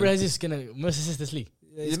well. Gabriel Jesus is going to most assists this league.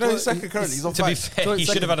 You know he's second currently. He's on To be five. fair, he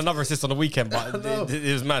should have had another assist on the weekend, but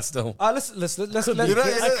it was mad still. Let's You know,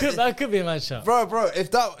 That could be a matchup. Bro,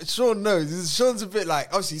 if that Sean knows, Sean's a bit like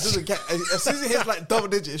obviously he doesn't get as soon as he hits like double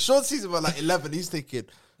digits. If Sean sees him at like 11, he's thinking,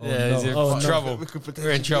 Yeah, he's in Oh, no. trouble. We could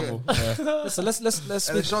We're in potentially trouble. Yeah. Listen, let's and then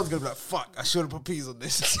speak, Sean's gonna be like, "Fuck, I should have put peas on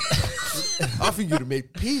this." I think you'd have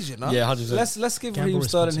made peas, you know. Yeah, 100%. let's give Gamble Raheem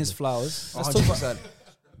Sterling his responsibly. flowers. 100%.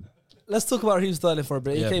 Let's talk about Raheem Sterling for a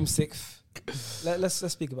bit. Yeah. He came 6th. Let's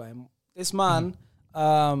speak about him. This man,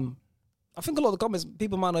 I think a lot of the comments,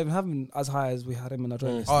 people might not even have him as high as we had him in our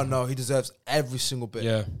joint list. Oh no, he deserves every single bit.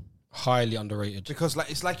 Yeah, highly underrated. Because like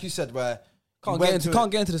it's like you said, where Can't he get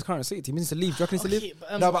went into this current City team. He needs to leave. Do you reckon he needs to leave?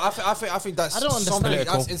 Okay, No, but I think that's I don't understand. something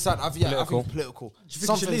Political. that's inside. I think political. think he should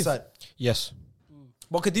Something leave? inside. Yes,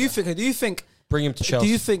 What do you think? Do you think? bring him to Do Chelsea.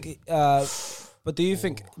 you think? But do you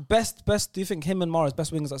think best? Do you think him and Mahrez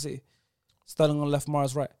best wingers at City? Sterling on left,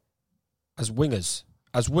 Mahrez right. As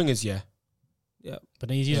wingers, yeah. Yeah. But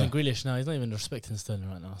then he's using Yeah. Grealish now. He's not even respecting Sterling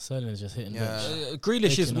right now. Sterling is just hitting. Yeah. bench.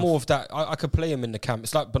 Grealish is Taking more off. of that. I could play him in the camp.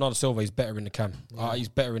 It's like Bernardo Silva. He's better in the camp. He's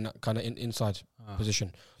better in that kind of inside.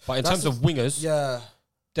 position. But in terms of wingers,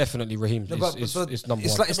 definitely Raheem is number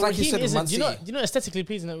one. It's like you said with Man Do City. you know aesthetically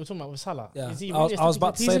pleasing that we're talking about with Salah? Yeah. Is he I was really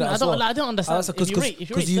about to say aesthetically that as pleasing? well. I don't understand. If you rate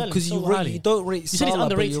Sterling so highly, you don't rate You said he's Salah, but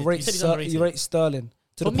underrated. you rate You said he's underrated. you rate Sterling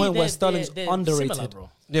to For the me, point where they're- Sterling's they're underrated. similar, bro.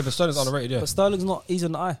 Yeah, but Sterling's underrated. Yeah, But Sterling's not easy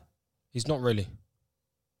on the eye. he's not really.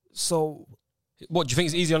 So What do you think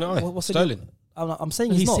is easy on the eye? what's the Sterling. I'm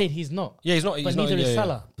saying He he's not. said he's not. Yeah, he's not. He's But not, neither is yeah.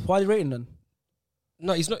 Salah. Why are you rating then?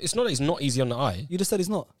 No, he's not. It's not that he's not easy on the eye. You just said he's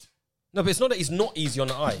not. No, but it's not that he's not easy on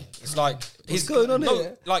the eye. It's like he's going on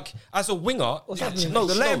here? Like as a winger, happening? no,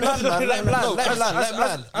 Let him land, man. Let him land. Let him land. Let him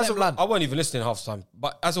land. Let him land. I weren't even listening half the time.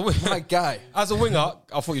 But as a winger, My guy. as a winger,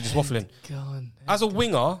 I thought you were just waffling. Go on. As a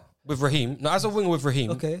winger with Raheem,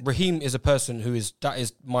 Okay. Raheem is a person who is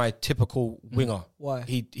my typical winger. Why?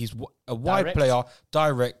 He's a wide Direct. player,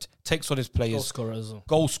 direct, takes on his Goal players, scorer as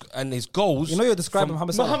well. and his goals. You know you're describing from-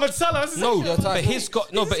 Mohamed Salah. Mohamed Salah. No, Yeah, but his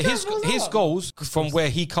Salah. goals from where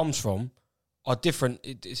he comes from are different.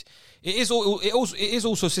 It is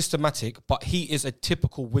also systematic, but he is a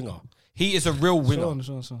typical winger. He is a real winger.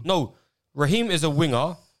 Sure. No, Raheem is a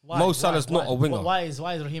winger. Mo Salah's not a winger Why is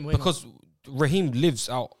Raheem a winger? because Raheem lives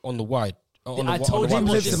out on the wide. I told you He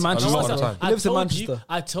lives in Manchester. a lot of the time. He lives in Manchester.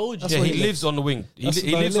 I told you. Yeah, where he he lives on the wing. He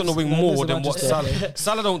lives on the wing he more lives in than what Manchester. Salah.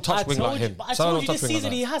 Salah don't touch wing like him. I Salah told don't you touch this wing season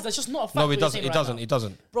like he that. has. That's just not a fact. No, what it you're doesn't. saying It right doesn't. now. It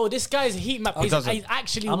doesn't. Bro, this guy's heat map is doesn't.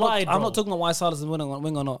 actually I'm wide, bro. not talking about why Salah's a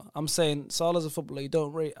wing or not. I'm saying Salah's a footballer you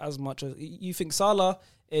don't rate as much as you think Salah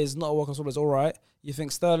is not a world class footballer. Is all right. You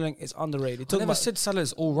think Sterling is underrated. I Talking never about said Salah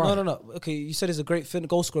is all right. No. Okay, you said he's a great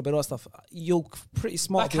goal scorer, but all that stuff. You're pretty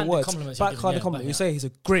smart with your Backhanded words. compliments you're giving, Backhanded yeah, compliment. You back- say he's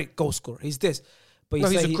a great goal scorer. He's this. But you No,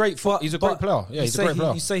 he's say a great he's a great player. Yeah, you he's a say great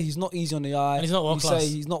player. You say he's not easy on the eye. And he's not world you class. say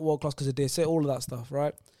he's not world class because of this. Say all of that stuff,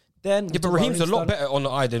 right? Then Yeah, but Raheem's a lot better on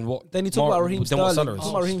the eye than what. Then you talk about Raheem than Sterling. what Salah Talk is.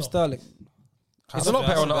 about Raheem Sterling. He's a lot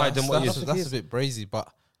better on the eye than what he is. That's a bit brazy, but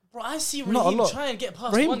Bro, I see Not a Raheem lot. try and get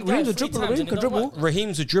past Raheem- one guy Raheem's a 3 dribbler. times Raheem and can it don't dribble. work.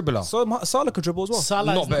 Raheem's a dribbler. So Salah could dribble as well.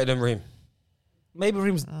 Salah Not is better than Raheem. Maybe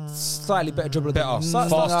Raheem's slightly better dribbler. Better, than Salah.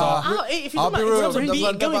 faster. Ah, if you're I'll talking be about real, in terms of Raheem being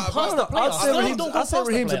doesn't going get past the back- player, I'd say Sterling Raheem's, don't go I'd say past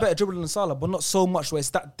the Raheem's a player. better dribbler than Salah, but not so much where it's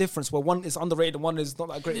that difference where one is underrated and one is not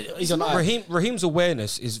that great. He's on Raheem's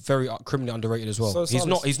awareness is very criminally underrated as well. So He's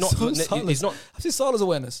not. He's not. Salah's. He's not. I see Salah's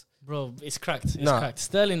awareness. Bro, it's cracked. It's Nah. cracked.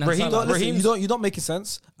 Sterling and Raheem- Salah. Listen, Raheem's- you're not making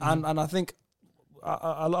sense, and I think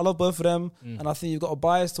I love both of them, and I think you've got a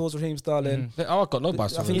bias towards Raheem Sterling. I've got no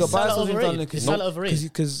bias. I think Is you've got a bias Salah towards Raheem overrated? Sterling Is Salah overrated?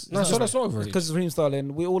 because No, Salah's not overrated. because Raheem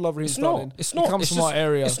Sterling. We all love Raheem It's Sterling. not. It's not. He comes It's from just- our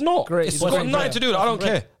area. It's not. Great. It's He's got fucking nothing great. to do with it. I don't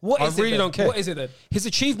care. What I is it really then? don't care. What is it then? His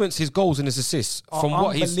achievements, his goals, and his assists from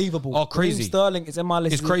what he's Unbelievable. are crazy. Raheem Sterling is in my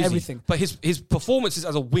list. It's with crazy. Everything. But his performances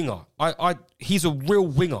as a winger, he's a real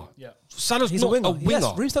winger. Yeah. Salah's He's not a winger. a winger.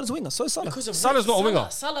 Yes, Raheem Sterling's a winger. So is Salah. Because of Salah's not a winger.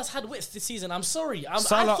 Salah's had width this season. I'm sorry. I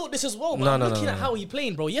Salah- thought this as well, but No, I'm no, looking no, at no. how he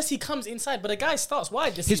playing, bro. Yes, he comes inside, but the guy starts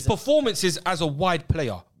wide this His season. performances as a wide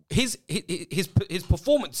player, his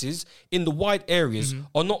performances in the wide areas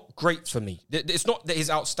are not great for me. It's not that his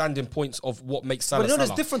outstanding points of what makes Salah. But you know, there's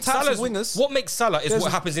Salah. different types of Salah's- wingers. What makes Salah is There's-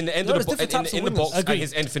 what happens in the end no, of the there's different types in of the box wingers. and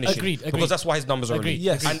his end finishing. Agreed. Because that's why his numbers are Agreed. elite.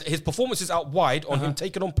 Yes. And his performances out wide on him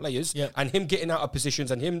taking on players Yep. and him getting out of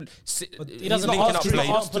positions and him He doesn't linking ask up you to players.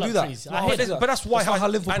 asked to do that. Trees. No, I hate but that. But that's why That's not how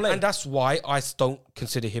Liverpool play. and that's why I don't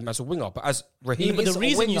consider him as a winger. But as Raheem, But is the a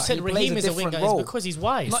reason winger. you said He plays Raheem a is a different winger role. is because he's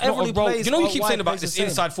wide. Not It's not everybody a role. plays You know, you or keep wide saying about plays this the same.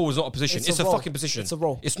 inside forward is not a position. It's It's a a role. fucking position. It's a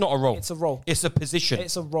role. It's not a role. It's a role. It's a position.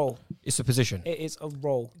 It's a role. It's a position. It is a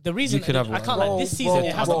role. The reason You can have I one. can't like this season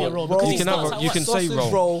it has to be a role because You he can have starts a- at you what? can say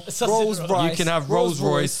Sausage roll. Sausage Rolls roll. Royce. You can have Rolls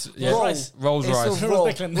Royce. Yeah. Roll. Royce. Rolls It's Royce. a roll.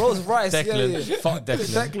 Declan. Rolls Royce. Declan. Yeah. Fuck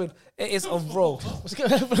Declan. Declan. It is a roll.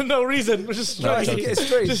 For no reason, just No, straight. it's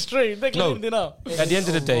straight. Just straight. Declan No. didn't know. At the end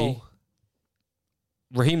of the It's a day, roll.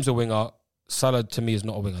 Raheem's a winger. Salah to me is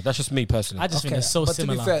not a winger. That's just me personally. I just think they're so but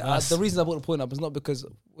similar. to be fair, That's- the reason I brought the point up is not because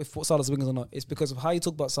if what Salah's wingers or not. It's because of how you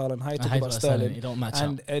talk about Salah and how you talk how you about talk about Sterling. Sterling. It don't match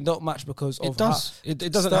and up. it don't match because of It does. how- It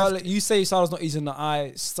doesn't have Sterling, you say Salah's not easy in the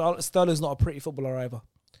eye. Sterling's not a pretty footballer either.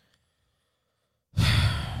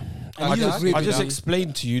 And you agree I with just that.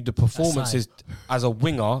 explained to you the performances as a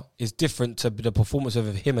winger is different to the performance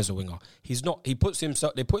of him as a winger. He's not. He puts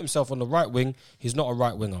himself. They put himself on the right wing. He's not a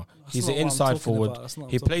right winger. He's not an what I'm inside talking forward. about. That's not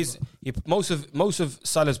what He I'm talking plays. Most of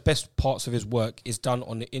Salah's best parts of his work is done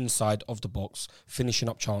on the inside of the box, finishing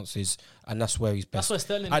up chances, and that's where he's best. That's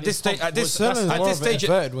where Sterling at this is stage. At this, Sterling's at more this of an stage,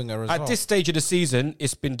 inverted winger as at well. this stage of the season,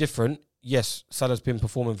 it's been different. Yes, Salah's been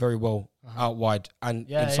performing very well out wide and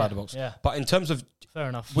Yeah, inside yeah, the box. yeah. But in terms of, Fair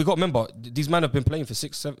enough. we got to remember these men have been playing for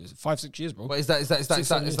 5, 6 years, bro. But is that not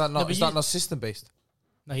but is you- that not system based?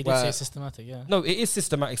 No, he did say systematic, yeah. No, it is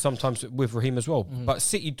systematic sometimes with Raheem as well. But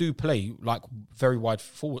City do play like very wide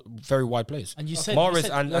players. And you said Mahrez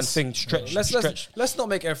said- and thing stretch. Let's not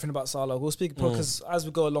make everything about Salah. We'll speak because as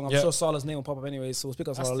we go along, I'm sure Salah's name will pop up anyway, so we'll speak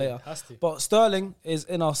about Salah later. Has to. But Sterling is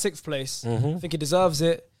in our 6th place. I think he deserves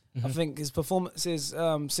it. I think his performances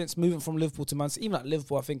since moving from Liverpool to Man City, even at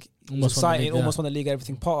Liverpool, I think he was exciting, almost won the league,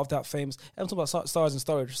 everything. Part of that famous. I'm talking about stars and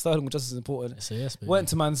storage. Sterling was just as important. Yes, baby. Went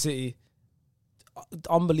to Man City.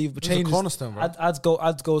 Unbelievable. He was a Changes. cornerstone, bro.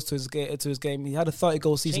 Adds goals to his game. He had a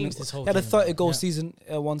 30-goal season. Changed his whole He had a game, 30-goal yeah. season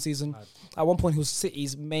one season. At one point, he was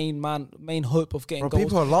City's main hope of getting Bro, goals.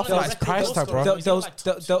 people are laughing at his Record price goal tag, bro.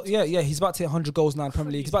 scorer. He's about to hit 100 goals now in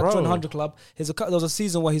Premier League. He's about to join the 100 club. There was a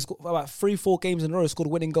season where he's got about 3-4 games in a row, scored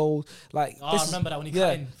winning goals. Like I remember that when he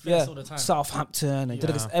cut in first all the time. Southampton and did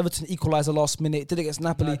against Everton, equaliser last minute. Did against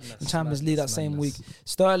Napoli in Champions League that same week.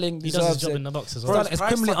 Sterling He does his deserves job it. in the box as Bro, well. Sterling his is price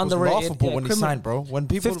criminally tag was underrated. laughable Yeah, when he criminal- signed, bro. When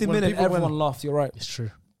people 50 when million, people everyone went- laughed. You're right. It's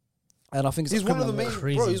true. And I think it's He's one of the criminal. main,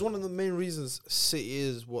 Crazy. bro. He's one of the main reasons City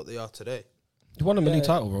is what they are today. He won a mini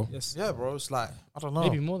title, bro. Yes. Yeah, bro. It's like I don't know.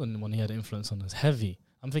 Maybe more than one he had influence on. It's heavy.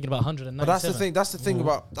 I'm thinking about 197. But that's the thing. That's the thing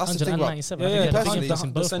about. That's the thing about. 197. Yeah, I think he had a big personally, influence in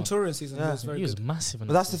the both Centurion season Yeah. was very He was good. massive. In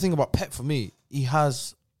But that's the thing about Pep for me. He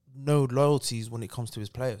has no loyalties when it comes to his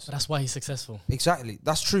players. But that's why he's successful. Exactly.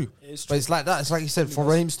 That's true. It's But it's like that. It's like you said, for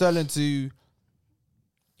Raheem Sterling to.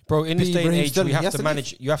 Bro, in this Be day and Raheem age, Sterling, we he have has to to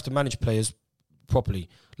manage. You have to manage players properly.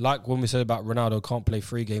 Like when we said about Ronaldo can't play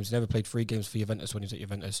 3 games. Never played 3 games for Juventus when he was at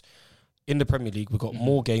Juventus. In the Premier League, we've got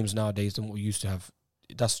more games nowadays than what we used to have.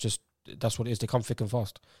 That's what it is. They come thick and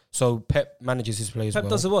fast. So Pep manages his players Pep well,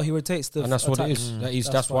 does it well. He rotates the and that's what it attacks. is. That's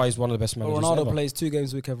That's why he's one of the best But managers Ronaldo ever. plays 2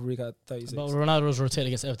 games a week every week at 36. But Ronaldo was rotated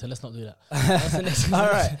against Everton. Let's not do that. That's the next All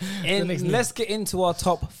right, next news. let's get into our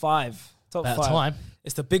top 5. Top About 5. time.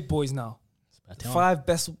 It's the big boys now. About time. 5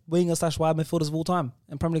 best wingers / wide midfielders of all time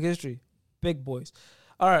in Premier League history. Big boys.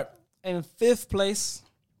 All right, in 5th place.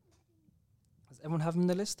 Does everyone have him in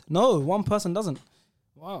the list? No, one person doesn't.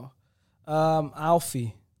 Wow.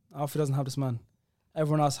 Alfie. Alfie doesn't have this man.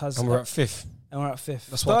 Everyone else has. And we're at 5th. And we're at 5th.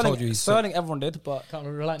 That's what I told you, he's Sterling, everyone did, but Can't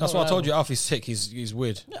rely, That's not why I told you reliable. Alfie's sick. He's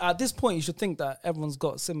weird. at this point, you should think that everyone's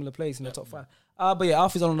got similar place in the top 5. But yeah,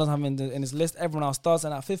 Alfie's the only one doesn't have him in his list. Everyone else does.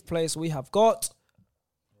 And at 5th place, we have got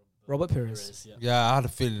Robert Pires. Yeah. Yeah, I had a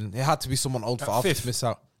feeling it had to be someone old At for Alfie fifth. to miss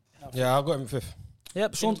out. Yeah, I've got him 5th.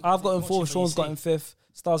 Yep, I've got him 4th. watching Sean's got BBC. him 5th.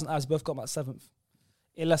 Stars and Abs both got him at 7th.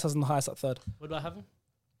 Ilyes has him the highest at 3rd. What do I have him?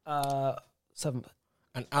 7th.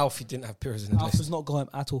 And Alfie didn't have Pires in his Alfie's list. not got him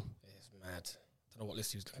at all. It's mad. Don't know what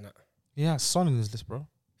list he was looking at. Yeah, Son in his list, bro.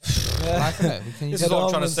 Like, innit? We can This use is what I'm Alvin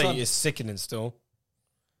trying to and say. Son. It's sickening still.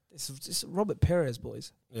 It's Robert Pires,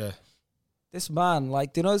 boys. Yeah. This man,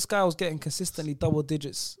 like, do you know this guy was getting consistently double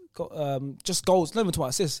digits, just goals, not even talking about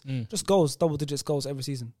assists, just goals, double digits goals every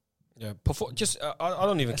season. Yeah, I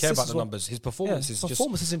don't even care Assists about as the well. numbers. His performances,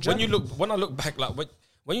 performances in just general. when I look back, like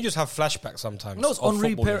when you just have flashbacks sometimes. No, it's of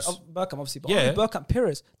Henri footballers. Bergkamp, obviously, but Yeah. Henri Bergkamp,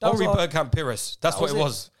 Pires. Henri Bergkamp Pires. That's that what was it it.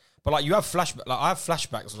 was. But like you have flashback, like I have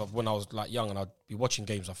flashbacks of when I was like young and I'd be watching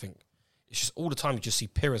games. I think it's just all the time you just see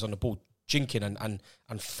Pires on the ball jinking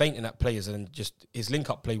and fainting at players, and just his link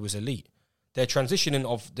up play was elite. Their transitioning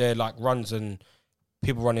of their like runs and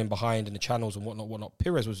people running behind in the channels and whatnot.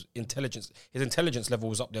 Pires was intelligence. His intelligence level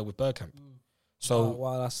was up there with Bergkamp. So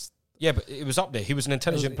wow, that's yeah, but it was up there. He was an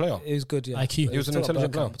intelligent player. It was good, yeah. IQ. He was an Talk about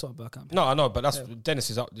intelligent player. Bergkamp, talk about Bergkamp. No, I know, but that's Dennis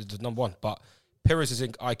is up the number 1. But Pires'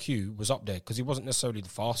 IQ was up there because he wasn't necessarily the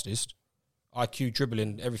fastest. IQ,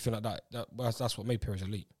 dribbling, everything like that. That's what made Pires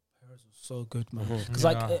elite. So good, man.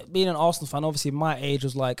 Because being an Arsenal fan, obviously my age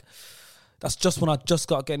was like, that's just when I just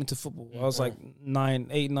got getting into football. I was like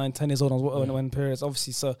 8, 9, 10 years old. I was when Pires,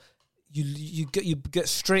 obviously. So you get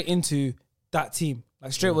straight into that team,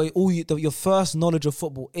 like straight away. Your first knowledge of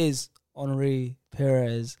football is Henri,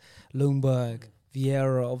 Pires, Ljungberg,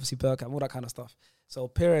 Vieira, obviously Bergkamp, all that kind of stuff. So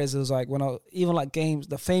Pires was like even like games,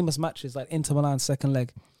 the famous matches like Inter Milan second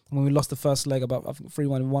leg. When we lost the first leg about I think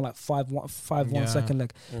 3-1, we won like 5-1 second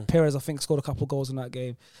leg. Pires I think scored a couple of goals in that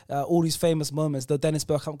game. All these famous moments, the Dennis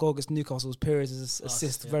Bergkamp goal against Newcastle was Pires'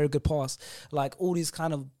 assist, very good pass. Like all these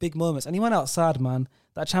kind of big moments. And he went out sad, man.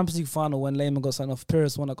 That Champions League final when Lehmann got sent off,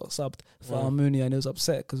 Pires one that got subbed for Almunia, and he was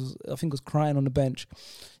upset because I think he was crying on the bench.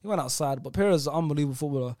 He went outside, but Pires is an unbelievable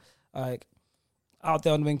footballer. Like out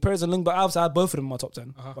there on the wing, Pires and Ljungberg, obviously I had both of them in my top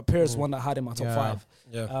 10, but Pires one that I had in my top 5.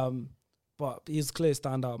 Yeah. But he's a clear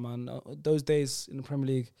standout, man. Those days in the Premier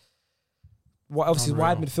League, obviously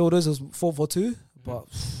wide midfielders, it was 4-4-2, but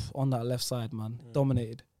on that left side, man,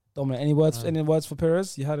 dominated. Any words for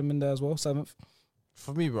Pires? You had him in there as well, 7th.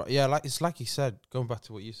 For me, bro, yeah, like it's like you said. Going back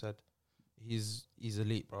to what you said, he's He's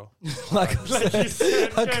elite, bro. Like I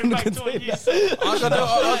said, I couldn't contain that.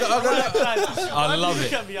 I love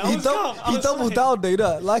it. He doubled down there, you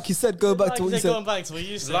know? Like you said, go back to what you said. Going back to what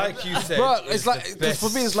you said. Like you said, Bro, it's like, best for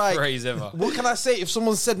me, it's like, phrase ever. what can I say if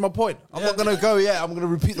someone said my point? I'm not going to go, I'm going to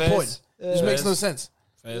repeat the point. It just makes no sense.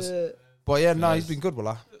 But yeah, no, he's been good,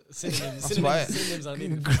 Wallah. Synonyms are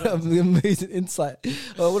needed. Amazing insight.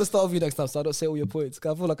 I want to start with you next time, so I don't say all your points.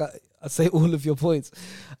 'Cause I feel like I say all of your points.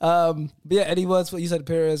 But yeah, any words for you said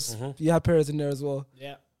Perez? You had Perez in there as well.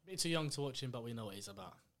 Yeah, a bit too young to watch him, but we know what he's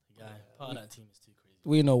about. The guy, part of that team is too crazy.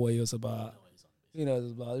 We know what he was about. You know what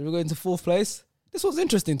he's about. We're going to fourth place. This was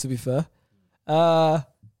interesting, to be fair. Because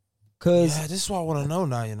this is what I want to know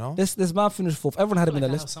now, you know? this man finished fourth. Everyone had him in the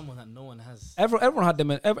list. Someone that no one has. Everyone had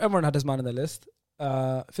them. Everyone had this man in the list.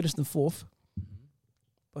 Finished in fourth,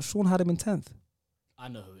 but Sean had him in 10th. I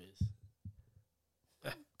know who it is.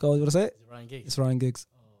 Go on, you want to say it? Is it Ryan Giggs? It's Ryan Giggs.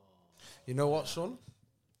 You know what, Sean?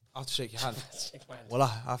 I have to shake your hand.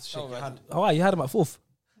 Wallah, I have to shake your hand. Oh, wow, you had him at fourth.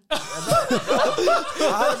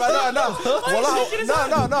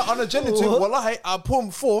 No. On a gender too. Wallah, I put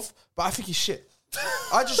him fourth, but I think he's shit.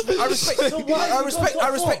 I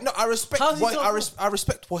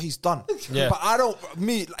respect what he's done. Yeah. But I don't.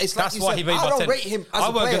 It's like That's you why said, he made I my don't 10. rate him as I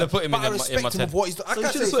a weren't player. gonna put him but in I my respect him 10. of what he's done. I So you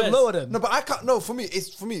can't should have say put him lower then. no, but I can't. No, for me,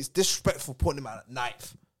 it's disrespectful putting him at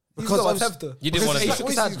 9th. Because I'm- 10th though. You didn't want to. he's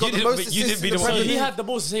got the most You didn't be the assists in one. So the he had the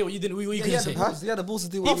balls to say what you didn't. What you couldn't say. He had the balls to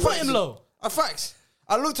do He what put him low. Facts.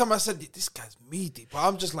 I looked at him. I said, "This guy's meaty," but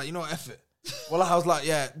I'm just like, you know, F it. Well, I was like,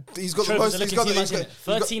 yeah, he's got the most. He's got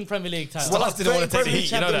 13 Premier League titles. Stars didn't want to take the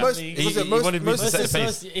heat. You know that. He wanted me to set the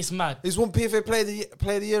pace. It's mad. He's won PFA Player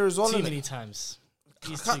of the Year as well. Too innit? many times.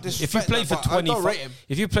 He's can't too good. If you play for But I don't 20, rate him.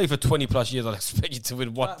 if you play for 20 plus years, I'd expect you to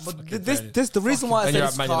win one. But fucking this the reason why I And said you're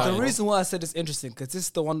it's, at Man United. the reason why I said it's interesting because this is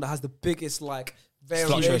the one that has the biggest like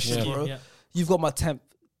Fluctuation, variation, yeah. bro. Yeah. You've got my 10th.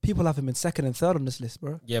 People have him in 2nd and 3rd on this list,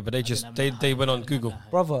 bro. Yeah, but they went on Google.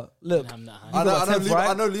 Brother, look, I'm that high. I know, got 10th, right?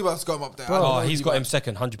 I know Liban's got him up there. Bro. I Oh, know he's got him Liban.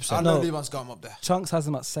 second, 100%. I know No. Liban's got him up there. Chunks has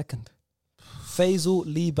him at 2nd. Faisal,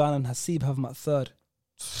 Liban, and Hasib have him at 3rd.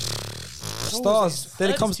 Stars.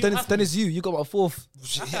 Then it comes. Then it's you. You got him at 4th.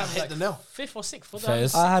 Yeah, hit the nail. 5th or 6th. What the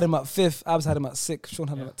Fairs. I had him at 5th. Abs had him at 6th. Sean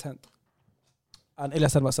had him at 10th. And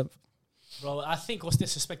Elias had him at 7th. Bro, I think what's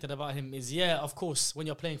disrespected about him is, yeah, of course, when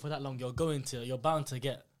you're playing for that long, you're bound to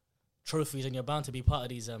get trophies and you're bound to be part of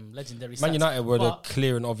these legendary stats. Man United were the But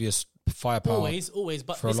clear and obvious firepower. always.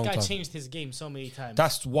 But for a this long guy time. changed his game so many times.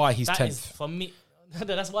 That's why he's That is, 10th. for me.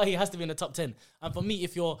 That's why he has to be in the top 10. And for me,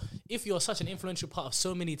 if you're such an influential part of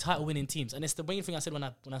so many title-winning teams, and it's the main thing I said when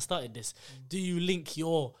I started this, do you link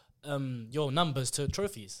your numbers to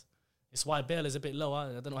trophies? It's why Bale is a bit lower.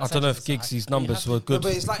 I don't know. I don't know if Giggs' numbers were good.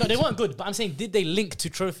 But it's like No, they weren't good. But I'm saying, did they link to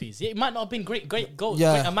trophies? Yeah, it might not have been great goals,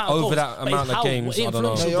 Yeah. great amount of Over goals, that but amount it's of how games, I don't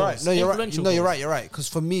know. influential No, you're right. goals, No, you're right. influential No, you're goals. right. You're right. Because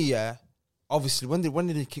for me, yeah, obviously, when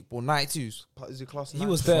did he kick ball? 92s. Is it class? He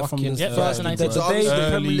was there from Fucking the Yeah, first. first The 19. day the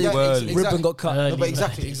Premier Early, League early. ribbon got cut. No, but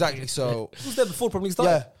exactly. So He was there before Premier League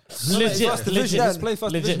started. yeah, Legit, First division. legit. Let's play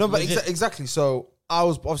first Legit. division. no, but Legit. exactly. So I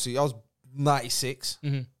was 96.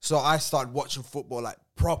 So I started watching football like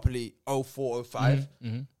properly 04, 05.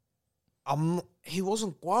 He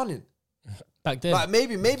wasn't guaning. Back then. Like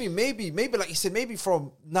maybe like you said, maybe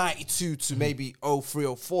from 92 to maybe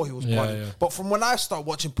 03, 04 he was Yeah, guaning. yeah. But from when I started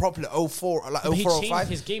watching properly 04, like But he 04, changed 05.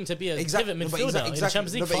 his game to be a Exactly, pivot no, but midfielder exactly, in the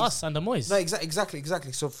Champions League no, but for us under Moyes. No,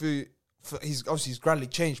 exactly. So for he's obviously he's gradually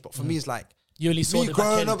changed, but for me it's like You only saw me the back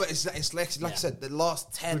growing end. up, it's like I said, the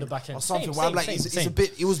last 10 the back end. or something. Same, where I'm same, like, same, he's same. a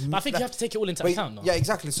bit. It was. But I think you have to take it all into account. No? Yeah,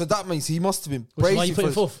 exactly. So that means he must have been Which is why crazy you put him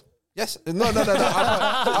for fourth. Yes, no.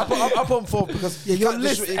 I put him fourth because you your can't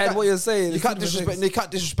list disres- you and can't- what you're saying, You it's can't different disrespect. things. You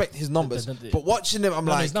can't disrespect his numbers. But- But watching him, I'm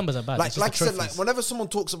No, like, his numbers are bad. Like It's just I the said, like trophies. whenever someone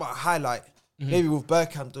talks about a highlight, maybe with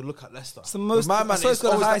Bergkamp to look at Leicester. It's the most. My man so is it's got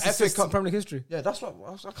the always highest like FA assists in Cup. Premier League history. Yeah, that's what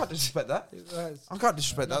I can't disrespect that. I can't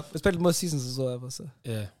disrespect that. It's played most seasons as well. Ever, so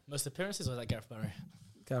Yeah. Most appearances or was that Gareth Barry?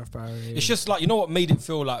 Gareth Barry. It's just like, you know what made it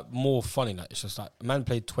feel like more funny? Like, it's just like a man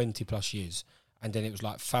played 20 plus years, and then it was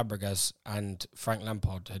like Fabregas and Frank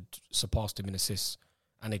Lampard had surpassed him in assists,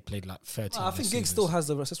 and they played like 13. I think Giggs still has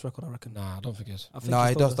the assist record. I reckon. Nah, I don't think it is. I think No,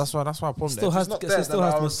 he still does. That's why I put him Still there. has If it's to- not there, still then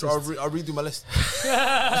has to I'll assist. I'll redo my list. Still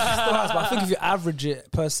has, but I think if you average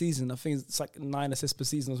it per season, I think it's like 9 assists per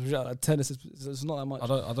season or something like that, 10 assists. It's not that much. I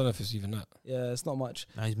don't know if it's even that. Yeah, it's not much.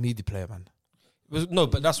 Nah, he's meaty player, man. No,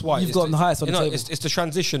 but that's why You've it's got the highest on you the know, table. it's the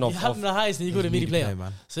transition You of, have the highest and you go to He's media player.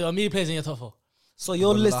 man. So your media players in your top 4. So your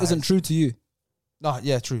Well, list lies. isn't true to you. No,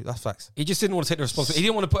 yeah, true. That's facts. he just didn't want to take the responsibility. He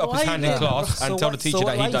didn't want to put up Why his hand in not? class and tell the teacher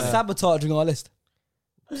that he done it. sabotaging our list.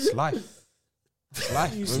 It's life. It's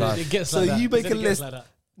life. It gets So like that. you make It a gets list like that.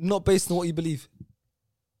 not based on what you believe.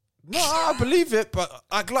 No, I believe it, but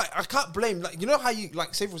I can't blame. Like, you know how you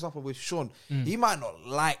like, say for example with Sean, he might not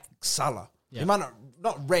like Salah. Yeah. He might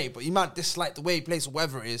not rate, but he might dislike the way he plays or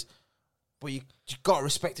whatever it is. But you gotta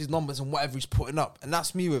respect his numbers and whatever he's putting up, and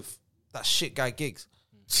that's me with that shit guy Giggs.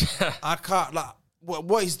 I can't like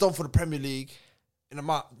what he's done for the Premier League in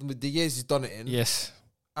with the years he's done it in. Yes.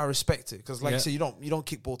 I respect it because, like you said, you don't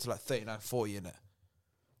kick ball to like 39, 40 in it.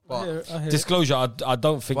 But I hear Disclosure, I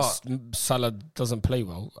don't think But- Salah doesn't play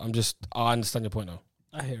well. I understand your point now.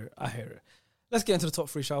 I hear it. Let's get into the top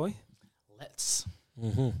three, shall we? Let's.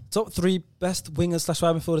 Top three best wingers /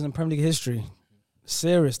 wide midfielders in Premier League history.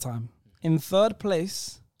 Serious time. In third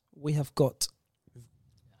place, we have got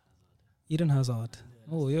Eden Hazard.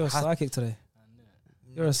 Oh, you're a psychic today.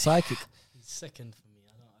 You're a psychic. He's second for me.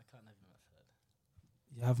 I can't have him at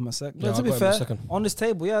third. You have him at second. Yeah, But to I be got him at fair, second. on this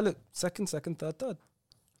table, look, second, third.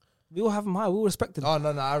 We all have him high. We all respect him. oh no,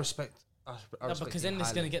 I respect. I No, respect because him then it's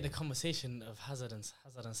highly. going to get the conversation of Hazard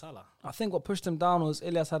and Salah. I think what pushed him down was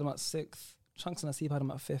Ilias had him at 6th. Chunks and Asib had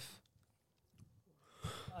him at 5th.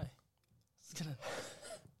 Why? It's gonna,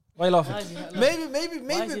 Why are you laughing? why is he that low? Maybe,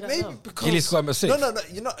 Why is he that low? because Ilias got him at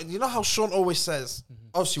 6th. No. You know how Sean always says.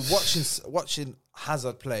 Obviously, watching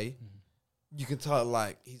Hazard play, you can tell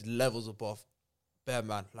like he's levels above bare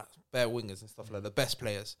man, like bare wingers and stuff like the best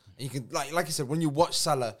players. And you can like you said, when you watch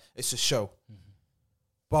Salah, it's a show.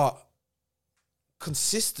 But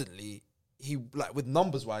consistently, he like with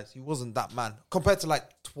numbers wise, he wasn't that man compared to like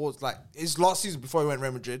towards like his last season before he went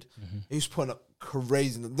Real Madrid. He was putting up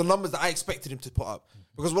crazy the numbers that I expected him to put up.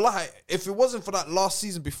 Because wallahi, if it wasn't for that last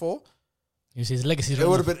season before, You see his legacy. it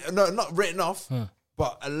would have been not written off.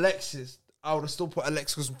 But Alexis, I would have still put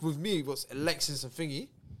Alexis because with me it was Alexis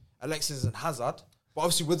and Hazard. But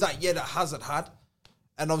obviously with that year that Hazard had,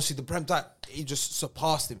 and obviously the Prem time, he just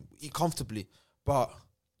surpassed him comfortably. But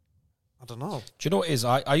I don't know. Do you know what it is?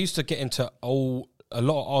 I used to get into a lot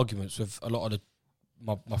of arguments with a lot of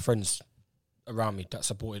my friends around me that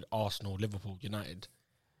supported Arsenal, Liverpool, United.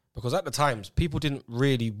 Because at the times, people didn't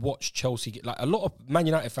really watch Chelsea. Like a lot of Man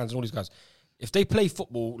United fans and all these guys, if they play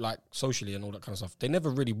football like socially and all that kind of stuff, they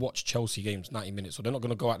never really watch Chelsea games 90 minutes. So they're not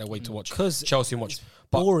going to go out their way to watch 'Cause Chelsea and watch.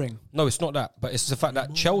 But boring. No, it's not that. But it's the fact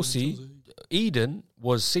that Chelsea, Eden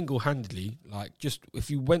was single-handedly, like just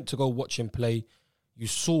if you went to go watch him play, you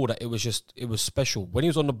saw that it was special. When he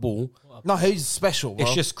was on the ball, No, he's special, bro.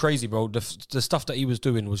 it's just crazy, bro. The stuff that he was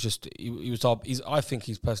doing was just, I think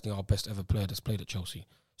he's personally our best ever player that's played at Chelsea.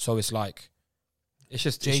 So it's like, it's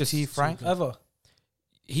just JT Frank. Ever.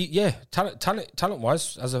 Talent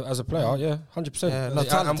wise as a player, 100%. Yeah, no,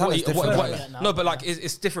 talent's different. No, but like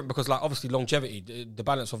it's different because like obviously longevity, the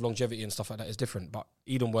balance of longevity and stuff like that is different. But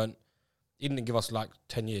Eden didn't give us like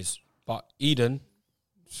 10 years, but Eden,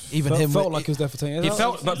 Even Felt, him felt like he was there for 10 years. he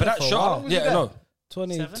felt, but that for a shot, while. no,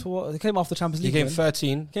 20, Seven? 12, he came off the Champions he League. came win.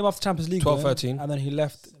 13. Came off the Champions League. 12, win, 13. And then he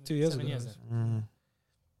left 2 years 7 ago. years.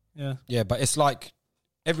 Yeah. Yeah, but it's like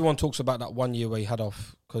everyone talks about that 1 year where he had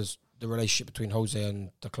off because the relationship between Jose and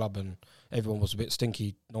the club and everyone was a bit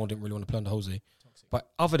stinky. No one didn't really want to play under Jose. But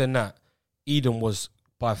other than that, Eden was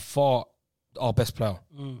by far our best player.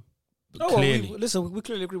 Clearly. We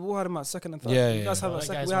clearly agree. We all had him at second and third. Yeah, You yeah, guys have That at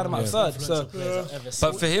second. guy's We had him one at of third. the So influential players I've ever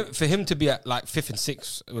seen. But for him to be at like 5th and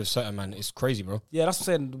 6th with certain man, it's crazy, bro. yeah, that's what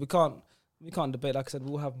I'm saying. We can't debate. Like I said, we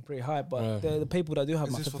all have him pretty high. But the people that do have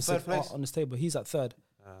him Is at this fifth for and third sixth place? are on this table, he's at third.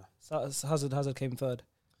 Hazard came third.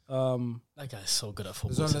 That guy's so good at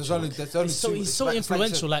football. There's only He's so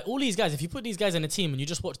influential. Like all these guys, if you put these guys in a team and you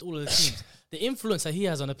just watched all of the teams, the influence that he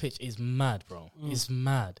has on the pitch is mad, bro. It's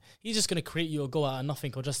mad. He's just gonna create you a goal out of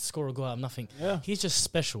nothing or just score a goal out of nothing. Yeah. He's just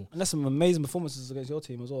special. And that's some amazing performances against your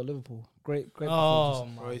team as well, Liverpool. Great Oh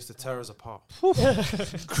Bro, he used to tear us apart.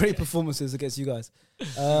 performances. Great performances against you guys.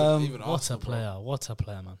 Even What Arsenal, a player! What a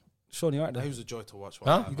player, man. Sean, you right He there? was a joy to watch.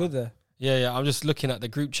 Huh? You good there? Yeah. I'm just looking at the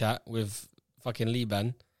group chat with fucking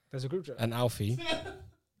Liban There's a group chat. and Alfie.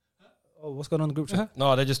 Oh, what's going on in the group chat?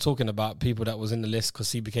 No, they're just talking about people that was in the list because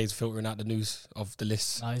CBK's filtering out the news of the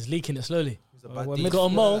list. Nah, he's leaking it slowly. We're We've mid, got a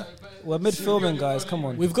mole. we're mid filming, guys. Come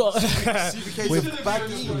on. We've got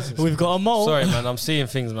we've got a mole. Sorry, man. I'm seeing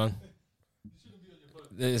things, man.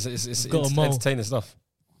 It's Got a mole. entertaining stuff.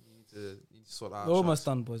 Sort out We're almost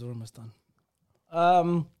done, boys. We're almost done.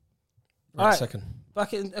 Right, Alright. second.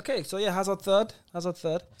 Back in. Okay, so yeah, Hazard third.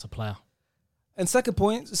 It's a player. And second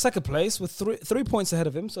place with 3 points ahead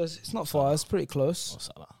of him. So it's not far. It's pretty close.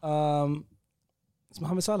 Oh, Salah. It's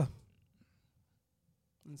Mohamed Salah.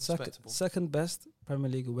 And Respectable. second best Premier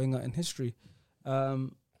League winger in history.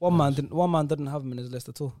 One man didn't have him in his list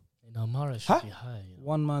at all. You know, Mara should Huh? be high. You know.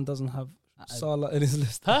 One man doesn't have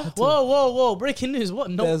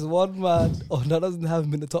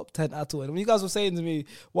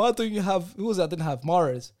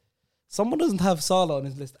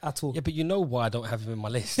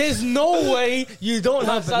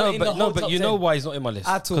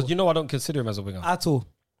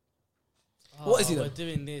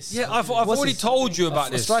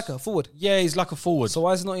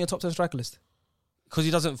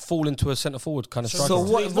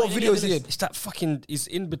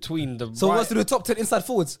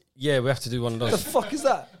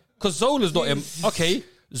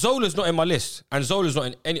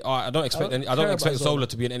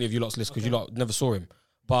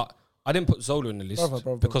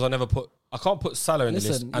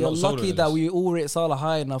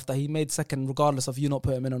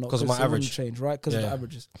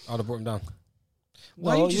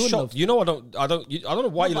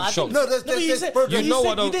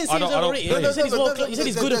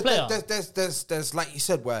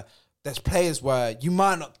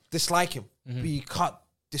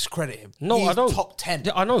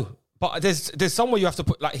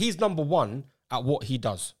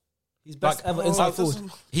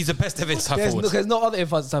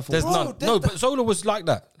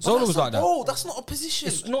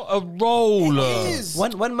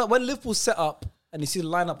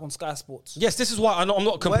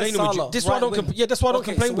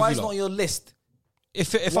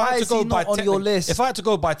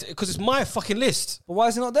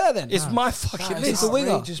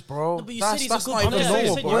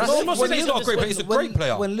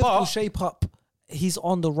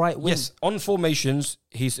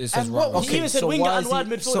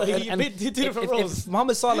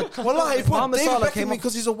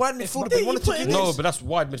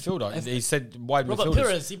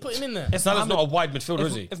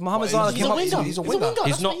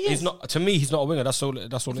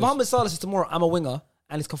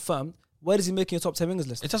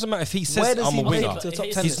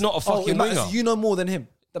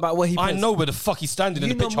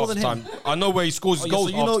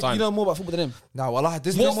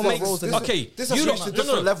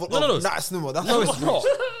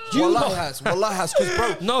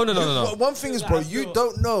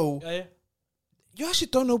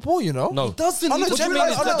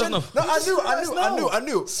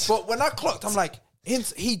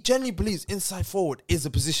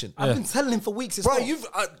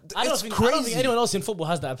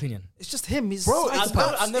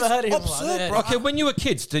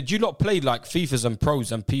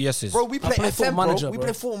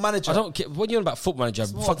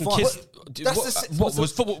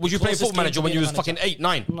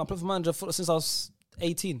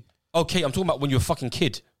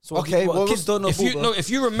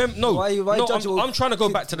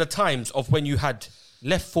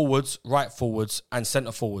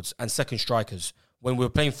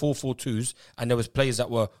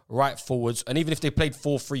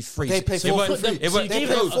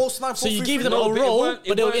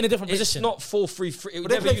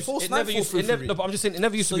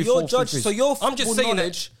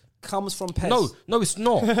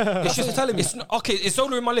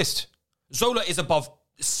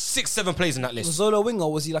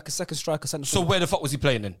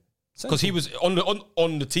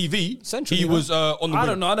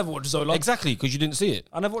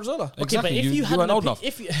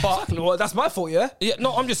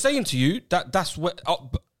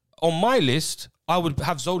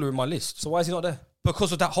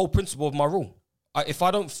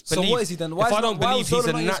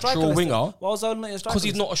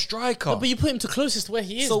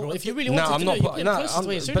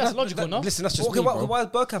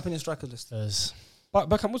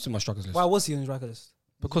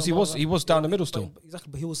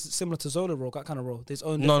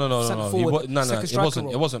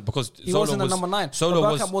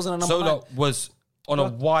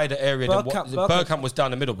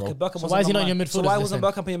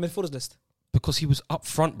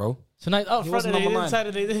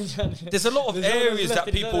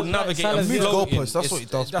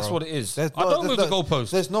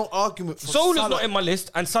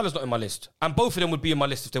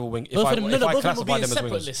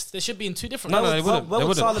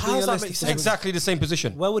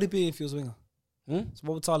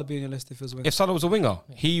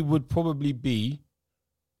he would probably be.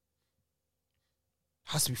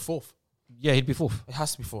 Has to be fourth. Yeah, he'd be fourth. It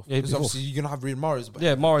has to be fourth. Yeah, he'd be Because obviously you're gonna have Riyad Mahrez, but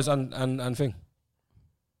Yeah, Mahrez and thing.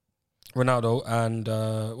 Ronaldo and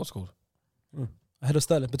what's it called? Ahead of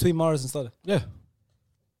Sterling, between Mahrez and Sterling. Yeah.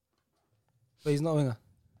 But he's not a winger.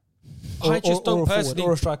 Or, I just don't or a forward, personally.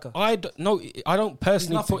 or a striker. I don't He's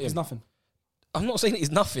personally nothing. put him. He's nothing. I'm not saying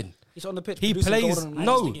he's nothing. He's on the pitch. He producing plays. goal and-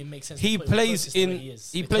 No, think it makes sense he to put him plays closest to in. where he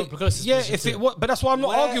is. He The plays. closest Yeah, position if to it. him. But that's why I'm not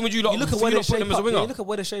Where- arguing with you. Lot, You look for at where you they not putting shape him as a up. winger. You look at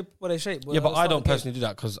where they shape. Yeah, but I don't personally do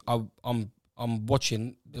that because I'm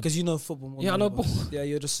watching. because you know football more. Yeah, than I all know of us. Yeah,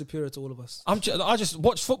 you're just superior to all of us. I just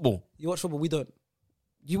watch football. You watch football. We don't.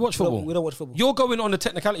 You watch We don't- football. we don't watch football. You're going on the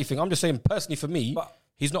technicality thing. I'm just saying personally for me, But-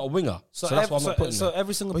 he's not a winger. So that's why I'm not putting So him.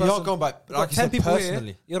 every single But person. you're going by you've got like you 10 said, people personally.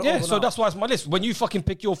 here. You're Yeah, over so now. that's why it's my list. When you fucking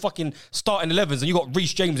pick your fucking starting 11s and you got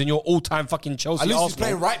Reece James in your all-time fucking Chelsea, At least he's Arsenal,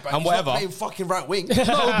 playing right back. and He's whatever. not playing fucking right wing. No,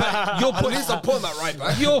 but you're At least I'm putting that right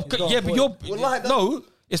back. No,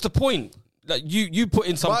 it's the point. Like you put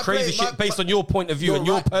in some My crazy play- shit based on your point of view You're and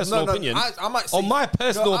your right. personal No, opinion. I might say- on my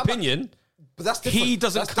personal No, I might- opinion, But that's different. he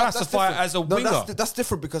doesn't classify different. as a No, winger. that's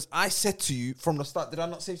different because I said to you from the start. Did I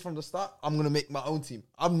not say from the start? I'm gonna make my own team.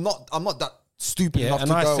 I'm not that stupid Yeah, enough and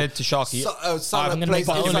to I go. said to Sharky, Salah I'm gonna plays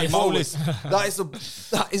make my own inside list. forward.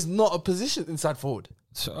 List. That is not a position inside forward.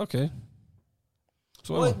 So, okay.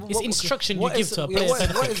 So It's instruction you what give is- to a yeah, player. what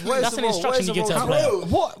is- what is That's the an role? instruction you give to a What is player. the role?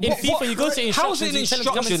 What? In FIFA, you go to How is it an instructions, you tell him to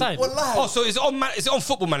come instruction? inside. Well, lad. Oh, so is it on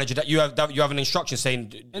Football Manager that you have an instruction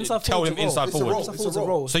saying Inside tell forward's him a role. inside It's a forward? role. Inside It's a forward's a role.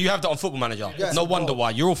 role. So you have that on Football Manager. Yeah, No it's a wonder role. why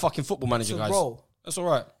you're all fucking Football Manager It's a guys. role. That's all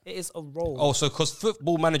right. It is a role. Oh, so because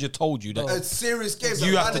Football Manager told you that A serious game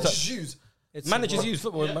You that have to managers use. It's a managers role. use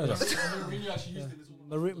Football Manager.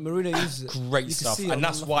 Mourinho uses it. Great You can stuff, see it and on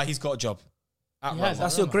that's the- why he's got a job. At He Roma. has,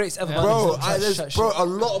 That's your greatest ever Yeah. manager. Bro, Don't try to shut bro, shit. a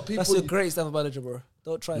lot of people. That's your greatest ever manager, bro.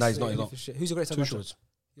 Don't try. No, to he's say not, he's anything not. for shit. Who's your greatest Too ever manager? short.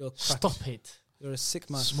 You're a crack. Stop it. You're a sick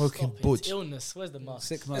man. Smoking Stop it. budge. Illness. Where's the mask?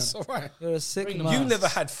 Sick man. That's all right. You're a sick Bring the man. You never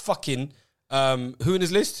had fucking who in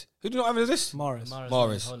his list? Who do you not have in his list? Mahrez.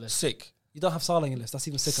 Mahrez. Sick. You don't have Salah in your list. That's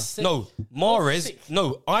even sicker. Sick. No, Mahrez. sick.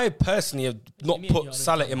 No, I personally have not mean you put are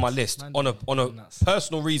Salah the in my nuts? list Man, on a nuts.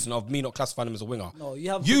 personal reason of me not classifying him as a winger. No, you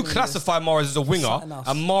have. You him in your classify Mahrez as a winger, something else.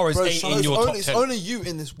 and Mahrez Bro, ain't so in it's your only, top it's 10. only you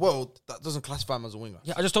in this world that doesn't classify him as a winger.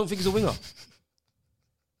 Yeah, I just don't think he's a winger.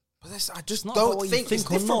 But I just It's not don't about what you think it's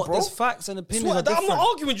think or different, not. bro. There's facts and It's opinions. what- are I'm different. not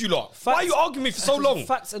arguing with you lot. Why are you arguing me for so long?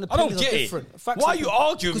 Facts and I don't opinions get are it. different. Facts Why are and you opinions-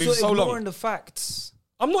 arguing with me Because for so you're long? ignoring the facts.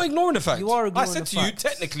 I'm not ignoring the facts. You are I ignoring said the to you, facts.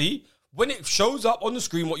 technically, when it shows up on the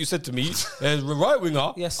screen, what you said to me, right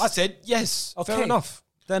winger, Yes. I said, yes, Okay. fair enough.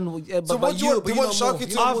 Then, So but what do you want? Do you want Sharky to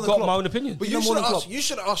you know I've more got than my Klopp? own opinion. But You know you more should than ask. Klopp. You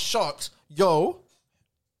should ask Sharks. Yo,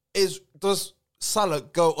 does Salah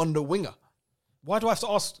go on the winger? Why do I have to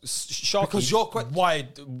ask Sharky? Because your why?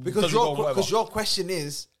 Because your question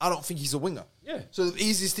is, I don't think he's a winger. Yeah. So the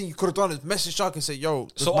easiest thing you could have done is message Shark and say, "Yo."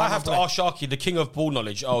 does So my I man have to play? ask Sharky, the king of ball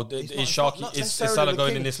knowledge. Oh, He's is not Sharky is necessarily Salah the going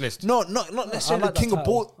king. in this list? No, not necessarily the king of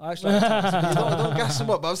ball. I actually like that. You don't gas him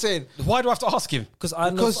up. But I'm saying, Why do I have to ask him? Because I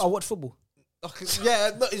know Because- I watch football.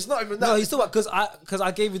 yeah, no, it's not even that. No, he's still because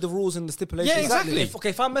I gave you the rules and the stipulations. Yeah, exactly.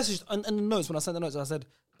 If I messaged in the notes when I sent the notes, I said,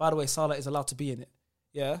 by the way, Salah is allowed to be in it.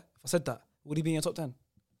 Yeah. If I said that, would he be in your top 10?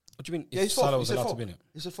 What do you mean? Yeah, if he's fourth. Salah He was said allowed to fourth. be in it.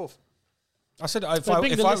 He said fourth. I said if So I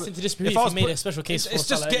bring if the I list into dispute if I if was you made put- a special case it's for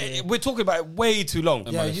just Salah anyway. we're talking about it way too long.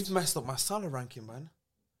 Yeah, you've messed up my Salah ranking, man.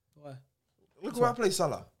 Why? Look where I play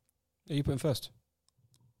Salah. Yeah, you put him first.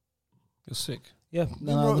 You're sick. Yeah,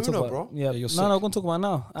 no, Numero we'll talk uno, about bro. Yeah, Yeah, you're no, sick. we're going to talk about it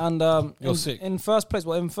now. And You're in, sick. in first place,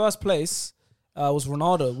 was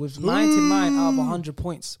Ronaldo with 99 out of 100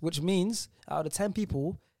 points, which means out of the 10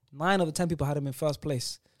 people, 9 of the 10 people had him in first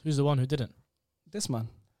place. Who's the one who didn't? This man,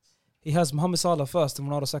 he has Mohamed Salah first and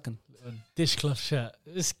Ronaldo second. Dishcloth shirt.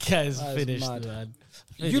 This guy's That is finished, mad. man.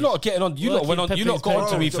 You lot are getting on. You lot went on. You lot got on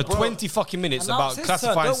to me for Bro. 20 fucking minutes And now about it's his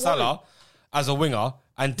classifying turn, don't Salah as a winger,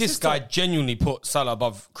 and this guy genuinely put Salah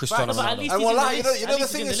above Cristiano But at Ronaldo. least And he's in well, the you list. know At the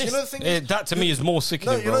least thing he's in is, the list. That to me is more no,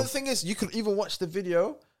 sickening, you know bro. the thing is, you could even watch the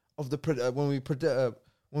video of the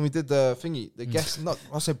when we did the thingy, the guess. Not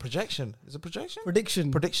I say projection. Is it projection?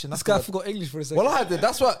 Prediction. Prediction. This That's guy the- forgot English for a second. Well, I did.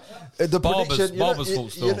 That's what the Barber's- prediction. Barber's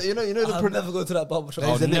fault still. You know the I'll never go to that barber shop.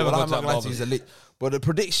 I'll He's elite. never Well, go I'm to not that lying to barber. you, he's elite. But the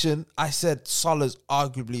prediction, I said Salah's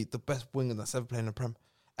arguably the best winger that's ever played in the Prem.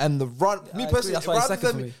 And the run, me I agree, personally, that's why he's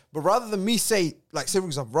second for me. rather than me say, like, say for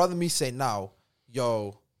example, rather than me say now,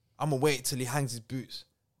 yo, I'm gonna wait till he hangs his boots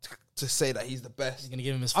to say that he's the best. He's gonna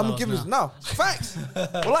give him his I'm flowers gonna give him his now. now. Facts.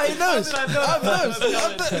 Well, he knows.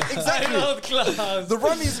 Exactly. The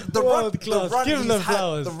run is the run. World The class. run Give him he's the had-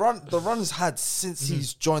 flowers. The run he's had since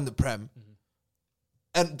he's joined the Prem.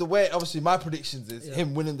 And the way, obviously, my predictions is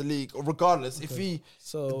him winning the league, or regardless, if he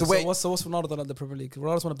So, the way what's Ronaldo done at the Premier League?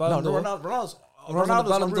 Ronaldo's won a no, Ballon d'Or. Ronaldo's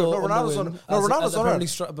Ronaldo's unreal. No, Ronaldo's on. No, Ronaldo's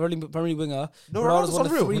on. Premier League winger. No, Ronaldo's Ronaldo's won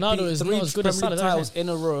unreal. Ronaldo is not as good as Premier League Salah, titles in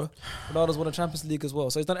a row. Ronaldo's won a Champions League as well.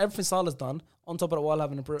 So he's done everything Salah's done on top of it while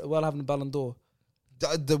having a Ballon d'Or.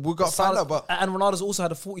 We got to find out, but and Ronaldo's also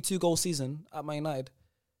had a 42-goal season at Man United.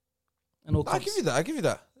 And all I give you that. I give you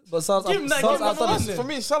that. But Salah's Give him that, Salah's give him outdone that us. one. For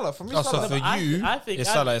me, Salah. For me, Oh, so Salah. for I you, think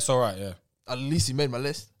it's Salah. It's all right. Yeah. At least he made my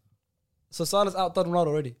list. So Salah's outdone Ronaldo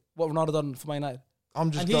already. What Ronaldo done for Man United?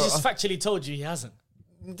 I'm just. And he just factually told you he hasn't.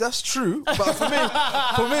 That's true, but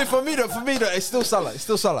for me, though, it's still Salah. It's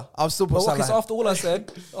still Salah. I'm still put But Salah. okay, so after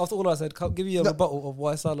all I said, can't give you a rebuttal of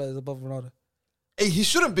why Salah is above Ronaldo. Hey, he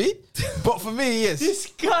shouldn't be, but for me, he is. This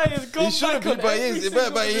guy has gone He shouldn't back be, on but he every is.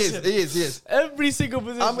 single But he position. is. He is. Every single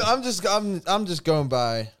position. I'm just going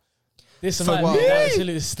by. This For man what? is an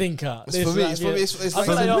absolute stinker. It's for me. It's for me. It's I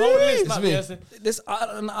feel like like your whole list it's might me. be a- This,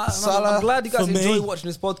 Salah, I'm glad you guys for enjoy me. watching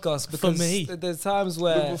this podcast because me. there's times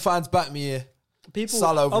where People fans back me here. people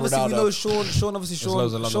Salah over obviously we Ronaldo. know Sean obviously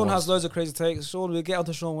loads of London Sean has ones. loads of crazy takes. Sean, we get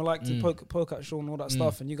onto Sean, we like to poke at Sean and all that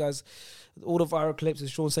stuff, and you guys, all the viral clips is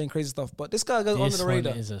Sean saying crazy stuff, but this guy goes under This the one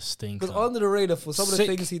radar. is a stinker. Goes under the radar for some of the Sick.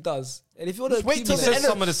 things he does, and if you want to Wait till He the says end.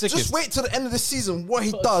 some of the sickest. Just wait till the end of the season. What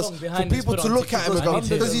he Put a does song for behind this, people put to on look at him and TikTok. go I need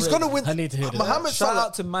to because hear he's it. gonna win. I need to hear that. Mohamed shout Salah.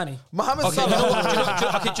 out to Manny. Mohamed Okay, Salah. do you know what? Do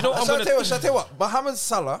you know what I'm Shall I gonna? tell you what? Mohamed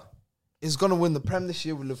Salah is gonna win the Prem this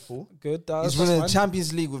year with Liverpool. Good, He's winning the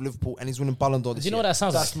Champions League with Liverpool, and he's winning Ballon d'Or this Do you know year. what that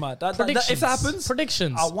sounds That's like? mad. If that happens,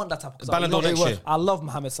 predictions. I want that to happen. Ballon d'Or next year. I love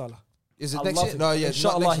Mohamed Salah. Is it I next love year? him. No, yeah,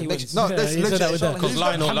 Inshallah not he next wins. year. No, Yeah, that's he said that legit. with that. Because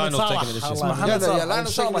Lionel's Mohamed taking Salah. it this year. Mohamed Yeah, Salah. Lionel's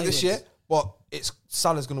Inshallah taking it he this year, wins. but it's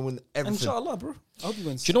Salah's gonna win everything. Inshallah, bro. I hope he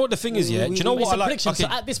wins. Do you know what the thing is? Yeah. Do you know It's what I a like? prediction. Okay. So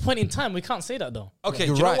at this point in time, we can't say that though. Okay.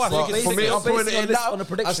 You're Do you know right. what I But think is for me, I'm basing putting on it this- now. on a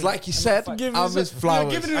prediction. As like you said, I'm his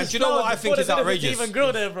flowers. And do you know what I think is outrageous? Even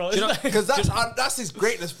grow there, bro. Do you know- Because that's his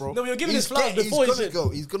greatness, bro. No, you're giving He's his flowers get- before he's he gonna go.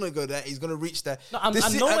 He's gonna go there. He's gonna reach there. No,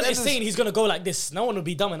 and no one is saying he's gonna go like this. No one would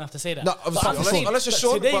be dumb enough to say that. No, But obviously, I'm just saying unless you're that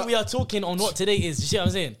sure, today but- we are talking on what today is. You see what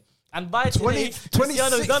I'm saying? And by today, 26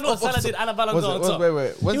 Cristiano's done what Salah did and a Ballon d'Or on top.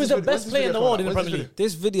 Wait. He was the best player in the world in the Premier League.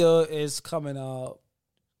 This video is coming out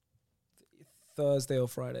Thursday or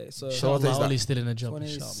Friday. So Sure. what day is that? Ollie's still in a job.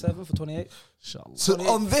 27th or 28th. So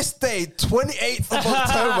on this day, 28th of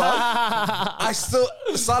October,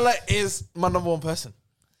 Salah is my number one person.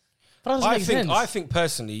 But that doesn't make sense. I think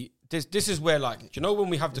personally, this is where like, do you know when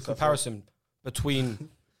we have the comparison between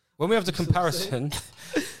when we have the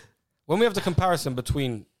comparison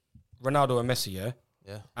between Ronaldo and Messi,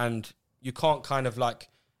 Yeah. and you can't kind of like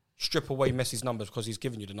strip away Messi's numbers because he's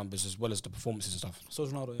given you the numbers as well as the performances and stuff. So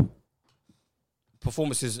is Ronaldo. Yeah.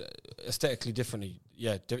 Performances aesthetically differently,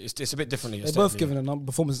 yeah, it's a bit differently. They're both aesthetically. given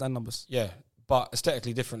performances and numbers. Yeah, but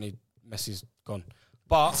aesthetically differently, Messi's gone.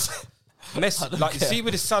 But Messi, like, see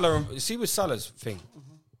with Salah's thing,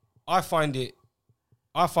 I find it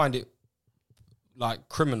like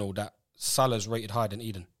criminal that Salah's rated higher than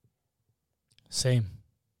Eden. Same.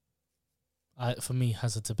 For me,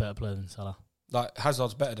 Hazard's a better player than Salah. Like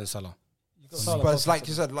Hazard's better than Salah. But it's like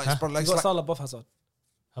you said, like, it's You like got Salah above Hazard.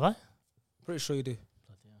 Have I? Pretty sure you do.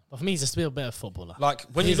 But for me, he's a still better footballer. Like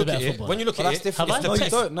when He's you a look at better it, footballer. when you look But at that's it, different. it's the No, you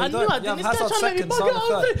best. don't. No, I you knew don't. I You did. have This guy's Hazard trying to make me second, bug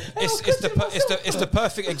Salah out. third. It's the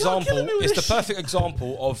perfect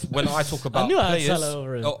example of when I talk about knew I had players. Salah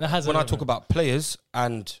over him. oh, I had when I Salah talk over him. about players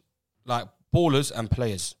and like ballers and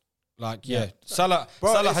players, like Salah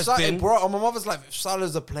has been. Bro, on my mother's life, if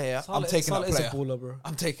Salah's a player, I'm taking Salah that is player. a baller, bro.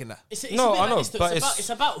 I'm taking that. It's No, a bit I know, like, but it's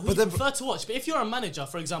about who you then- prefer to watch. But if you're a manager,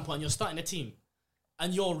 for example, and you're starting a team,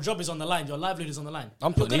 and your job is on the line, your livelihood is on the line, I'm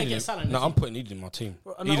you're putting gonna Eden. get Salah in the No, I'm team. putting Eden in my team.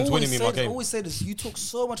 And I Eden's always winning me say my this- I game. always say this. You talk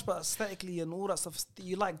so much about aesthetically and all that stuff.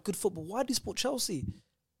 You like good football. Why do you support Chelsea?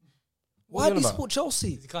 What Why are do you you on support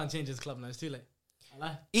Chelsea? He can't change his club now. It's too late. I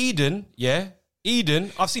lie.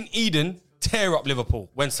 Eden. I've seen Eden tear up Liverpool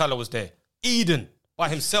when Salah was there. Eden by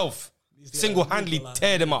himself, single-handedly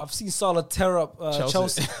tear them up. I've seen Salah tear up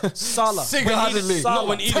Chelsea. Salah. Single-handedly. Not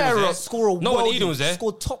when Eden tear was up, there. Score a Not when worldie, Eden was there.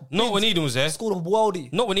 Scored top Not when bins, Eden was there. Scored a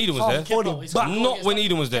worldie. Not when Eden was there. Half body, Kepa, he's back. got- Not when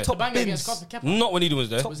Eden was there. Top Bang against bins. Kepa. Not when Eden was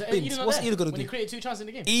there. Top Was there bins. Eden not What's there Eden gonna when he do? created 2 chances in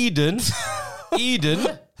the game? Eden.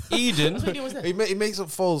 That's when he was there. He makes up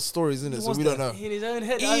false stories, innit? So we don't know. In his own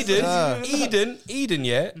head. Eden,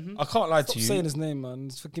 yeah. I can't lie to Stop you. saying his name, man.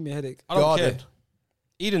 It's fucking me a headache. I don't Guarded. care.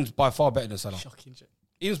 Eden's by far better than Salah. Shocking shit.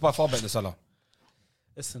 Eden's by far better than Salah.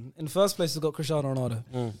 Listen, in first place, we've got Cristiano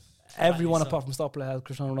Ronaldo. Everyone apart from star player has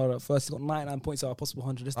Cristiano Ronaldo at first. He's got 99 points out of possible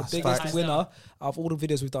 100. It's the That's biggest facts. winner out of all the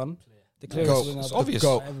videos we've done. The clearest Goat. winner. It's of obvious.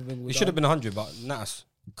 Goat. everything we've It should have done. been 100, but Natas.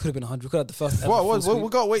 Could have been 100. Could have had the first. We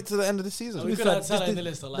got to wait till the end of the season. We could have had Salah in the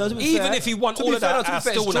list. No, to be Even fair- if he won to be all of fair, that, to be I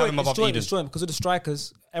fair, still it's wouldn't have joint, him above it's joint, Eden. it's joint, because of the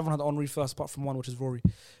strikers, everyone had Henry first, apart from one, which is Rory.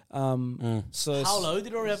 So it's How low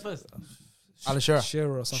did Rory have first? Alan Shearer.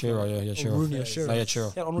 Shearer or something. Shearer, yeah, Or Shearer. Rooney or Shearer. No, yeah,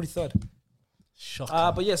 Shearer. Yeah, Henry third. Shocking.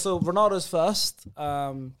 But yeah, so Ronaldo's first.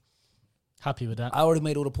 Happy with that. I already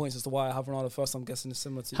made all the points as to why I have Ronaldo first. I'm guessing it's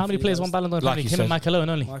similar to How many players won Ballon d'Or? Like Like you him and said. Michael Owen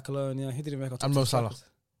only. Michael Owen, yeah, he didn't make our top And Mo 10 Salah. strikers.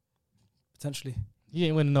 Potentially. He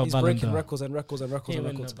ain't winning no He's Ballon breaking d'Or. records and records and He records ain't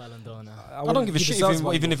and winning no records. Ballon d'Or now. I don't give a He shit deserves if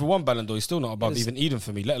one, even though. if he won Ballon d'Or, he's still not above Yes. even Eden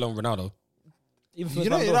for me, let alone Ronaldo. Even You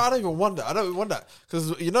know, I don't even want that. I don't even want that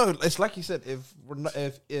because it's like you said.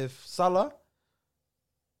 If Salah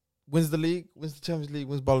wins the league, wins the Champions League,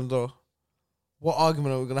 wins Ballon d'Or, what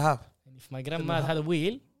argument are we gonna have? And if my grandma had a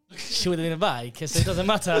wheel, she would have been a bike. So it doesn't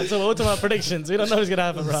matter. So we're talking about predictions. We don't know what's gonna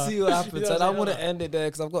happen, bro. See what happens. You know And what I I'm want to saying? end it there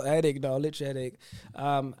because I've got a headache now, literally headache.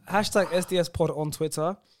 Hashtag SDS Pod on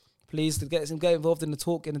Twitter. Please get involved in the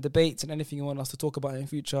talk, in the debates, and anything you want us to talk about in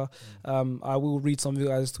future. I will read some of you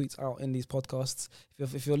guys' tweets out in these podcasts.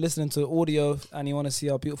 If you're listening to audio and you want to see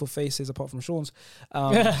our beautiful faces, apart from Sean's,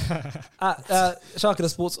 at Shark of the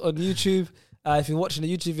Sports on YouTube. If you're watching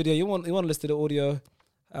the YouTube video, you want to listen to the audio.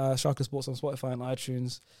 Shark of the Sports on Spotify and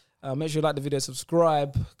iTunes. Make sure you like the video,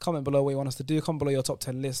 subscribe, comment below what you want us to do. Comment below your top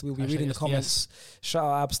 10 list. We'll be reading the comments. Shout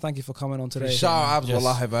out Abs, thank you for coming on today. Shout out Abs,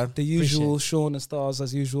 wallahi, man. The usual Sean and Stars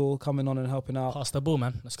as usual coming on and helping out. Pass the ball,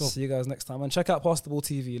 man. Let's go. See you guys next time. And check out Pass the Ball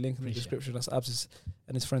TV, link in the Appreciate description. That's Abs'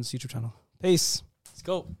 and his friend's YouTube channel. Peace. Let's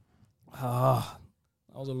go. That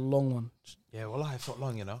was a long one. Yeah, wallahi, it felt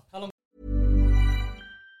long, you know.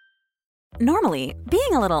 Normally,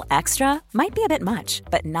 being a little extra might be a bit much,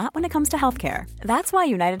 but not when it comes to healthcare. That's why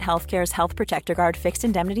United Healthcare's Health Protector Guard fixed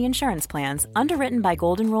indemnity insurance plans, underwritten by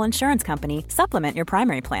Golden Rule Insurance Company, supplement your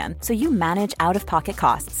primary plan so you manage out-of-pocket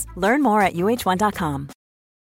costs. Learn more at uh1.com.